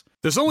works.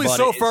 There's only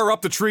so far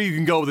up the tree you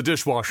can go with a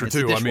dishwasher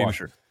too.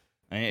 Dishwasher.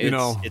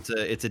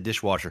 It's a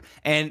dishwasher,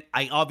 and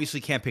I obviously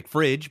can't pick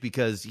fridge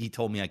because you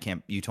told me I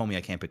can't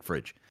pick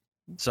fridge.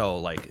 So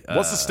like,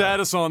 what's the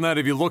status on that?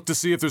 Have you looked to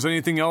see if there's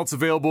anything else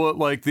available at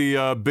like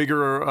the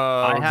bigger?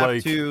 I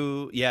have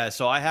to. Yeah,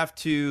 so I have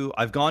to.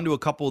 I've gone to a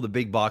couple of the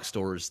big box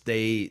stores.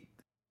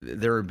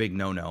 They're a big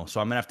no-no.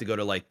 So I'm gonna have to go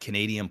to like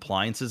Canadian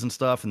Appliances and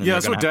stuff. And then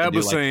that's what Dad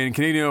was saying.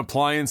 Canadian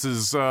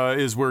Appliances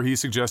is where he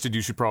suggested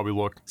you should probably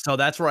look. So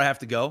that's where I have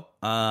to go.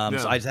 So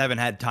I just haven't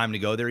had time to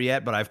go there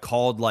yet. But I've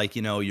called like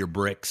your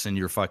Bricks and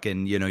your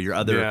fucking your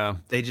other. Yeah.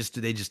 They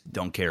just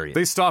don't carry it.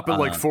 They stop at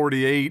like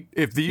 48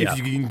 if you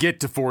can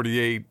get to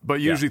 48, but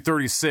usually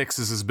 36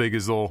 is as big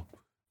as they'll.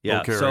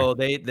 Yeah, so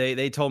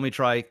they told me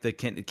try the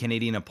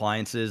Canadian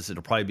Appliances.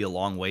 It'll probably be a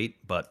long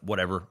wait, but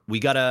whatever. We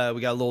got a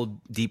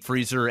little deep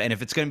freezer, and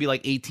if it's going to be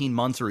like 18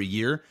 months or a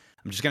year,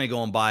 I'm just going to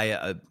go and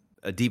buy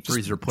a deep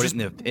freezer, put it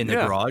in the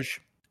garage,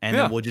 and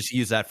then we'll just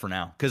use that for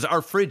now. Because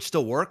our fridge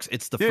still works.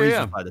 It's the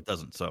freezer side that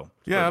doesn't. So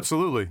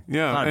absolutely,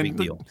 not a big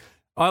deal.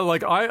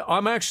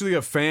 I'm actually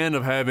a fan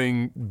of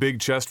having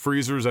big chest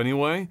freezers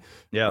anyway.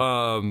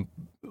 Yeah.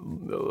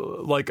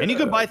 And you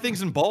can buy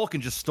things in bulk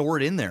and just store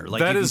it in there. Like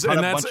that you is, can cut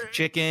and a that's bunch of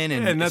chicken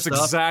and that's stuff.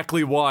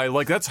 exactly why.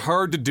 Like that's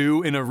hard to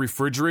do in a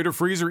refrigerator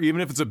freezer,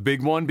 even if it's a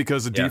big one,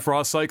 because the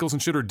defrost cycles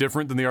and shit are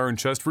different than they are in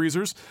chest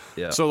freezers.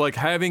 Yeah. So like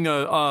having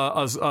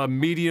a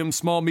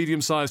small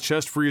medium sized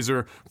chest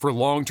freezer for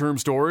long term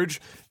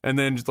storage, and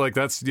then like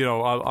that's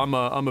I'm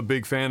a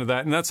big fan of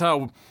that, and that's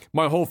how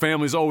my whole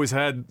family's always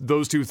had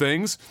those two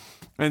things.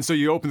 And so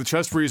you open the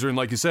chest freezer, and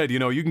like you said, you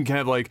can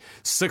have like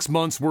 6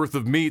 months worth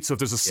of meat. So if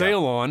there's a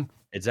sale on,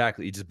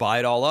 exactly, you just buy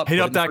it all up. Hit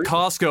up that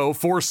Costco,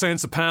 4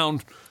 cents a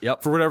pound,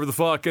 for whatever the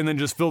fuck, and then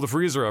just fill the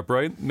freezer up.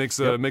 Right, makes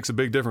a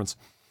big difference.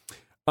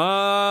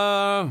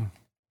 Time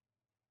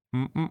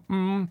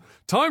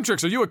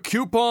tricks. Are you a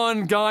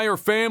coupon guy or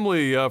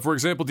family? For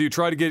example, do you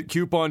try to get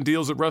coupon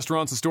deals at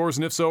restaurants and stores?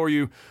 And if so, are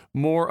you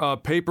more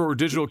paper or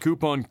digital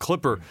coupon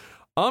clipper?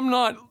 I'm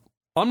not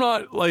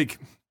like.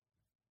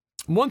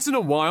 Once in a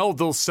while,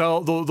 they'll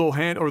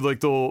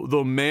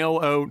mail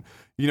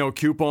out,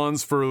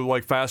 coupons for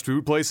like fast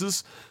food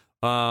places,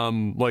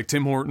 like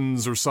Tim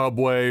Hortons or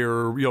Subway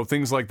or,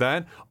 things like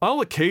that.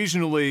 I'll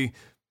occasionally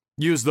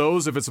use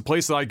those if it's a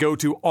place that I go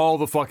to all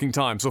the fucking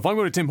time. So if I'm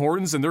going to Tim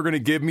Hortons and they're going to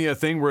give me a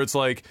thing where it's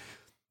like,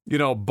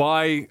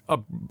 buy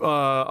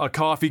a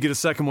coffee, get a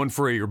second one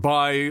free, or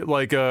buy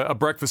like a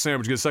breakfast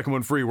sandwich, get a second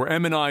one free, where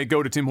Em and I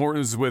go to Tim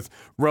Hortons with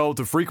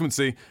relative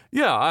frequency.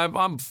 Yeah,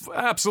 I'm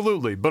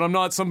absolutely, but I'm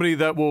not somebody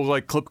that will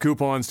like clip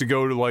coupons to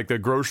go to like the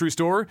grocery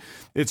store.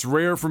 It's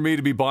rare for me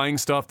to be buying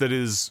stuff that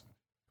is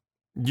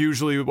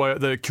usually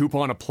what the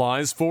coupon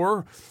applies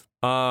for.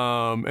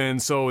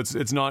 And so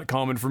it's not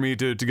common for me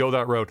to go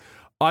that route.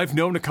 I've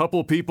known a couple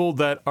of people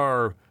that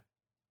are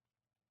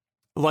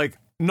like,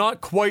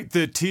 not quite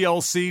the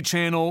TLC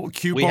channel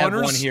couponers. We have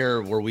one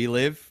here where we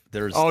live.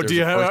 There's do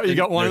you have? You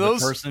got one of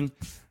those? Person.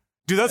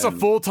 Dude, that's a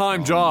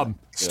full-time job.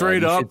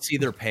 Straight up. You should see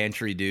their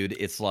pantry, dude.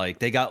 It's like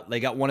they got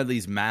one of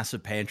these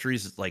massive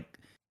pantries. It's like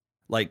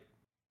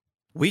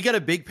we got a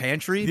big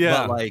pantry,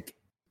 but like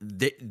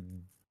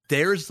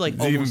there's like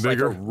it's almost even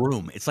bigger. like a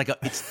room. It's like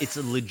it's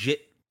a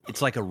legit.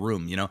 It's like a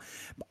room,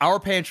 Our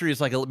pantry is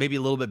like maybe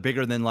a little bit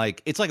bigger than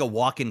like it's like a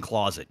walk-in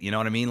closet. You know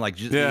what I mean? Like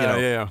just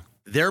yeah.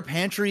 Their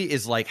pantry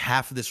is like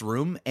half of this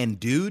room, and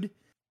dude,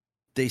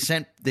 they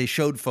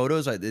showed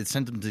photos. They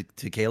sent them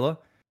to Kayla,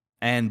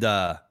 and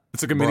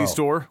it's like a mini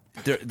store.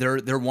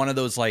 They're one of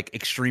those like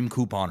extreme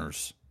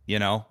couponers,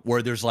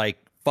 where there's like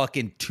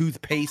fucking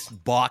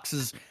toothpaste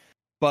boxes,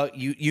 but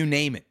you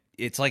name it,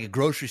 it's like a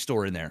grocery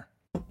store in there,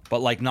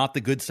 but like not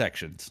the good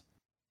sections.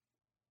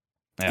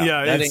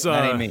 Yeah, that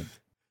ain't me.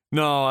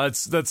 No,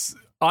 that's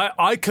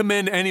I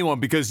commend anyone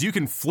because you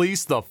can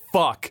fleece the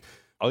fuck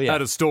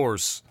out of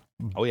stores.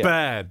 Oh yeah,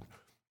 bad.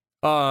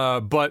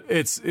 But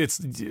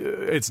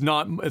it's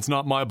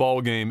not my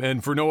ball game,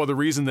 and for no other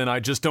reason than I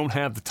just don't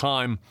have the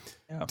time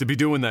to be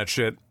doing that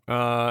shit.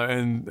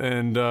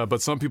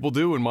 But some people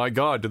do, and my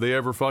God, do they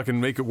ever fucking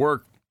make it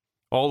work?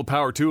 All the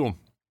power to them.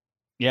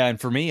 Yeah,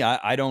 and for me,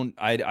 I don't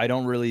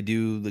really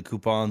do the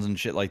coupons and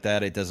shit like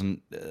that. It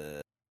doesn't.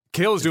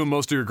 Kayla's doing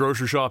most of your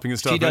grocery shopping and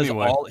stuff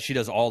anyway. She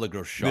does all the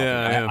grocery shopping.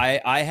 Yeah.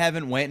 I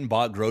haven't went and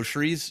bought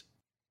groceries.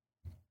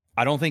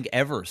 I don't think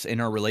ever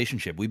in our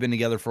relationship. We've been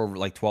together for over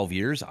like 12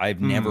 years.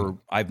 I've never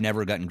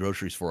gotten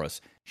groceries for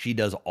us. She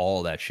does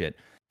all that shit.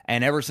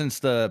 And ever since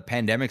the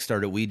pandemic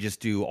started, we just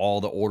do all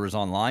the orders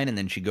online, and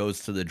then she goes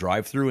to the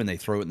drive-thru and they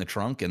throw it in the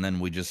trunk, and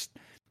then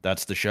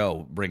that's the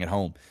show. Bring it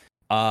home.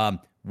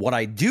 What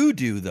I do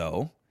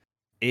though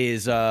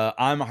is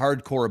I'm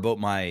hardcore about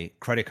my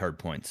credit card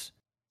points.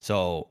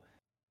 So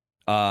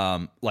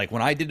like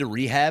when I did a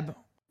rehab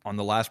on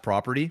the last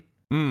property,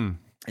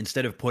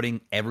 instead of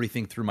putting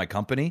everything through my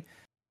company,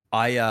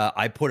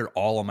 I put it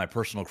all on my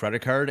personal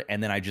credit card,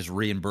 and then I just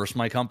reimbursed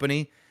my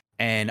company.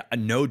 And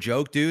no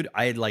joke, dude,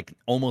 I had like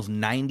almost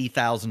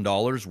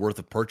 $90,000 worth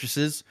of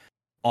purchases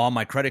on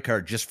my credit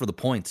card just for the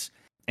points.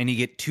 And you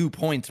get 2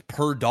 points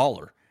per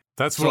dollar.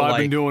 That's what I've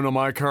been doing on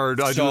my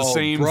card. I do the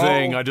same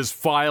thing. I just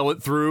file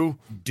it through.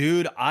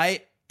 Dude,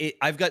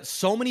 I've got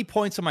so many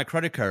points on my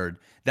credit card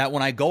that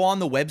when I go on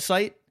the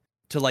website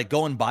to like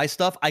go and buy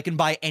stuff, I can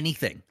buy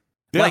anything.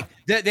 Yeah. Like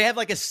they have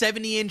like a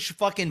 70-inch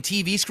fucking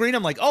TV screen.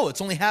 I'm like, oh,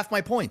 it's only half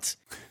my points.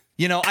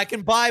 You know, I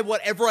can buy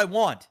whatever I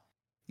want.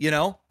 You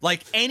know,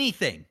 like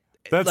anything.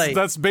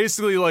 That's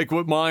basically like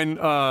what mine.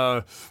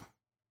 After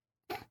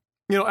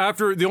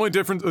the only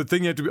difference, the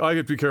thing I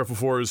have to be careful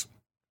for is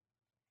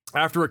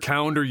after a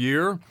calendar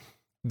year,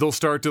 they'll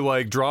start to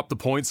like drop the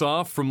points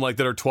off from like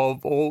that are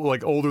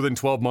older than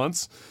 12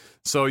 months.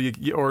 So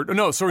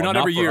not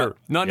every year,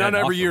 not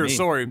every year.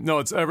 Sorry, no,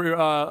 it's every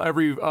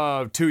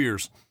 2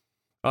 years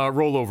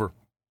rollover.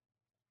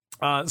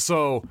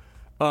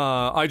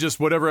 I just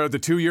whatever at the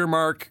 2-year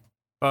mark.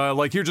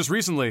 Like here just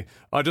recently,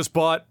 I just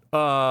bought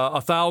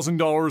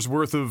 $1,000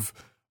 worth of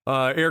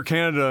Air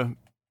Canada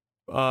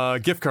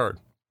gift card.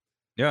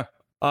 Yeah.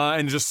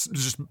 And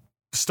just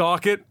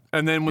stock it,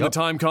 and then when the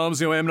time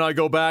comes, Em and I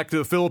go back to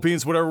the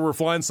Philippines, whatever, we're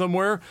flying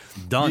somewhere.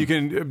 Done. You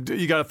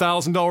got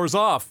 $1,000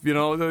 off. You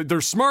know, they're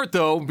smart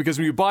though, because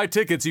when you buy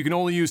tickets, you can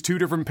only use 2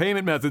 different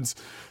payment methods.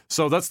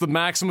 So that's the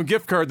maximum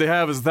gift card they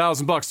have is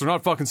 $1,000. They're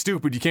not fucking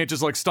stupid. You can't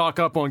just like stock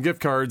up on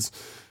gift cards.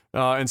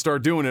 And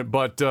start doing it,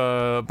 but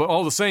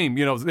all the same,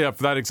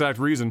 for that exact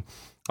reason,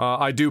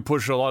 I do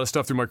push a lot of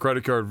stuff through my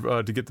credit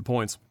card to get the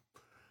points.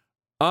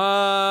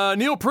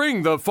 Neil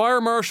Pring,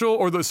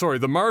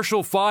 the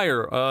Marshall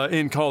Fire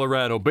in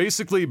Colorado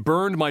basically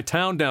burned my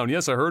town down.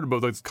 Yes, I heard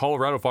about the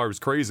Colorado fire. It was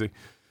crazy.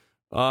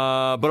 But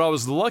I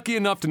was lucky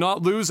enough to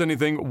not lose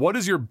anything. What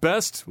is your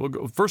best?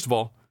 Well, first of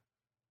all,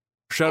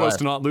 shout outs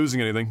to not losing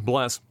anything.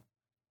 Bless.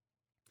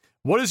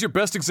 What is your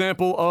best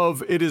example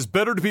of it is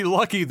better to be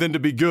lucky than to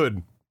be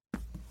good?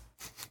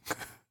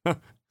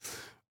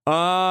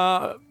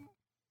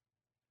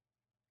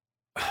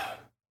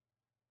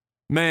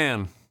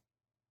 Man,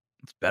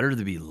 it's better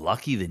to be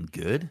lucky than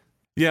good.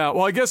 Yeah,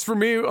 well, I guess for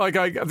me, like,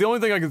 the only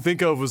thing I can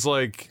think of was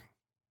like,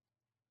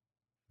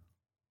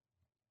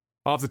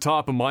 off the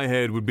top of my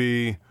head, would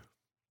be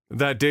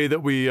that day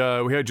that we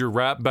had your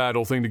rap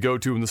battle thing to go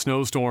to in the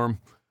snowstorm,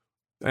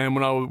 and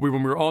when we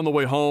were on the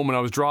way home and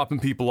I was dropping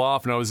people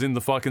off and I was in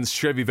the fucking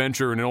Chevy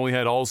Venture and it only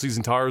had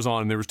all-season tires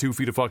on and there was 2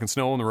 feet of fucking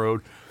snow on the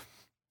road.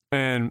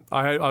 And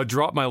I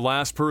dropped my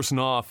last person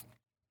off,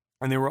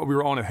 and we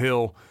were on a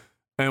hill.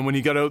 And when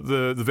he got out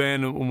the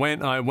van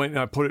and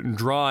I put it in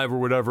drive or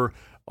whatever,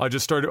 I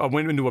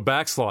went into a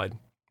backslide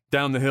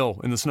down the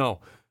hill in the snow.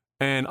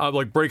 And I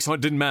like brakes on,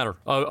 didn't matter.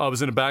 I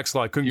was in a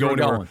backslide, couldn't go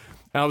anywhere. And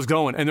I was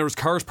going, and there was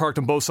cars parked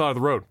on both sides of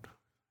the road.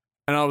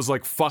 And I was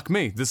like, fuck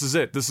me, this is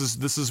it. This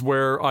is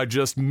where I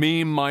just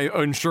meme my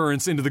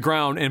insurance into the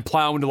ground and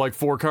plow into like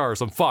 4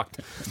 cars. I'm fucked.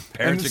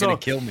 Parents are going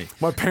to kill me.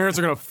 My parents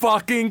are going to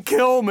fucking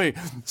kill me.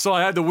 So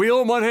I had the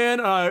wheel in one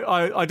hand.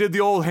 I did the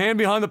old hand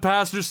behind the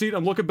passenger seat.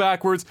 I'm looking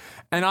backwards,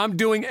 and I'm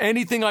doing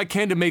anything I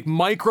can to make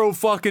micro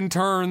fucking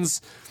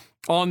turns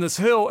on this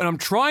hill. And I'm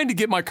trying to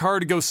get my car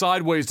to go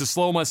sideways to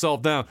slow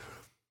myself down.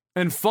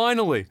 And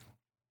finally,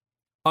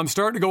 I'm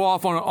starting to go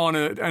off on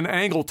an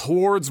angle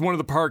towards one of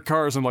the parked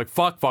cars. I'm like,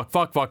 fuck.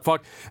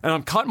 And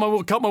I'm cutting my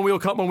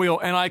wheel.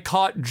 And I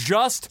caught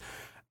just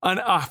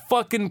a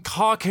fucking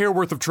cock hair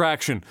worth of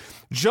traction.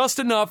 Just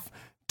enough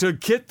to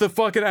get the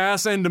fucking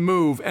ass end to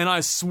move. And I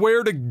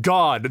swear to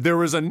God, there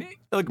was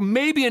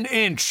maybe an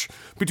inch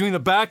between the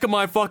back of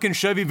my fucking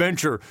Chevy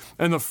Venture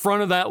and the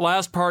front of that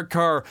last parked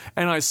car.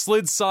 And I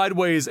slid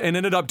sideways and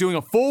ended up doing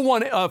a full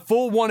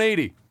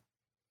 180.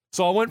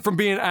 So I went from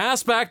being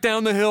ass back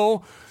down the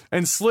hill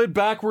and slid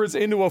backwards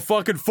into a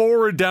fucking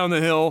forward down the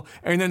hill,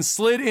 and then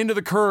slid into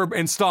the curb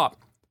and stopped.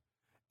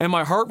 And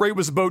my heart rate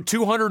was about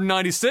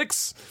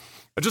 296.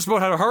 I just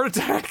about had a heart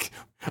attack.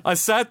 I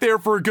sat there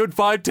for a good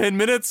 5-10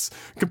 minutes,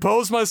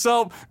 composed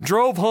myself,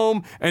 drove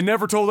home, and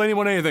never told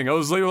anyone anything. I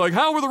was like,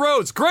 how were the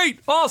roads? Great,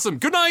 awesome,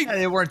 good night. Yeah,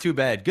 they weren't too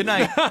bad. Good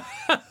night.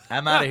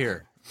 I'm out of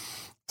here.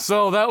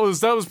 So that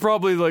was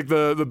probably like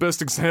the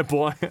best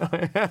example I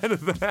had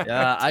of that.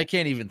 Yeah, I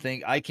can't even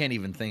think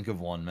of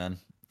one, man.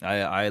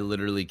 I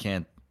literally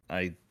can't.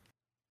 I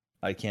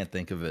can't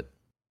think of it.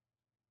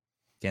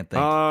 Can't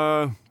think.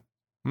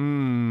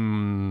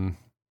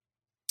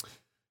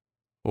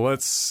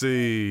 Let's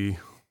see.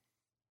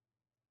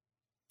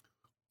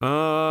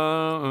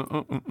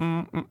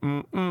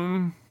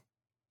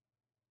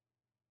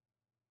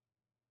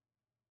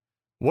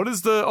 What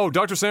is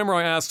Dr.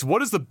 Samurai asks,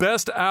 what is the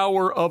best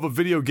hour of a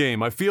video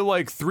game? I feel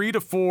like 3 to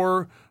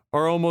 4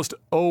 are almost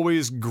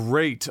always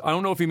great. I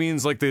don't know if he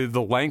means like the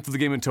length of the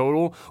game in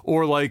total,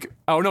 or like,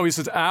 oh no, he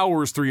says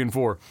hours 3 and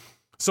 4.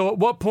 So at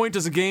what point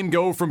does a game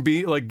go from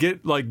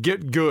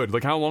get good?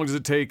 Like how long does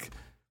it take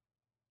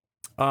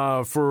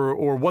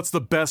or what's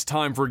the best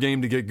time for a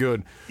game to get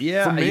good?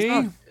 Yeah, for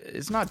me,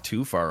 it's not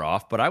too far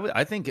off, but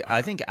I think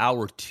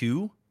hour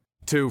 2.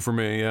 2 for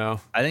me, yeah.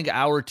 I think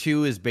hour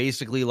 2 is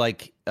basically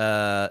like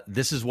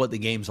this is what the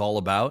game's all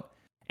about.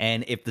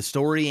 And if the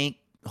story ain't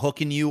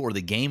hooking you or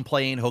the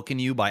gameplay ain't hooking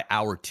you by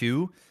hour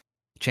 2,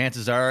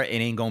 chances are it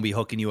ain't gonna be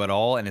hooking you at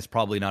all, and it's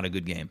probably not a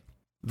good game.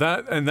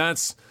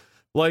 That's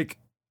like,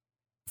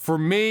 for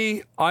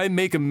me, I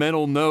make a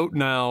mental note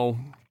now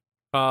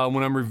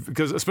when I'm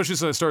because especially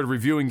since I started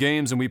reviewing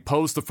games and we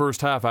post the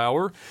first half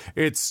hour,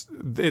 it's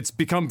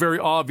become very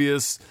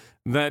obvious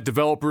that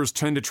developers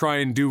tend to try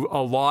and do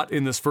a lot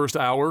in this first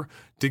hour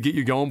to get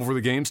you going before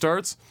the game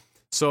starts.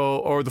 So,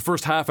 or the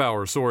first half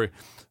hour, sorry.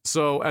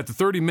 So at the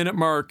 30-minute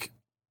mark,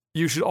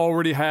 you should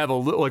already have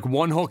like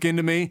one hook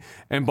into me,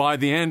 and by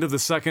the end of the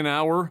second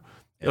hour,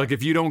 like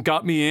if you don't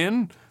got me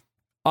in,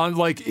 I'm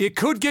like, it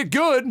could get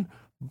good,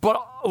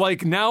 but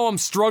like now I'm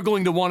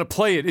struggling to want to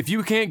play it. If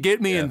you can't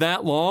get me in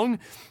that long,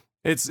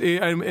 it's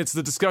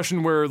the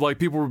discussion where like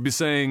people would be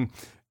saying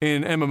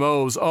in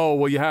MMOs, oh,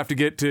 well, you have to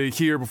get to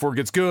here before it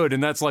gets good,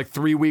 and that's like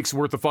 3 weeks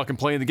worth of fucking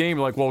playing the game.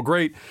 You're like, well,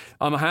 great,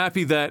 I'm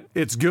happy that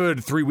it's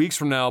good 3 weeks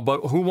from now,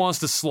 but who wants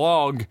to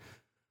slog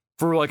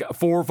for like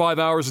 4 or 5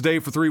 hours a day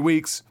for 3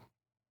 weeks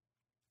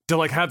to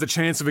like have the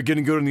chance of it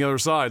getting good on the other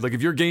side? Like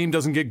if your game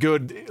doesn't get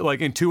good like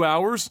in 2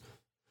 hours,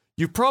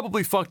 you've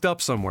probably fucked up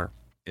somewhere.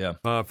 Yeah,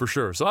 for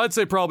sure. So I'd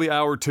say probably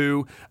hour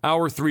 2,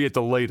 hour 3 at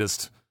the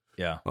latest.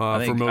 Yeah,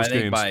 for most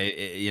games.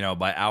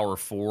 By hour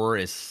 4,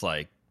 it's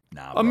like,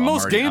 nah. Bro,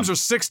 most games are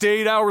 6 to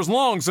 8 hours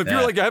long. So if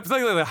you're like, I have to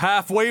think like the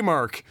halfway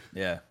mark.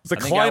 Yeah, it's the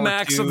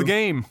climax of the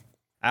game.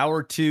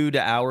 Hour 2 to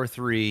hour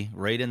 3,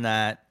 right in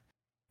that.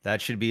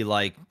 That should be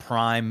like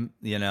prime.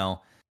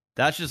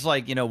 That's just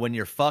like when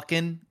you're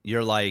fucking,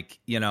 you're like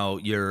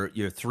you're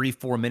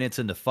 3-4 minutes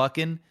into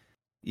fucking.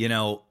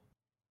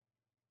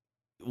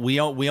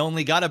 We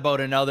only got about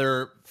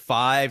another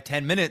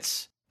 5-10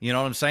 minutes. You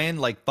know what I'm saying?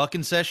 Like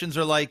fucking sessions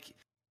are like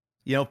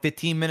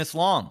 15 minutes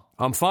long.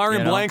 I'm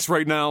firing blanks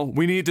right now.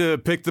 We need to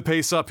pick the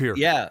pace up here.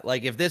 Yeah,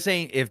 like if this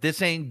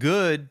ain't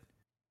good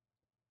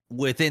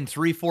within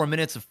 3-4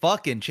 minutes of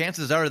fucking,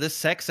 chances are this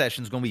sex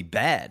session's gonna be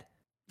bad.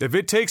 If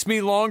it takes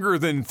me longer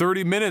than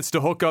 30 minutes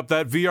to hook up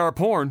that VR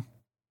porn,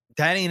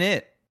 that ain't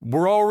it.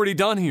 We're already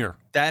done here.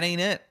 That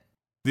ain't it.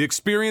 The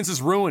experience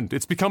is ruined.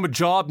 It's become a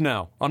job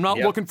now. I'm not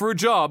looking for a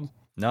job.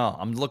 No,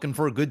 I'm looking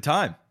for a good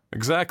time.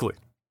 Exactly.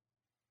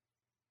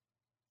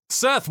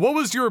 Seth,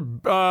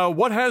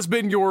 what has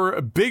been your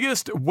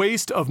biggest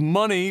waste of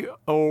money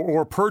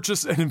or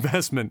purchase and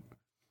investment?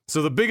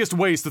 So the biggest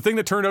waste, the thing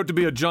that turned out to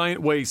be a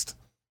giant waste.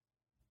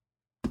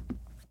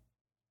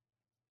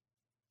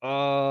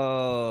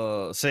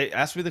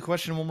 Ask me the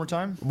question one more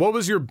time. What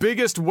was your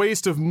biggest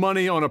waste of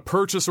money on a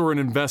purchase or an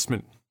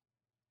investment?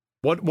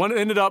 What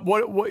ended up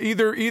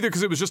either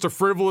because it was just a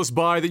frivolous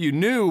buy that you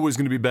knew was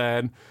going to be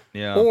bad,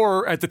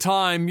 or at the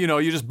time, you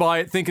just buy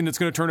it thinking it's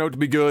going to turn out to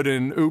be good,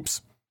 and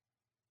oops.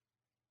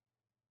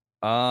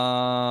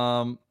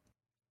 Oh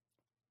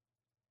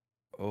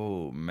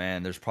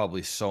man, there's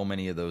probably so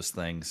many of those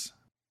things.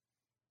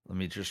 Let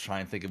me just try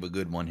and think of a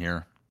good one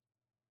here.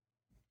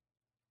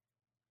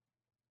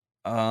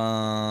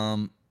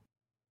 A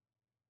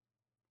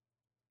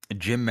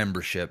gym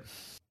membership.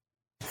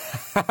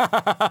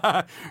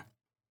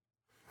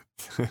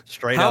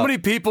 Straight up. How many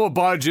people have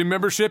bought a gym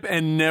membership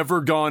and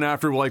never gone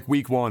after like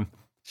week 1?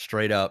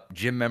 Straight up,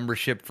 gym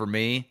membership for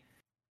me,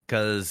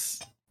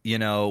 because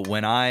when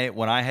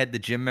I had the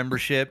gym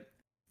membership,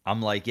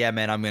 I'm like, yeah,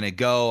 man, I'm gonna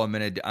go, I'm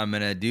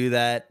gonna do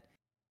that,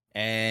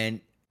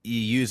 and you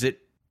use it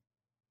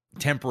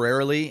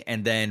temporarily,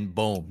 and then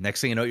boom,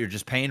 next thing you know, you're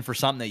just paying for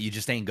something that you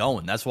just ain't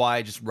going. That's why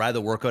I just rather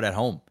work out at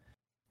home,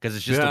 because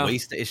it's just a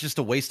waste. It's just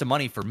a waste of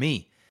money for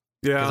me.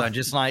 Yeah, because I'm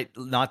just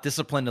not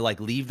disciplined to like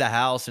leave the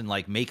house and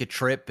like make a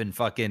trip and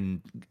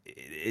fucking.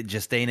 It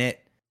just ain't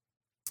it.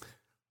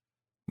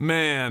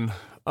 Man,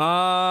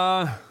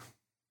 I'm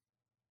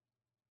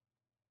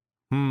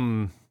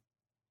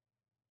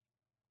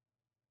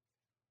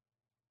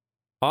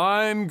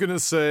gonna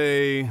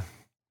say,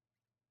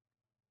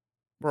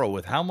 bro,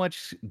 with how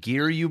much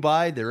gear you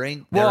buy, there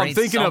ain't. I'm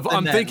thinking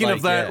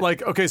of that.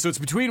 Like, okay, so it's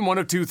between one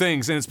of two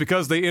things, and it's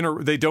because they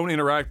don't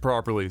interact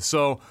properly.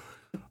 So,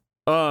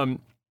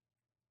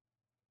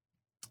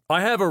 I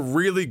have a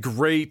really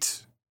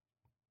great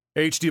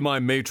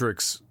HDMI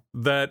matrix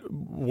that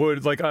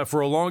would for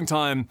a long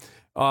time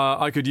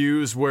I could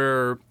use,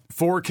 where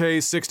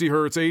 4K 60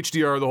 hertz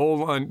HDR, the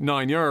whole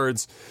 9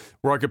 yards,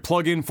 where I could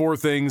plug in 4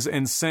 things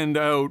and send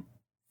out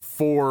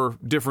 4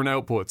 different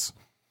outputs,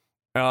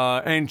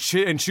 and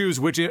choose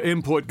which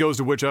input goes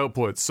to which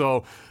output.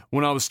 So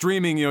when I was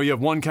streaming, you have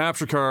one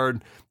capture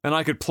card, and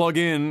I could plug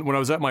in, when I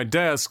was at my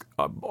desk,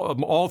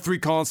 all 3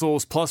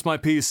 consoles plus my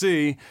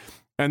PC,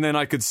 and then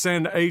I could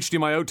send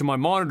HDMI out to my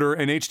monitor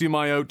and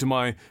HDMI out to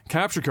my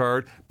capture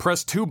card,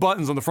 press 2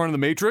 buttons on the front of the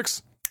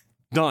matrix,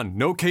 done.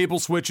 No cable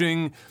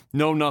switching,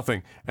 no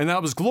nothing. And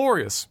that was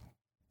glorious.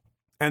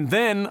 And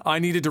then I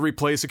needed to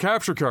replace a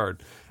capture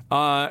card.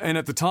 And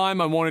at the time,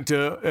 I wanted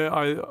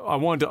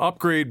to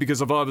upgrade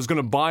because if I was going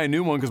to buy a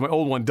new one because my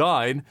old one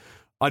died,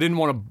 I didn't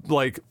want to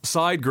like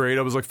side grade.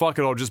 I was like, fuck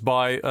it, I'll just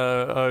buy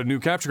a new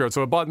capture card.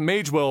 So I bought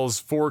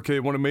Magewell's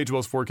 4K, one of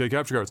Magewell's 4K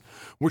capture cards,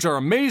 which are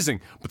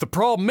amazing. But the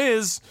problem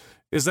is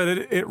that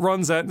it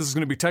runs at, this is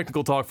going to be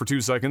technical talk for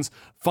 2 seconds,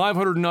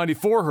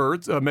 594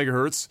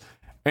 megahertz,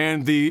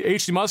 and the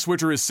HDMI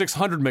switcher is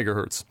 600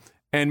 megahertz.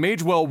 And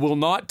Magewell will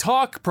not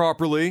talk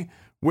properly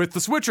with the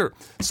switcher.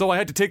 So I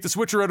had to take the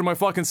switcher out of my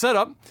fucking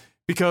setup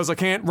because I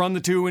can't run the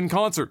two in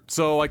concert.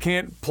 So I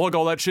can't plug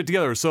all that shit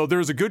together. So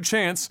there's a good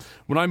chance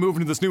when I move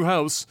into this new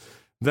house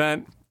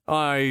that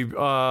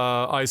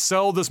I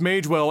sell this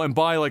Magewell and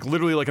buy like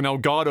literally like an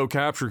Elgato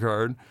capture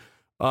card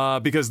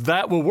because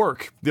that will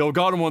work. The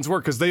Elgato ones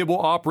work because they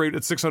will operate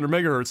at 600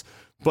 megahertz,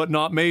 but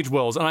not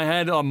Magewell's. And I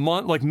had a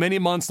month, like many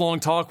months long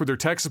talk with their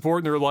tech support,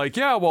 and they were like,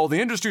 yeah, well, the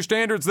industry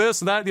standards,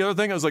 this and that, and the other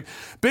thing. I was like,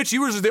 bitch,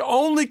 yours is the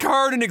only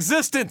card in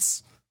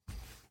existence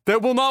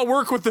that will not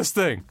work with this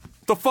thing.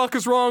 What the fuck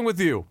is wrong with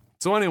you?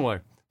 So anyway,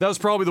 that was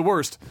probably the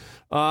worst.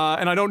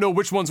 And I don't know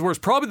which one's worse.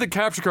 Probably the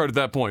capture card at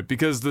that point,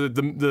 because the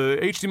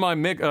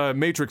HDMI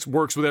matrix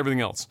works with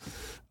everything else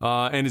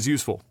and is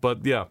useful.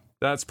 But yeah,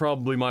 that's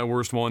probably my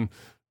worst one.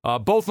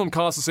 Both of them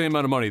cost the same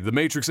amount of money. The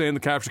matrix and the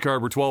capture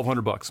card were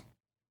 $1,200.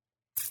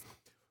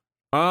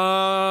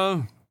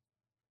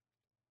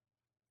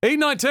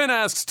 8910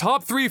 asks,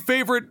 top 3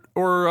 favorite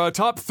or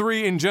top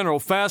 3 in general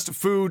fast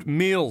food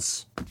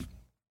meals.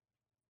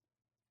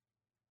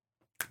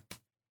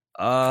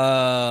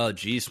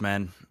 Geez,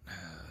 man.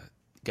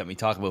 Got me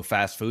talking about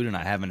fast food, and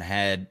I haven't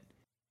had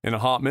in a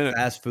hot minute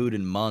fast food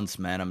in months,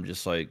 man. I'm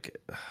just like,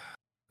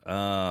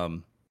 I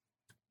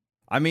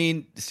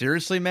mean,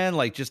 seriously, man,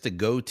 like just a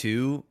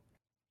go-to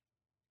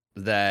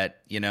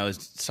that, you know,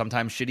 is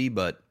sometimes shitty,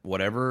 but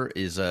whatever,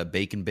 is a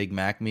bacon Big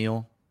Mac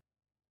meal.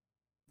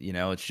 You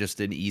know, it's just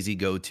an easy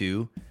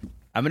go-to.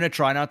 I'm going to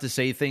try not to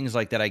say things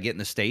like that I get in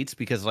the States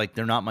because, like,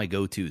 they're not my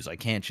go-tos. I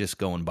can't just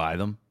go and buy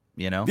them,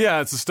 you know?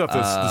 Yeah, it's the stuff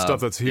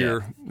that's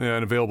here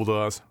and available to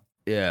us.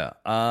 Yeah.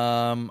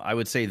 I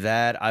would say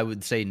that. I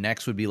would say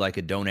next would be like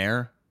a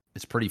donair.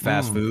 It's pretty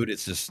fast food.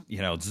 It's just, you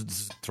know,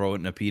 throw it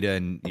in a pita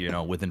and, you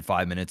know, within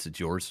 5 minutes it's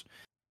yours.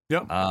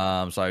 Yep.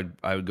 So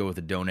I would go with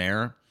a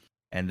donair.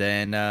 And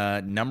then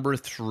number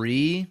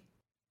 3,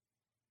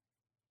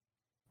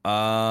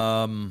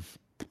 I'm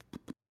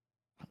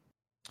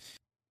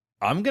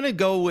gonna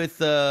go with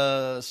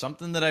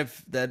something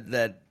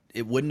that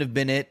it wouldn't have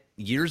been it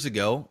years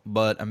ago,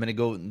 but I'm gonna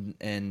go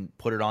and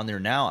put it on there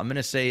now. I'm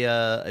gonna say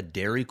a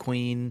Dairy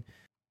Queen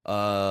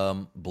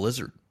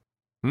Blizzard.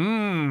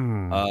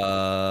 Something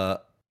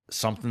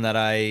that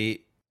I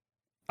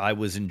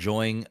was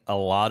enjoying a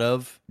lot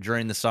of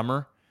during the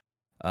summer,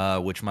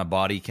 which my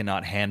body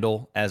cannot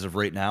handle as of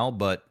right now,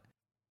 but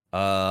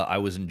I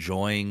was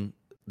enjoying.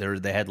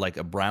 They had like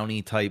a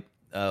brownie type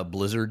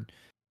Blizzard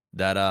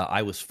that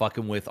I was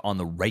fucking with on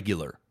the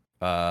regular,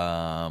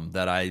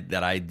 that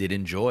I did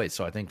enjoy.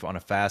 So I think on a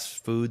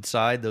fast food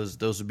side,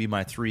 those would be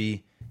my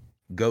 3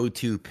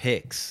 go-to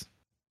picks.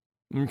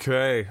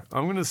 Okay,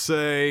 I'm gonna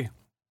say,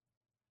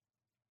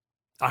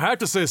 I have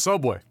to say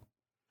Subway,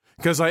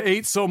 because I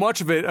ate so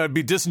much of it. It'd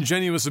be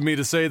disingenuous of me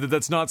to say that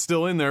that's not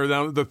still in there.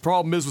 Now, the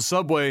problem is with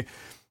Subway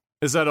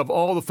is that of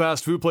all the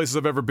fast food places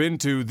I've ever been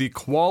to, the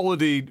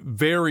quality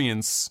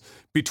variance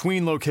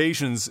between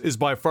locations is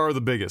by far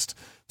the biggest.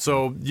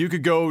 So you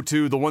could go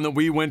to the one that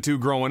we went to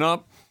growing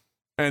up,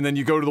 and then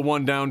you go to the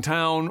one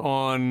downtown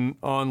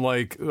on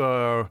like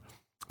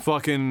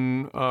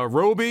fucking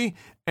Roby,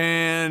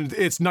 and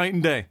it's night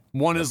and day.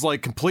 One is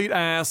like complete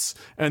ass,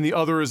 and the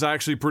other is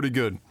actually pretty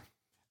good.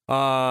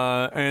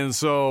 And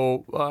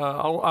so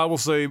I will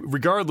say,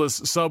 regardless,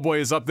 Subway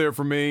is up there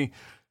for me.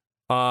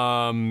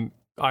 I've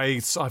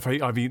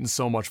eaten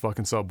so much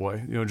fucking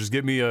Subway. You know, just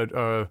get me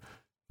a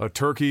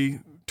turkey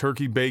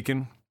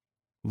bacon,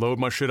 load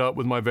my shit up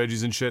with my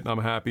veggies and shit, and I'm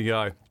a happy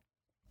guy.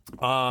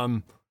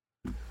 So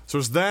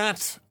there's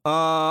that.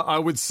 I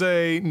would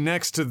say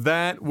next to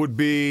that would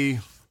be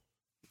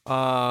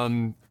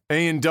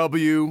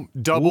A&W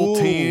Double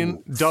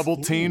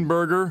Teen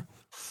Burger.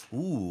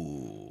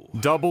 Ooh.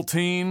 Double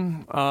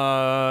Teen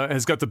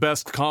has got the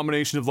best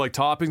combination of like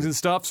toppings and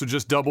stuff, so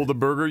just double the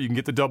burger. You can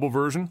get the double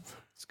version.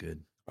 It's good.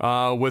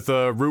 With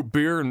a root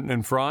beer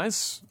and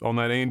fries on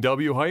that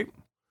A&W hype.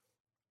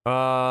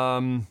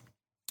 And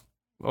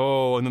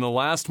then the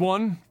last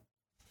one.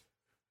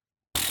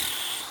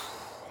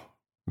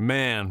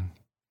 Man,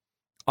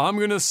 I'm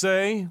gonna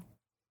say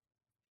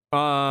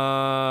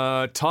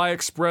Thai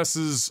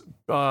Express's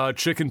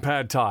chicken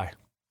pad Thai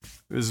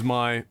is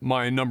my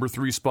number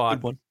 3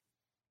 spot. Good one.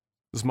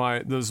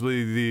 Those will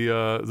be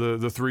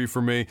the 3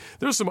 for me.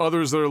 There's some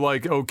others that are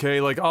like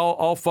okay, like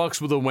I'll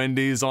fucks with a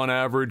Wendy's on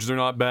average. They're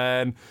not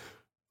bad.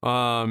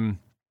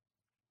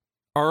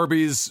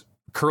 Arby's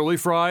curly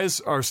fries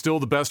are still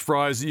the best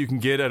fries that you can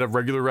get at a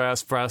regular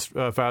ass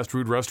fast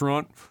food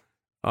restaurant,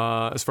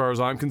 as far as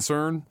I'm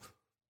concerned.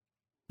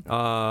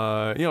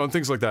 And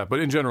things like that. But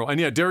in general, and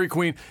yeah, Dairy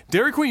Queen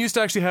used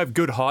to actually have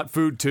good hot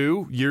food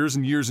too, years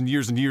and years and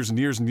years and years and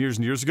years and years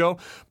and years ago.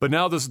 But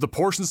now the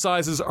portion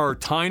sizes are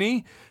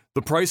tiny,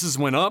 the prices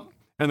went up,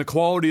 and the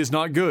quality is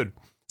not good.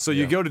 So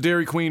you go to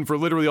Dairy Queen for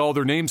literally all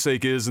their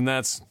namesake is, and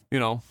that's,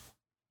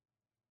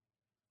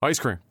 ice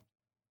cream.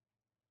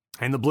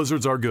 And the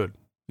blizzards are good.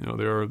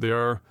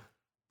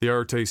 They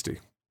are tasty.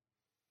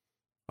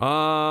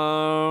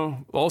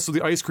 Also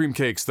the ice cream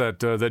cakes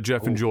that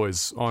Jeff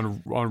enjoys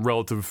on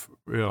relative,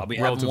 I'll be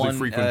relatively having one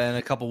frequent. In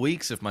a couple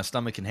weeks if my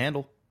stomach can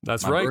handle.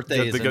 That's my right.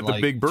 They got the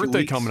big birthday 2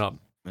 weeks. coming up.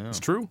 Yeah. That's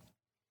true.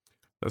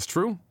 That's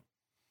true.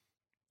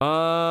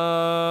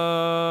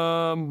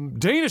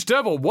 Danish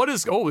Devil,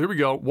 here we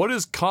go. What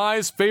is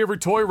Kai's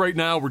favorite toy right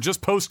now? We're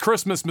just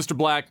post-Christmas, Mr.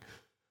 Black.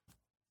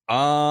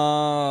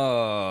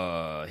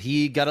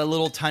 He got a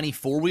little tiny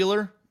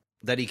four-wheeler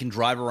that he can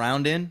drive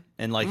around in,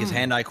 and like his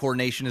hand-eye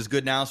coordination is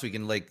good now, so he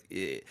can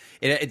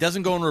it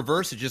doesn't go in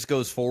reverse, it just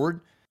goes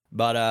forward.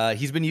 But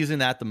he's been using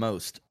that the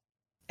most.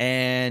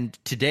 And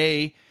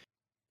today,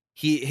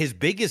 his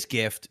biggest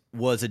gift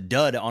was a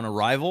dud on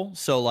arrival.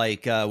 So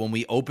when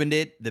we opened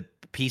it, the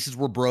pieces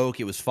were broke,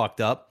 it was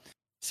fucked up.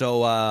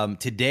 So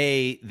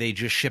today they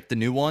just shipped the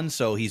new one,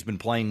 so he's been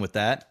playing with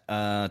that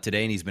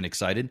today, and he's been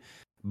excited.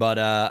 But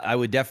I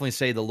would definitely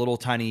say the little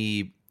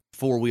tiny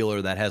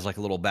four-wheeler that has like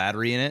a little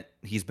battery in it,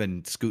 he's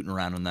been scooting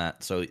around on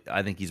that. So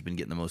I think he's been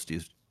getting the most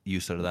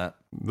use out of that.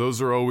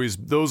 Those are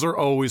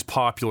always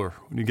popular.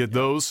 When you get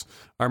those,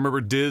 I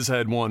remember Diz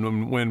had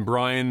one when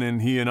Brian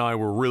and he and I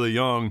were really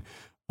young.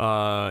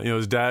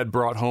 His dad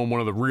brought home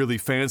one of the really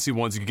fancy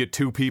ones. You could get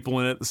two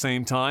people in it at the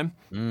same time.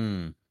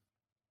 We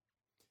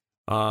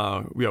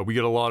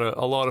get a lot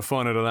of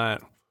fun out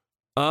of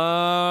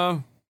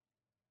that.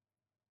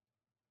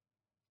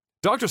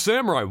 Dr.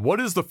 Samurai, what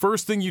is the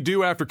first thing you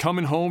do after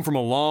coming home from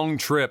a long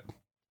trip?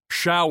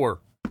 Shower.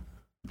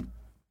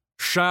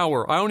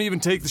 I don't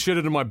even take the shit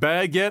out of my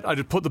bag yet. I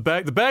just put the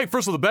bag,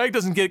 first of all, the bag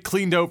doesn't get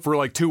cleaned out for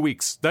like 2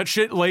 weeks. That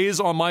shit lays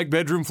on my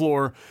bedroom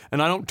floor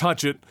and I don't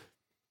touch it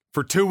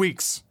for 2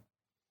 weeks.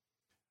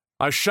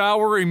 I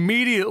shower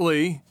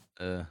immediately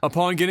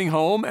upon getting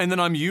home, and then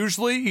I'm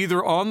usually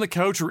either on the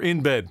couch or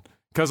in bed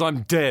because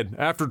I'm dead.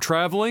 After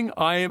traveling,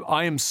 I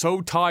am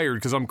so tired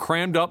because I'm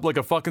crammed up like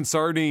a fucking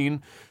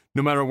sardine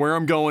no matter where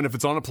I'm going, if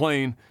it's on a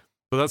plane.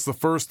 But that's the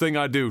first thing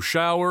I do.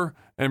 Shower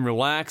and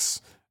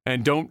relax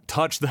and don't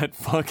touch that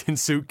fucking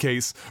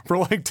suitcase for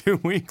like 2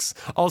 weeks.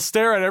 I'll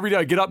stare at it every day.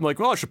 I get up and like,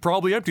 I should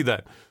probably empty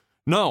that.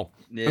 No.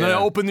 Yeah. And then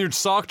I open your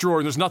sock drawer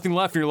and there's nothing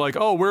left and you're like,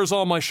 where's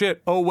all my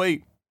shit? Oh,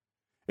 wait.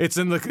 It's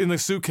in the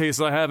suitcase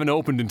that I haven't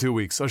opened in 2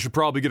 weeks. I should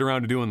probably get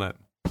around to doing that.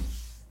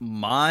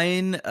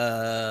 Mine,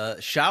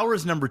 shower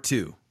is number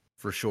 2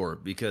 for sure,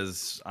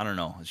 because I don't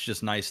know, it's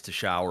just nice to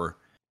shower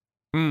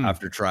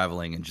after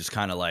traveling and just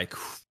kind of like,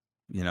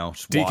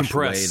 just wash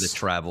away the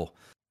travel.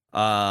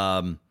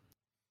 I'm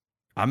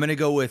gonna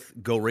go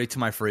right to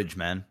my fridge,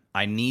 man.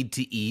 I need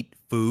to eat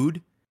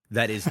food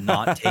that is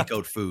not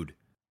takeout food.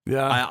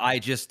 Yeah, I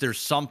just, there's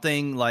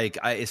something like,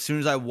 as soon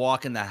as I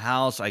walk in the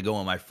house, I go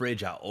in my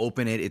fridge, I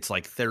open it, it's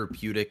like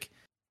therapeutic.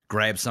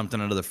 Grab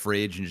something out of the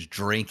fridge and just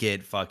drink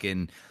it,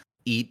 fucking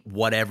eat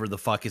whatever the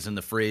fuck is in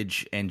the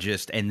fridge, and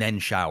then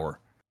shower.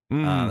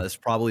 That's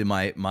probably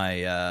my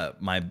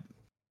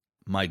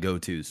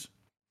go-tos.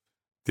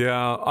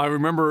 Yeah, I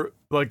remember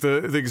like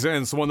the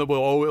exam, it's the one that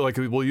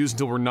we'll use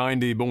until we're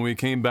 90. But when we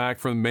came back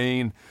from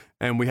Maine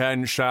and we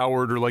hadn't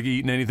showered or like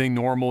eaten anything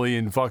normally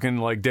in fucking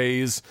like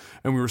days,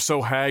 and we were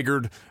so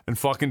haggard and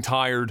fucking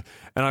tired.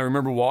 And I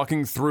remember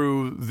walking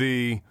through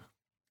the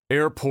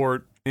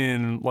airport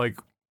in like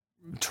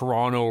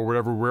Toronto or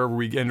wherever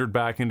we entered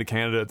back into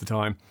Canada at the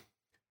time.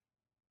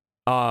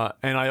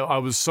 And I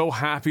was so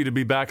happy to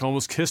be back. I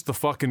almost kissed the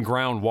fucking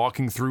ground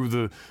walking through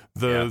the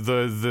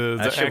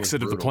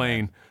exit of the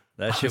plane. Man.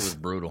 That shit was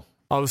brutal.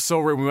 I was so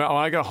ready. When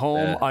I got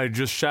home, I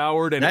just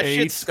showered and ate. That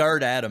shit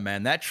scarred Adam,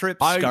 man. That trip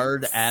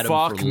scarred Adam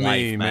for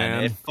life,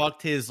 man. It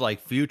fucked his like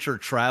future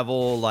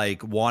travel,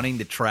 like wanting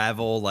to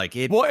travel, like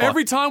it. Well,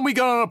 every time we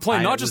got on a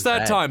plane, not just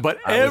that time, but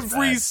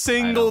every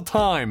single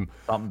time,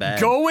 something bad,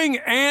 going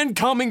and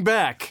coming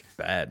back,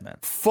 bad, man.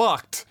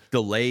 Fucked.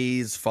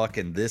 Delays,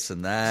 fucking this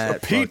and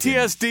that.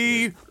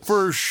 PTSD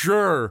for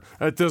sure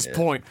at this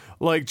point.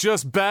 Like,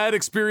 just bad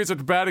experience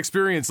after bad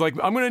experience. Like,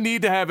 I'm going to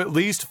need to have at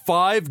least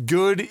 5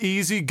 good,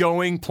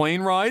 easy-going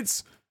plane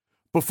rides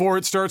before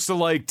it starts to,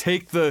 like,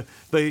 take the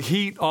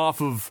heat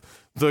off of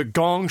the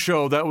gong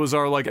show that was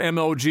our, like,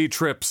 MLG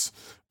trips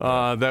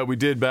that we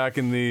did back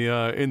in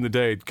the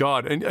day.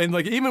 God. And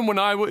like, even when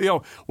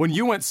when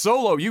you went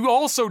solo,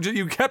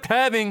 you kept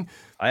having...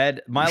 I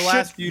had... My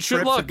last few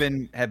trips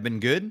have been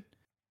good.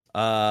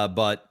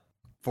 But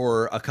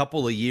for a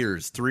couple of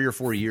years, 3 or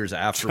 4 years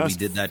after we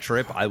did that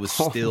trip, I was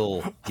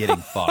still getting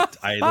fucked.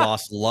 I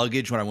lost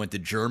luggage when I went to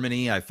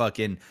Germany. I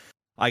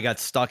got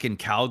stuck in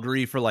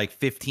Calgary for like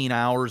 15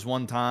 hours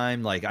one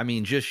time. Like, I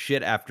mean, just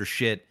shit after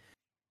shit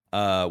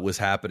was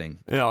happening.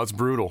 Yeah, it's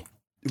brutal.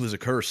 It was a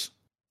curse.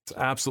 It's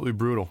absolutely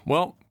brutal.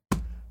 Well,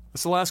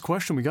 that's the last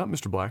question we got,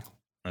 Mr. Black.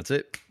 That's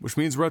it. Which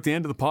means we're at the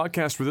end of the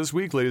podcast for this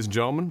week, ladies and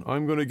gentlemen.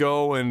 I'm going to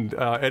go and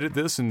edit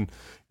this and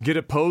get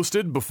it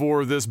posted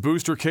before this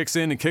booster kicks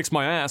in and kicks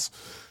my ass.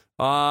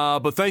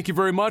 But thank you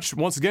very much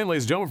once again,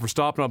 ladies and gentlemen, for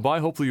stopping on by.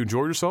 Hopefully you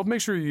enjoyed yourself.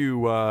 Make sure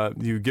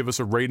you give us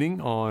a rating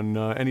on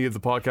any of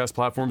the podcast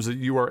platforms that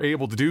you are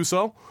able to do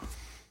so.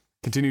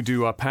 Continue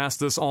to pass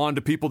this on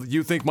to people that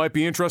you think might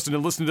be interested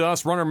in listening to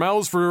us run our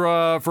mouths for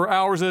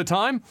hours at a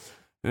time.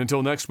 And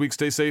until next week,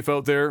 stay safe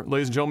out there.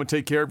 Ladies and gentlemen,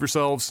 take care of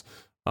yourselves.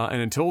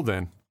 And until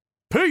then,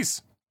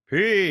 peace!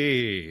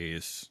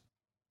 Peace!